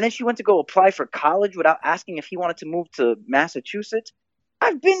 And then she went to go apply for college without asking if he wanted to move to Massachusetts.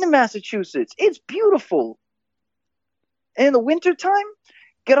 I've been to Massachusetts. It's beautiful. And in the wintertime,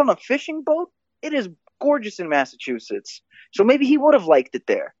 get on a fishing boat. It is gorgeous in Massachusetts. So maybe he would have liked it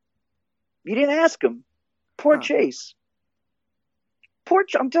there. You didn't ask him. Poor Chase.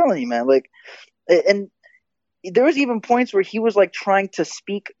 I'm telling you, man. Like, and there was even points where he was like trying to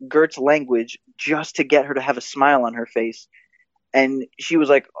speak Gert's language just to get her to have a smile on her face. And she was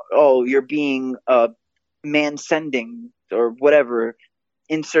like, oh, you're being man-sending or whatever.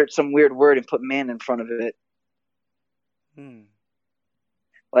 Insert some weird word and put man in front of it.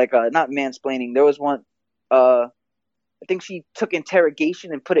 Like, not mansplaining. There was one, I think she took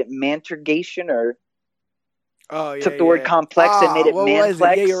interrogation and put it mantergation or took the word complex and made it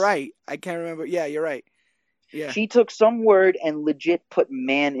manplex. Yeah, you're right. I can't remember. Yeah, you're right. Yeah. She took some word and legit put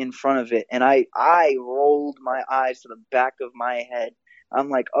man in front of it. And I rolled my eyes to the back of my head. I'm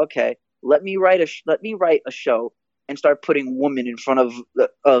like, okay, let me write a show and start putting woman in front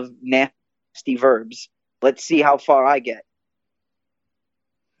of nasty verbs. Let's see how far I get.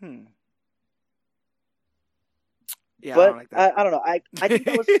 Yeah, but I don't like that. I don't know. I think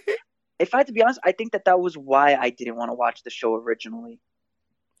that was, if I had to be honest, I think that was why I didn't want to watch the show originally.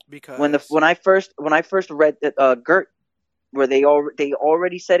 Because when I first read Gert, where they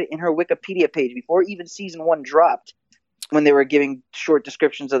already said it in her Wikipedia page before even season 1 dropped, when they were giving short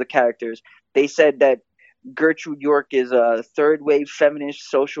descriptions of the characters, they said that Gertrude York is a third wave feminist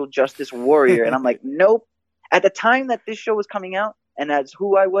social justice warrior, and I'm like, nope. At the time that this show was coming out, and that's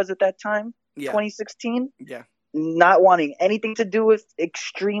who I was at that time, 2016, not wanting anything to do with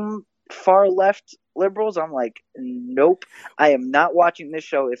extreme far left liberals, I'm like, nope, I am not watching this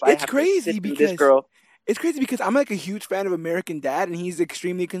show if I have to sit through this girl. It's crazy because I'm like a huge fan of American Dad, and he's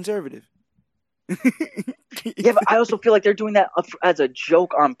extremely conservative. Yeah, but I also feel like they're doing that as a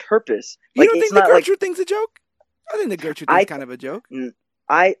joke on purpose. You don't think the Gertrude thing's a joke? I think the Gertrude thing's kind of a joke.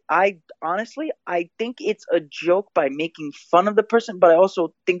 I honestly, I think it's a joke by making fun of the person, but I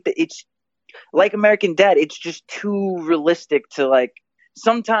also think that it's like American Dad. It's just too realistic to like.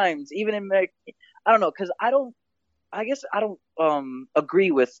 Sometimes even in American, I don't know, because I guess I don't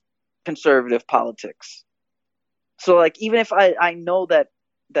agree with conservative politics. So like, even if I know that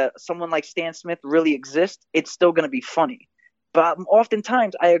someone like Stan Smith really exists, it's still going to be funny. But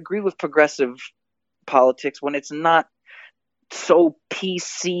oftentimes I agree with progressive politics when it's not so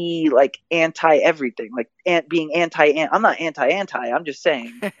PC, like anti everything, like being anti. I'm not anti. I'm just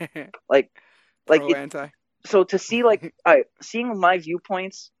saying, like anti. So to see like seeing my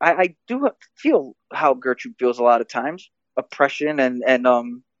viewpoints, I do feel how Gertrude feels a lot of times, oppression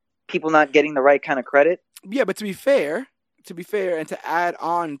and people not getting the right kind of credit. Yeah, but to be fair, and to add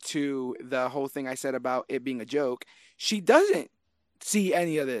on to the whole thing I said about it being a joke, she doesn't see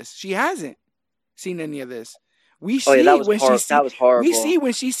any of this. She hasn't seen any of this. We see that was horrible. We see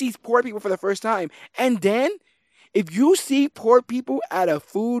when she sees poor people for the first time, and then if you see poor people at a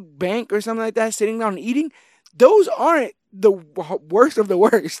food bank or something like that sitting down and eating, those aren't the worst of the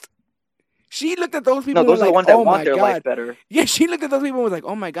worst. She looked at those people. No, those and are was the like, ones that want their God. life better. Yeah, she looked at those people and was like,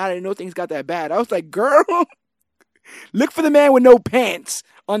 "Oh my God, I didn't know things got that bad." I was like, "Girl, look for the man with no pants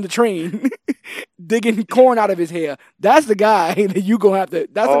on the train, digging corn out of his hair. That's the guy that you gonna have to.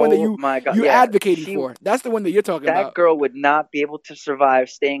 That's the one that you advocating for. That's the one that you're talking about." That girl would not be able to survive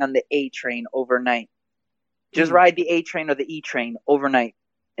staying on the A train overnight. Just ride the A train or the E train overnight,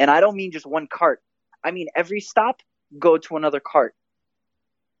 and I don't mean just one cart. I mean every stop, go to another cart.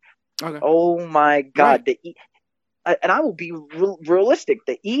 Okay. Oh my God! Right. and I will be realistic.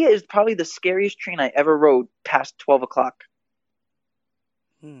 The E is probably the scariest train I ever rode past 12 o'clock.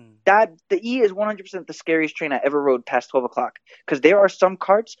 That the E is 100% the scariest train I ever rode past 12 o'clock, because there are some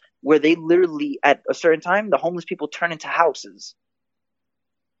carts where they literally at a certain time the homeless people turn into houses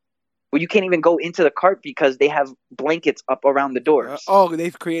where you can't even go into the cart because they have blankets up around the doors.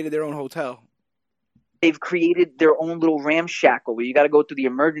 They've created their own hotel. They've created their own little ramshackle where you got to go through the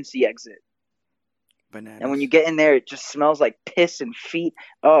emergency exit. Bananas. And when you get in there, it just smells like piss and feet.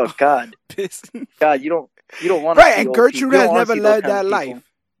 Oh God, piss. God, you don't want to. Right, and Gertrude has never led that life.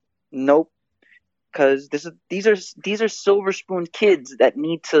 Nope. Because these are silver spoon kids that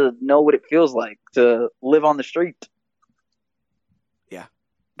need to know what it feels like to live on the street. Yeah.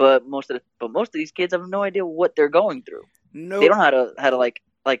 But most of these kids have no idea what they're going through. No. They don't know how to like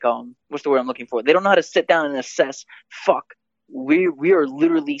what's the word I'm looking for? They don't know how to sit down and assess. Fuck. We are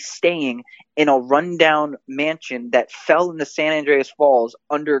literally staying in a rundown mansion that fell in the San Andreas Falls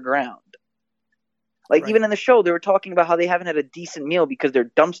underground. Like, even in the show, they were talking about how they haven't had a decent meal because they're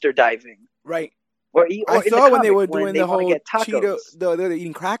dumpster diving. Right. Or I saw when they were doing the whole Cheeto, they were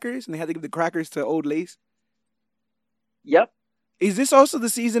eating crackers, and they had to give the crackers to Old Lace. Yep. Is this also the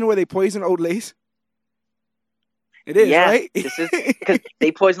season where they poison Old Lace? It is, right? This is because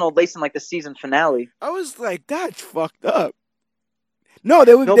they poison Old Lace in like the season finale. I was like, that's fucked up. No,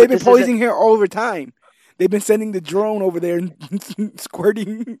 they've been poisoning her all over time. They've been sending the drone over there and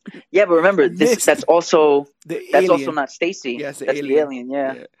squirting. Yeah, but remember, that's also not Stacy. Yes, that's the alien.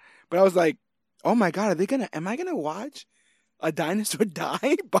 Yeah. But I was like, oh my God, am I gonna watch a dinosaur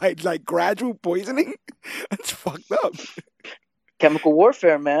die by like gradual poisoning? That's fucked up. Chemical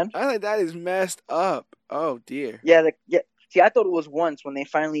warfare, man. I think that is messed up. Oh dear. Yeah, See, I thought it was once when they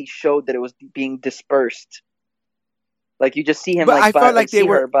finally showed that it was being dispersed. Like you just see him. But I felt like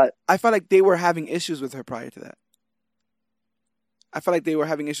they were having issues with her prior to that. I felt like they were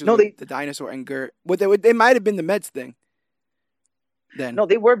having issues with the dinosaur and Gert. But they might have been the meds thing. Then no,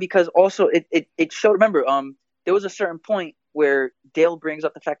 they were, because also it showed. Remember, there was a certain point where Dale brings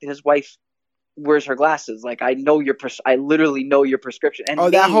up the fact that his wife wears her glasses. Like, I literally know your prescription. And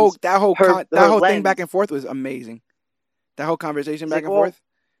that whole thing back and forth was amazing. That whole conversation back and forth.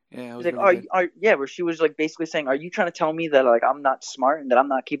 Yeah, it was like, really where she was like basically saying, "Are you trying to tell me that like I'm not smart and that I'm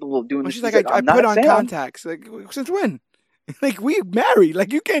not capable of doing this?" She's like, "I put on contacts. Like, since when? Like, we married.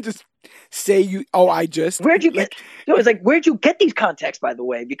 Like, you can't just say you. Oh, I just. Where'd you get? No, it's like, where'd you get these contacts, by the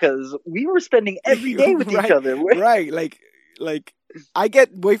way? Because we were spending every day with each other. Right. Like, I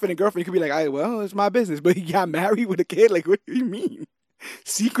get boyfriend and girlfriend. You could be like, well, it's my business. But you got married with a kid. Like, what do you mean?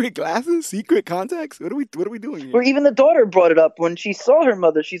 Secret glasses, secret contacts. What are we doing here? Or even the daughter brought it up when she saw her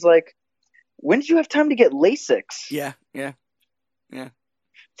mother. She's like, "When did you have time to get LASIK?" Yeah.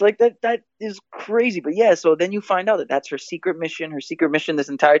 It's like that is crazy. But yeah, so then you find out that that's her secret mission. Her secret mission this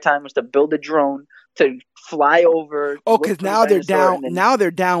entire time was to build a drone to fly over. Oh, because now they're down. Now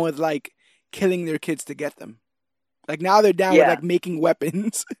they're down with like killing their kids to get them. Like now they're down with like making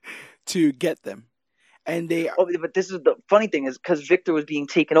weapons to get them. And but this is the funny thing, is because Victor was being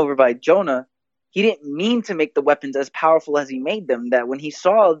taken over by Jonah, he didn't mean to make the weapons as powerful as he made them. That when he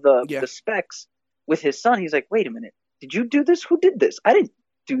saw the specs with his son, he's like, "Wait a minute, did you do this? Who did this? I didn't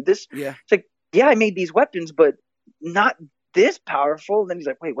do this." Yeah, it's like, yeah, I made these weapons, but not this powerful. And then he's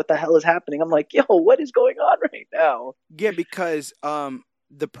like, "Wait, what the hell is happening?" I'm like, "Yo, what is going on right now?" Yeah, because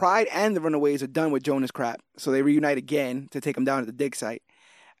the Pride and the Runaways are done with Jonah's crap, so they reunite again to take him down at the dig site.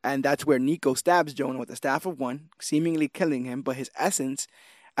 And that's where Nico stabs Jonah with the staff of one, seemingly killing him. But his essence,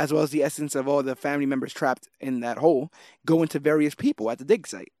 as well as the essence of all the family members trapped in that hole, go into various people at the dig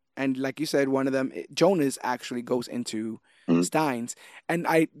site. And like you said, one of them, Jonah's, actually goes into Stein's. And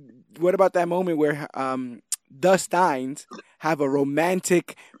what about that moment where the Steins have a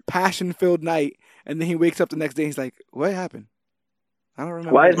romantic, passion-filled night, and then he wakes up the next day and he's like, what happened? I don't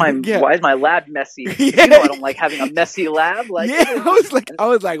remember. Why is my lab messy? You know I don't like having a messy lab. Like, I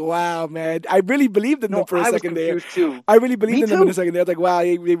was like, wow, man. I really believed in them for a second there. Too. I really believed in them in a second there. I was like, wow,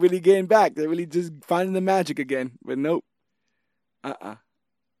 they really getting back. They're really just finding the magic again. But nope. I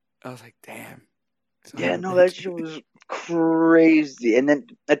was like, damn. That shit was crazy. And then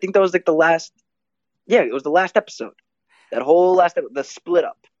I think that was like the last. Yeah, it was the last episode. That whole last episode, the split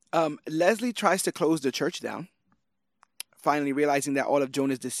up. Leslie tries to close the church down. Finally realizing all of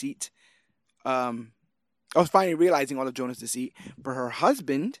Jonah's deceit. But her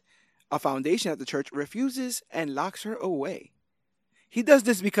husband, a foundation at the church, refuses and locks her away. He does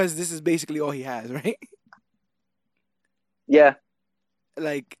this because this is basically all he has, right? Yeah.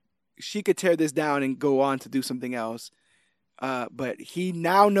 Like, she could tear this down and go on to do something else. But he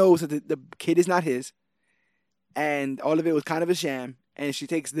now knows that the kid is not his. and all of it was kind of a sham, and she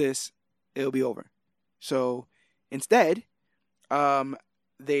takes this, it'll be over. So instead,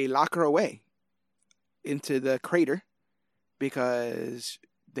 they lock her away into the crater because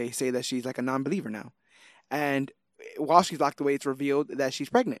they say that she's like a non-believer now. And while she's locked away, it's revealed that she's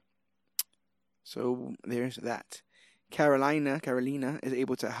pregnant. So there's that. Carolina is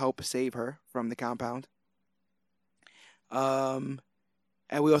able to help save her from the compound. And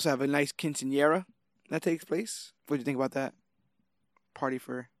we also have a nice quinceañera that takes place. What do you think about that? Party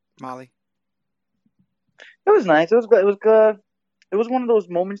for Molly. It was nice. It was good. It was good. It was one of those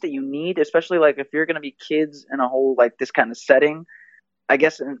moments that you need, especially like if you're gonna be kids in a whole like this kind of setting. I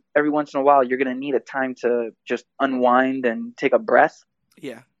guess every once in a while you're gonna need a time to just unwind and take a breath.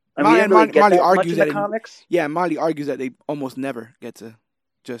 Yeah. And we didn't really get Molly that much argues in the that comics. Yeah, Molly argues that they almost never get to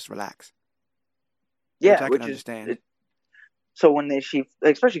just relax. Yeah, which I can understand. So when she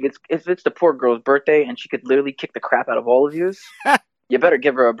especially if it's the poor girl's birthday and she could literally kick the crap out of all of you, you better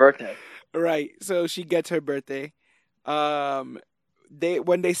give her a birthday. Right. So she gets her birthday.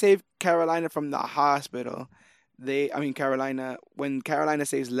 When they save Carolina from the hospital, when Carolina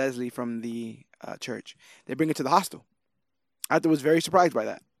saves Leslie from the church, they bring her to the hostel. I was very surprised by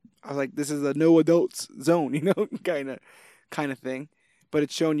that. I was like, this is a no adults zone, kind of thing. But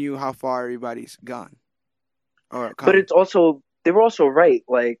it's showing you how far everybody's gone. But it's also, they were also right.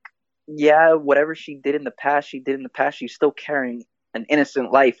 Like, yeah, whatever she did in the past, she's still carrying an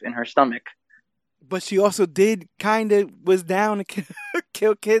innocent life in her stomach. But she also was down to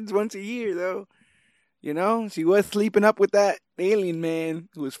kill kids once a year, though. She was sleeping up with that alien man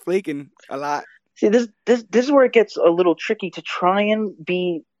who was flaking a lot. See, this is where it gets a little tricky to try and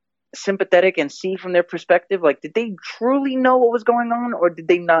be sympathetic and see from their perspective. Like, did they truly know what was going on, or did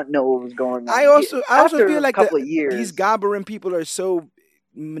they not know what was going on? I also feel like these Gabarin people are so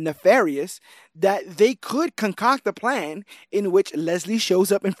nefarious that they could concoct a plan in which Leslie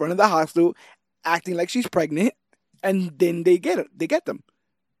shows up in front of the hostel acting like she's pregnant, and then they get them.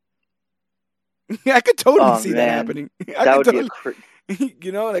 I could totally see that happening. That would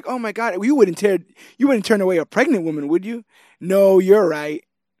be like, oh my God, you wouldn't turn away a pregnant woman, would you? No, you're right.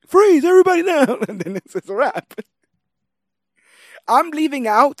 Freeze, everybody now. And then it's a wrap. I'm leaving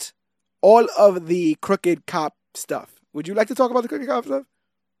out all of the crooked cop stuff. Would you like to talk about the crooked cop stuff?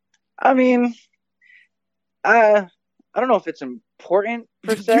 I mean, I don't know if it's important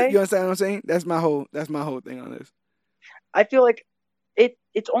per se. You understand what I'm saying? That's my whole thing on this. I feel like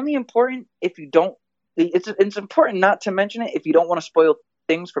it's only important if you don't. It's important not to mention it if you don't want to spoil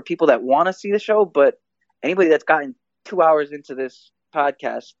things for people that want to see the show. But anybody that's gotten 2 hours into this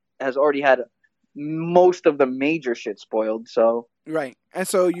podcast has already had most of the major shit spoiled. So right, and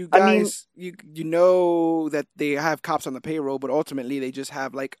so you guys, you know that they have cops on the payroll, but ultimately they just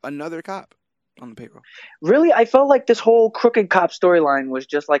have like another cop on the payroll. Really, I felt like this whole crooked cop storyline was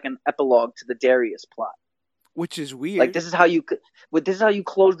just like an epilogue to the Darius plot. Which is weird. Like this is how you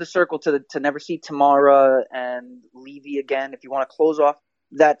close the circle to never see Tamara and Levy again. If you want to close off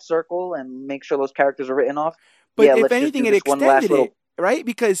that circle and make sure those characters are written off. But if anything, it extended it, right?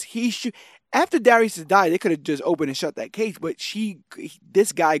 Because after Darius has died, they could have just opened and shut that case. But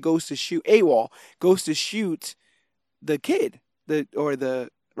this guy goes to shoot the kid, the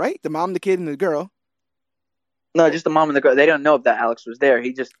mom, the kid, and the girl. No, just the mom and the girl. They don't know if that Alex was there.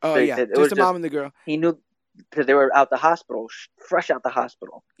 He just just the mom and the girl. He knew. Because they were out the hospital, fresh out the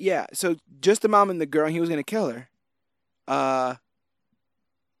hospital. Yeah, so just the mom and the girl, and he was going to kill her.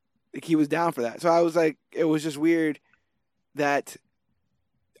 He was down for that. So I was like, it was just weird that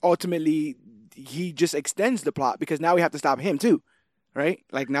ultimately he just extends the plot because now we have to stop him too, right?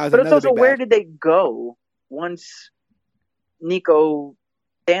 Like now but it's also where did they go once Nico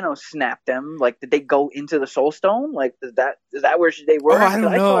Thanos snapped them? Like, did they go into the Soul Stone? Like, is that where they were? Oh, I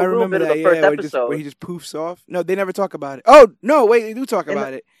don't know. I remember that. Where he just poofs off. No, they never talk about it. Oh no, wait, they do talk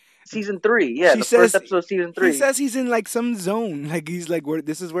about it. Season 3, yeah. First episode of season 3. He says he's in like some zone. Like he's like,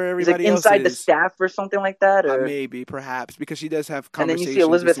 this is where everybody else is. Inside the is. staff or something like that. Or... maybe, perhaps, because she does have conversations. And then you see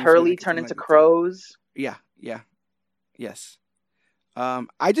Elizabeth Hurley turn into crows. Yeah. Yes.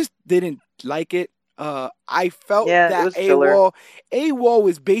 I just didn't like it. I felt that AWOL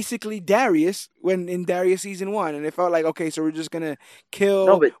was basically Darius in Darius season 1, and it felt like, okay, so we're just gonna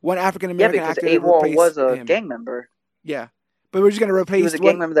kill one African American actor. Yeah, because AWOL was a gang member. Yeah, but we're just gonna replace. He was a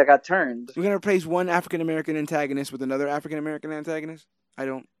gang member that got turned. We're gonna replace one African American antagonist with another African American antagonist.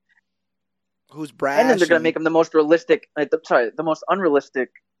 Who's brash? And then they're gonna make him the most realistic. The most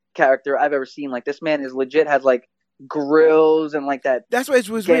unrealistic character I've ever seen. Like, this man is legit has like grills and like that. That's why it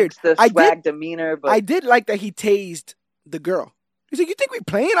was weird. Swag demeanor, but I did like that he tased the girl. He's like, "You think we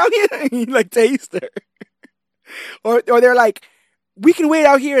playing out here?" He like tased her. or they're like, we can wait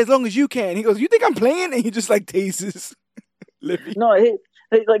out here as long as you can. He goes, you think I'm playing? And he just like tases Livy. No,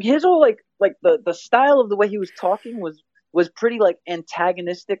 like his whole like the style of the way he was talking was pretty like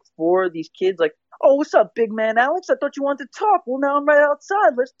antagonistic for these kids. Like, oh, what's up, big man Alex? I thought you wanted to talk. Well, now I'm right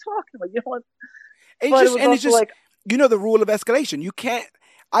outside. Let's talk. Like, you know what? It's just like, you know, the rule of escalation.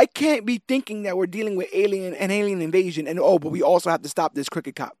 I can't be thinking that we're dealing with alien invasion and but we also have to stop this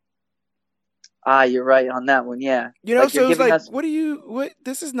cricket cop. You're right on that one. Yeah. You know, like, so it's like,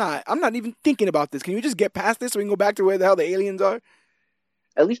 this is not, I'm not even thinking about this. Can you just get past this so we can go back to where the hell the aliens are?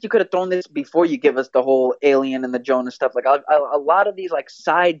 At least you could have thrown this before you give us the whole alien and the Jonah stuff. Like a lot of these like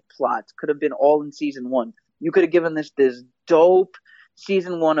side plots could have been all in season 1. You could have given this dope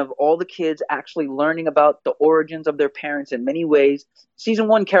season 1 of all the kids actually learning about the origins of their parents in many ways. Season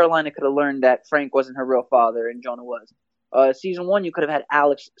 1, Carolina could have learned that Frank wasn't her real father and Jonah was. Season 1, you could have had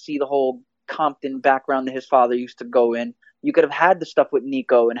Alex see the whole Compton background that his father used to go in. You could have had the stuff with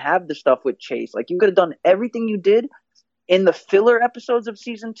Nico and have the stuff with Chase. Like, you could have done everything you did in the filler episodes of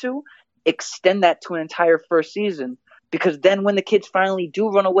season 2, extend that to an entire first season, because then when the kids finally do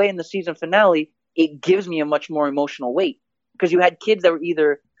run away in the season finale, it gives me a much more emotional weight, because you had kids that were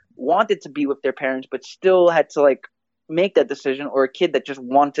either wanted to be with their parents but still had to like make that decision, or a kid that just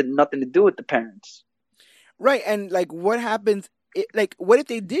wanted nothing to do with the parents. Right. And like, what happens? What if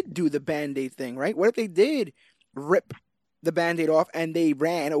they did do the Band-Aid thing, right? What if they did rip the Band-Aid off and they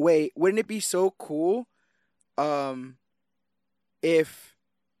ran away? Wouldn't it be so cool if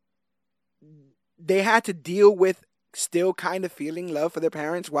they had to deal with still kind of feeling love for their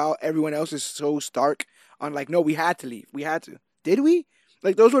parents while everyone else is so stark on like, no, we had to leave. We had to. Did we?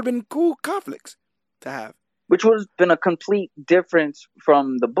 Like, those would have been cool conflicts to have. Which would have been a complete difference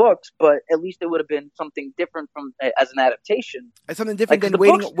from the books, but at least it would have been something different from as an adaptation. It's something different than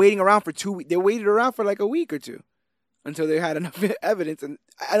waiting around for 2 weeks. They waited around for like a week or two until they had enough evidence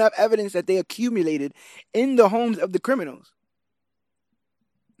that they accumulated in the homes of the criminals.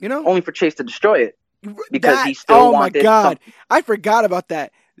 You know, only for Chase to destroy it because he still wanted. Oh my God, I forgot about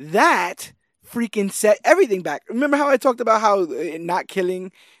that. That freaking set everything back. Remember how I talked about how not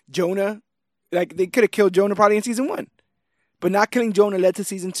killing Jonah. Like, they could have killed Jonah probably in season 1. But not killing Jonah led to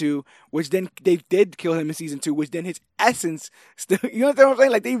season 2, which then they did kill him in season 2, which then his essence still, you know what I'm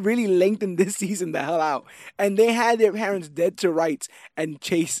saying? Like, they really lengthened this season the hell out. And they had their parents dead to rights, and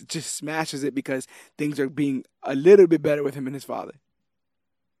Chase just smashes it because things are being a little bit better with him and his father.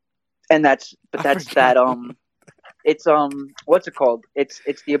 And that's it's what's it called? It's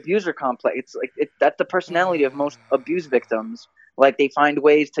the abuser complex. It's like that's the personality of most abuse victims. Like, they find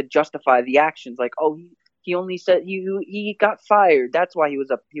ways to justify the actions. Like, oh, he only said he got fired. That's why he was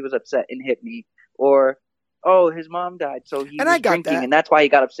upset and hit me. Or, oh, his mom died, so he was drinking, and that's why he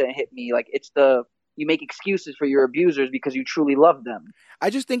got upset and hit me. Like, you make excuses for your abusers because you truly love them. I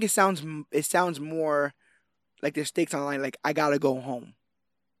just think it sounds more like there's stakes on the line. Like, I gotta go home.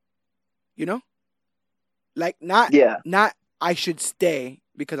 You know, like not I should stay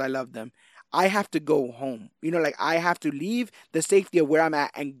because I love them. I have to go home. You know, like, I have to leave the safety of where I'm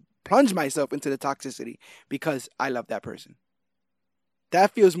at and plunge myself into the toxicity because I love that person.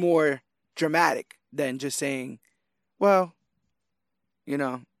 That feels more dramatic than just saying, well, you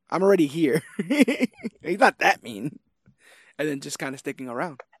know, I'm already here. He's not that mean. And then just kind of sticking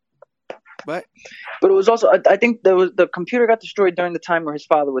around. But it was also, I think the computer got destroyed during the time where his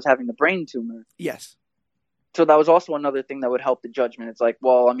father was having the brain tumor. Yes. So that was also another thing that would help the judgment. It's like,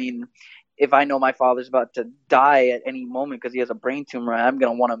 well, I mean, if I know my father's about to die at any moment because he has a brain tumor, I'm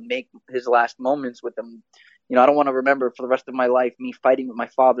going to want to make his last moments with him. You know, I don't want to remember for the rest of my life me fighting with my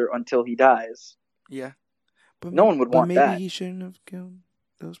father until he dies. Yeah. But no one would want that. Maybe he shouldn't have killed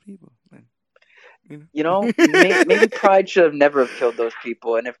those people. You know, maybe Pride should have never have killed those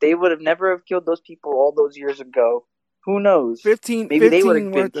people. And if they would have never have killed those people all those years ago, who knows? Maybe they would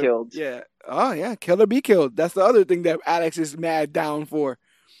have been killed. Yeah. Oh, yeah. Kill or be killed. That's the other thing that Alex is mad down for.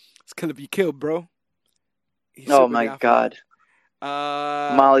 It's kill or be killed, bro. Oh, my God.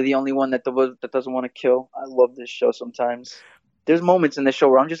 Molly, the only one that doesn't want to kill. I love this show sometimes. There's moments in this show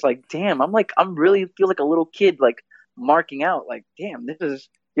where I'm just like, damn, I'm really feel like a little kid, like, marking out. Like, damn,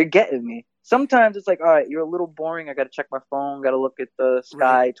 you're getting me. Sometimes it's like, all right, you're a little boring. I got to check my phone. Got to look at the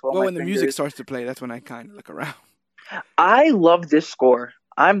sky. Right. Well, when the music starts to play, that's when I kind of look around. I love this score.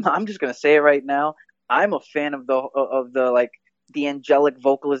 I'm just gonna say it right now. I'm a fan of the like the angelic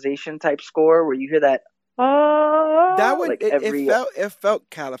vocalization type score where you hear that. That one, like it felt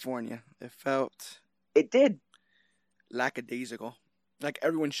California. It did lackadaisical. Like,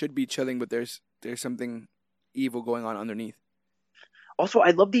 everyone should be chilling, but there's something evil going on underneath. Also,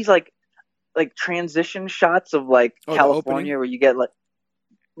 I love these, like, like transition shots of like Oh, the California opening? where you get like,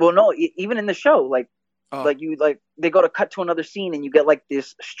 well, no, even in the show, Oh, they go to cut to another scene and you get like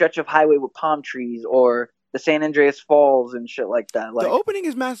this stretch of highway with palm trees or the San Andreas Falls and shit like that. the Like, opening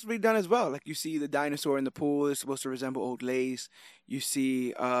is masterfully done as well. Like you see the dinosaur in the pool is supposed to resemble old lace. You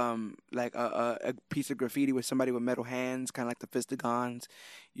see like a piece of graffiti with somebody with metal hands, kind of like the Fistigons.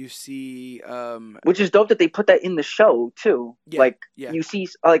 You see which is dope that they put that in the show too. yeah, Like yeah, you see,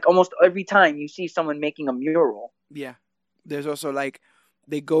 like almost every time you see someone making a mural. yeah. There's also like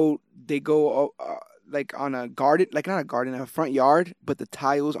they go like on a garden, like not a garden, a front yard, but the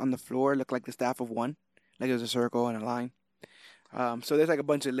tiles on the floor look like the staff of one, like there's a circle and a line. So there's like a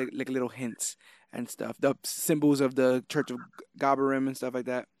bunch of like little hints and stuff. The symbols of the Church of Gabarim and stuff like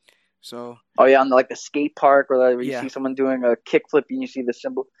that. So Oh yeah, on like the skate park or like, where you yeah, see someone doing a kickflip and you see the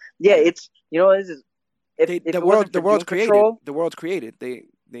symbol. Yeah, yeah. it's this is if The it wasn't the for world's Doom created. Patrol, The world's created. They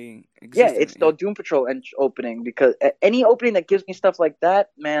yeah, exist in it's it. the Yeah. Doom Patrol opening because any opening that gives me stuff like that,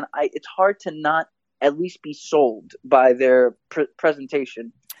 man, it's hard to not at least be sold by their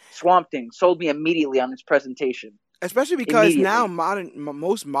presentation. Swamp Thing sold me immediately on its presentation. Especially because now Immediately.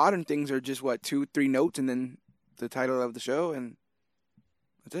 most modern things are just what 2-3 notes and then the title of the show and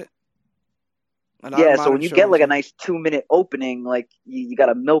that's it. A lot of Yeah, so modern when you get shows. like a nice 2 minute opening, like you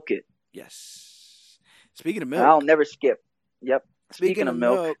gotta milk it. Yes. Speaking of I'll milk. never skip. Yep. Speaking Speaking of of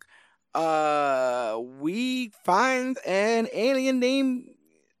milk, milk, we find an alien named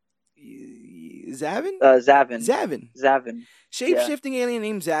Zavin. Zavin. Zavin. Zavin. Yeah. Shape-shifting alien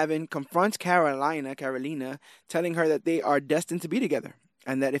named Zavin confronts Carolina, telling her that they are destined to be together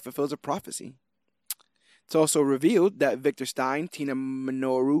and that it fulfills a prophecy. It's also revealed that Victor Stein, Tina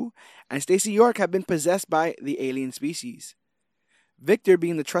Minoru, and Stacy York have been possessed by the alien species. Victor,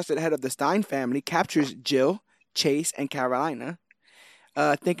 being the trusted head of the Stein family, captures Jill, Chase, and Carolina.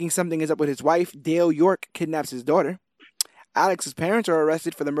 Thinking something is up with his wife, Dale York kidnaps his daughter. Alex's parents are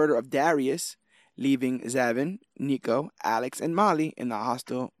arrested for the murder of Darius, leaving Zavin, Nico, Alex, and Molly in the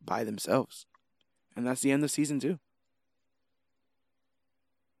hostel by themselves. And that's the end of season 2.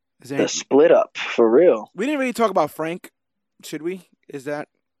 The split up, for real. We didn't really talk about Frank, should we? Is there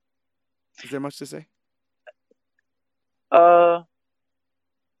much to say?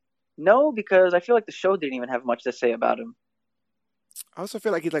 No, because I feel like the show didn't even have much to say about him. I also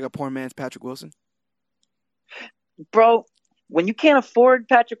feel like he's like a poor man's Patrick Wilson. Bro, when you can't afford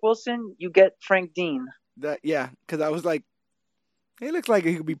Patrick Wilson, you get Frank Dean. Because I was like, he looks like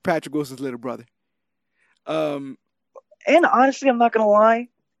he could be Patrick Wilson's little brother. And honestly, I'm not gonna lie.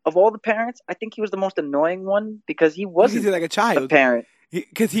 Of all the parents, I think he was the most annoying one because he wasn't like a child. A parent.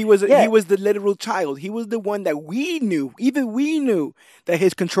 Because he was the literal child. He was the one that we knew, even we knew, that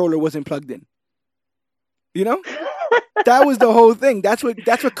his controller wasn't plugged in. You know, that was the whole thing. That's what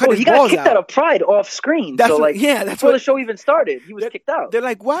cut his balls out. He got kicked out of Pride off screen. That's that's before the show even started. He was kicked out. They're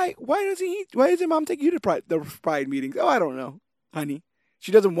like, why doesn't mom take you to the Pride meetings? Oh, I don't know, honey.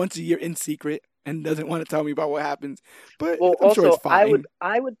 She does them once a year in secret and doesn't want to tell me about what happens. But I'm sure it's fine.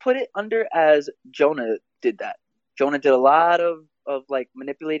 I would put it under as Jonah did that. Jonah did a lot of like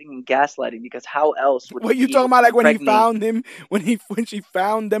manipulating and gaslighting because how else would what you talking about? Like when he found him, when he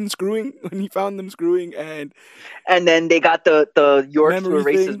found them screwing and then they got the Yorks to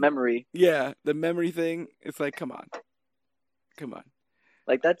erase his memory. Yeah, the memory thing. It's like, come on.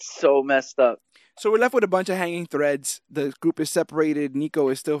 Like that's so messed up. So we're left with a bunch of hanging threads. The group is separated. Nico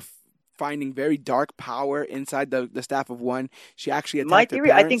is still finding very dark power inside the staff of one. She actually attacked my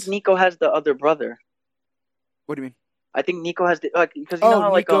theory. I think Nico has the other brother. What do you mean? I think Nico has the because you know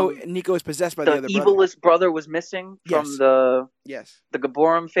how Nico is possessed by the other brother. The evilest brother was missing from the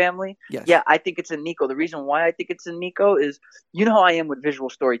Gaborim family. Yes. Yeah, I think it's in Nico. The reason why I think it's in Nico is you know how I am with visual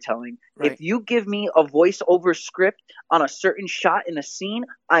storytelling. Right. If you give me a voiceover script on a certain shot in a scene,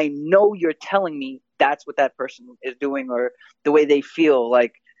 I know you're telling me that's what that person is doing or the way they feel.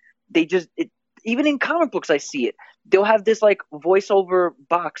 Like they just even in comic books I see it. They'll have this like voiceover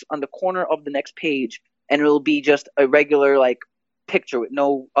box on the corner of the next page. And it'll be just a regular like picture with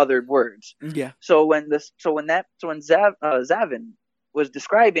no other words. Yeah. So when Zavin was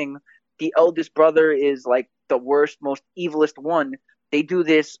describing the eldest brother is like the worst, most evilest one, they do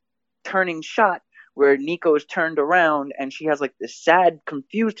this turning shot where Nico is turned around and she has like this sad,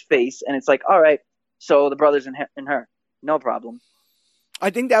 confused face, and it's like, all right, so the brother's in her, no problem. I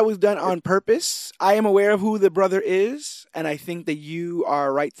think that was done on purpose. I am aware of who the brother is, and I think that you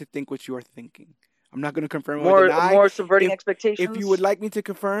are right to think what you are thinking. I'm not going to confirm or deny. More subverting expectations. If you would like me to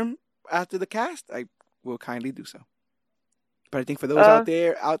confirm after the cast, I will kindly do so. But I think for those out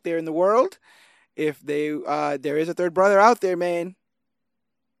there in the world, if they there is a third brother out there, man,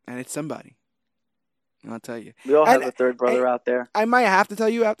 and it's somebody. I'll tell you. We all have a third brother out there. I might have to tell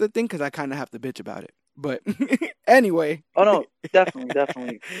you after the thing because I kind of have to bitch about it. But anyway. Oh, no, definitely.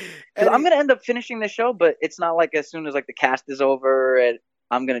 Because I'm going to end up finishing the show, but it's not like as soon as like the cast is over and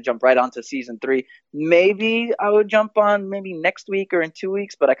I'm going to jump right onto season 3. Maybe I would jump on maybe next week or in 2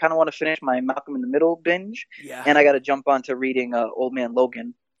 weeks, but I kind of want to finish my Malcolm in the Middle binge. Yeah. And I got to jump on to reading Old Man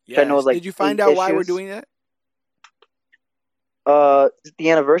Logan. Yes. I know is, like, did you find out why we're doing that? Is it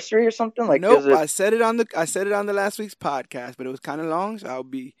the anniversary or something? Like, nope. I said it on the last week's podcast, but it was kind of long, so I'll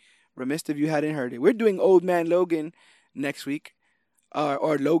be remiss if you hadn't heard it. We're doing Old Man Logan next week,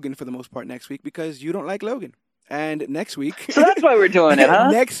 or Logan for the most part next week, because you don't like Logan. And next week, so that's why we're doing it,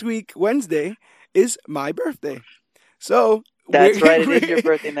 huh? Next week, Wednesday, is my birthday. So that's right. It is your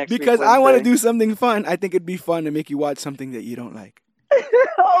birthday next week. Because I want to do something fun. I think it'd be fun to make you watch something that you don't like.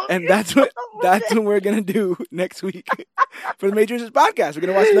 And that's what we're gonna do next week for the Major Issues podcast. We're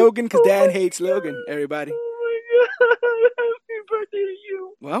gonna watch Logan because Dan hates Logan. Everybody. Oh my God! Happy birthday to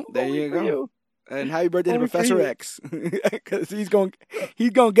you. Well, there you go. And happy birthday to Professor X, because he's gonna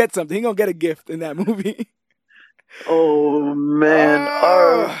get something. He's gonna get a gift in that movie. Oh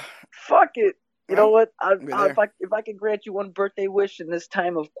man! Fuck it. You know what? If I can grant you one birthday wish in this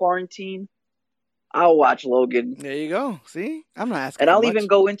time of quarantine, I'll watch Logan. There you go. See, I'm not asking. And I'll even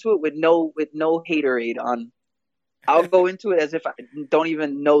go into it with no haterade on. I'll go into it as if I don't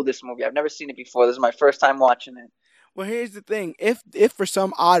even know this movie. I've never seen it before. This is my first time watching it. Well, here's the thing. If for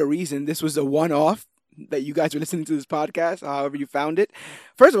some odd reason this was a one-off that you guys were listening to this podcast, however you found it,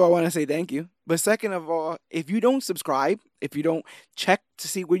 first of all, I want to say thank you. But second of all, if you don't subscribe, if you don't check to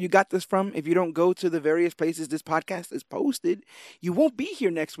see where you got this from, if you don't go to the various places this podcast is posted, you won't be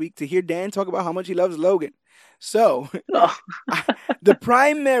here next week to hear Dan talk about how much he loves Logan. So, the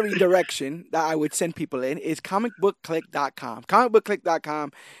primary direction that I would send people in is comicbookclick.com.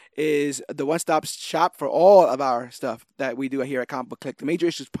 Comicbookclick.com is the one-stop shop for all of our stuff that we do here at Comic Book Click. The Major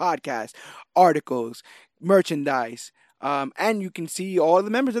Issues podcast, articles, merchandise, and you can see all the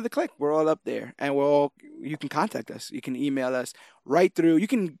members of the Click. We're all up there, and you can contact us. You can email us right through. You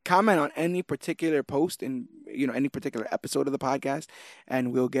can comment on any particular post in any particular episode of the podcast,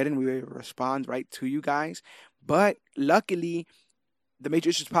 and we'll get in. We will respond right to you guys. But luckily, the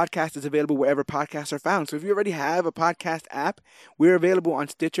Major Issues podcast is available wherever podcasts are found. So if you already have a podcast app, we're available on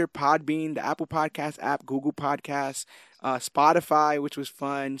Stitcher, Podbean, the Apple Podcast app, Google Podcasts, Spotify, which was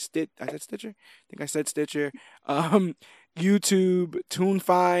fun. I said Stitcher? I think I said Stitcher. YouTube,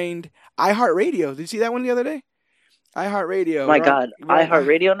 TuneFind, iHeartRadio. Did you see that one the other day? iHeartRadio. My God,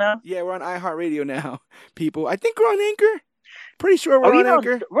 iHeartRadio now? Yeah, we're on iHeartRadio now, people. I think we're on Anchor. Pretty sure we're on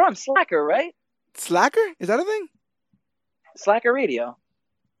Anchor. We're on Slacker, right? Slacker? Is that a thing? Slacker Radio.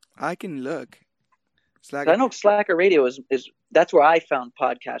 I can look. Slacker. I know Slacker Radio is that's where I found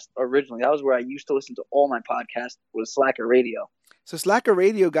podcasts originally. That was where I used to listen to all my podcasts, was Slacker Radio. So Slacker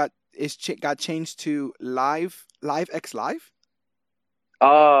Radio got changed to Live X Live.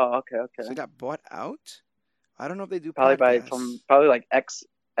 Oh, okay. So it got bought out. I don't know if they do podcasts. Probably like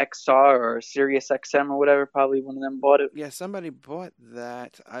XR or Sirius XM or whatever. Probably one of them bought it. Yeah, somebody bought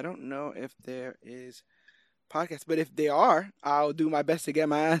that. I don't know if there is podcast, but if they are, I'll do my best to get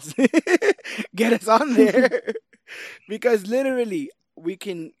my ass get us on there. Because literally you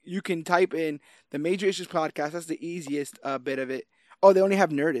can type in the Major Issues podcast. That's the easiest bit of it. Oh, they only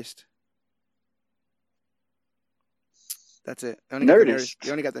have Nerdist. That's it. They only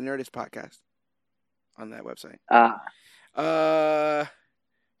got the Nerdist podcast on that website. But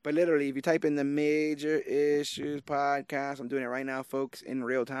literally, if you type in the Major Issues podcast, I'm doing it right now, folks, in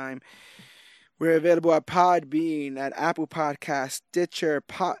real time. We're available at Podbean, at Apple Podcasts, Stitcher,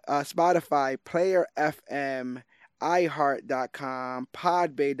 Spotify, Player FM, iHeart.com,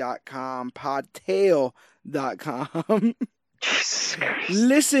 Podbay.com, Podtail.com,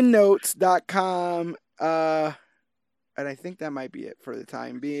 ListenNotes.com, and I think that might be it for the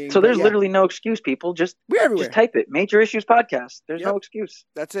time being. So there's literally no excuse, people. We're everywhere. Just type it. Major Issues Podcast. There's no excuse.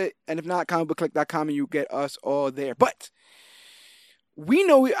 That's it. And if not, comicbookclick.com, and you get us all there. But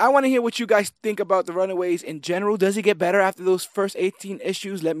I want to hear what you guys think about the Runaways in general. Does it get better after those first 18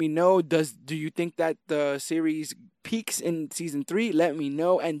 issues? Let me know. Do you think that the series peaks in season 3? Let me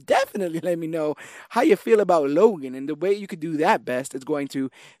know. And definitely let me know how you feel about Logan. And the way you could do that best is going to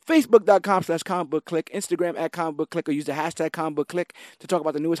facebook.com/comicbookclick, Instagram @comicbookclick, or use the hashtag comicbookclick to talk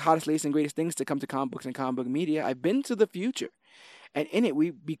about the newest, hottest, latest, and greatest things to come to comic books and comic book media. I've been to the future. And in it,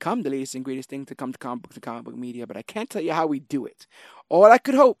 we become the latest and greatest thing to come to comic books and comic book media. But I can't tell you how we do it. All I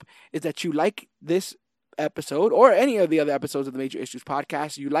could hope is that you like this episode or any of the other episodes of the Major Issues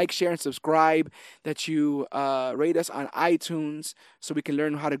podcast, you like, share, and subscribe, that you rate us on iTunes so we can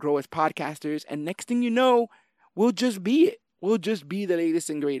learn how to grow as podcasters. And next thing you know, we'll just be it. We'll just be the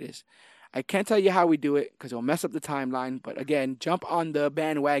latest and greatest. I can't tell you how we do it because it'll mess up the timeline. But again, jump on the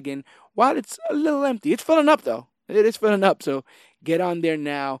bandwagon while it's a little empty. It's filling up, though. It is filling up. So get on there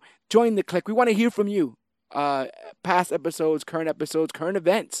now. Join the clique. We want to hear from you. Past episodes, current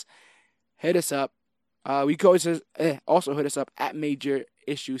events. Hit us up. We can also hit us up at Major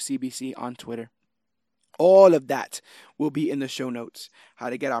Issue CBC on Twitter. All of that will be in the show notes. How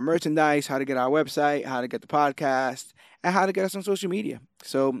to get our merchandise, how to get our website, how to get the podcast, and how to get us on social media.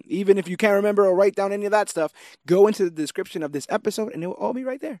 So even if you can't remember or write down any of that stuff, go into the description of this episode and it will all be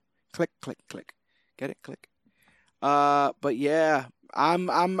right there. Click, click, click. Get it? Click. But yeah, I'm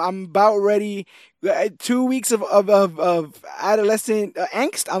about ready. 2 weeks of adolescent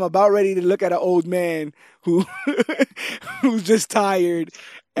angst. I'm about ready to look at an old man who's just tired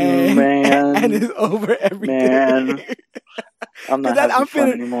and is over everything. Man. I'm not having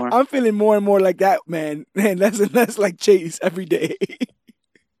fun anymore. I'm feeling more and more like that, man. And less and less like Chase every day.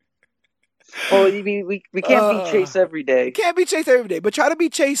 Well, we can't be Chase every day. Can't be Chase every day, but try to be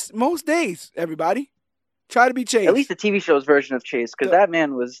Chase most days, everybody. Try to be Chase. At least the TV show's version of Chase, because that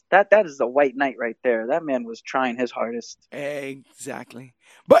man was that is a white knight right there. That man was trying his hardest. Exactly.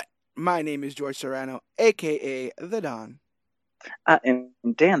 But my name is George Serrano, aka The Don. And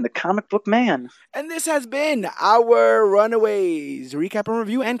Dan, the comic book man. And this has been our Runaways recap and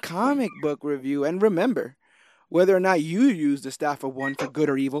review and comic book review. And remember, whether or not you use the staff of one for good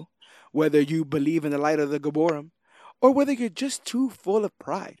or evil, whether you believe in the light of the Gaborum, or whether you're just too full of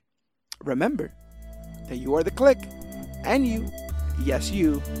pride, remember that you are the clique, and you, yes,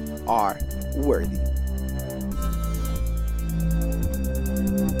 you are worthy.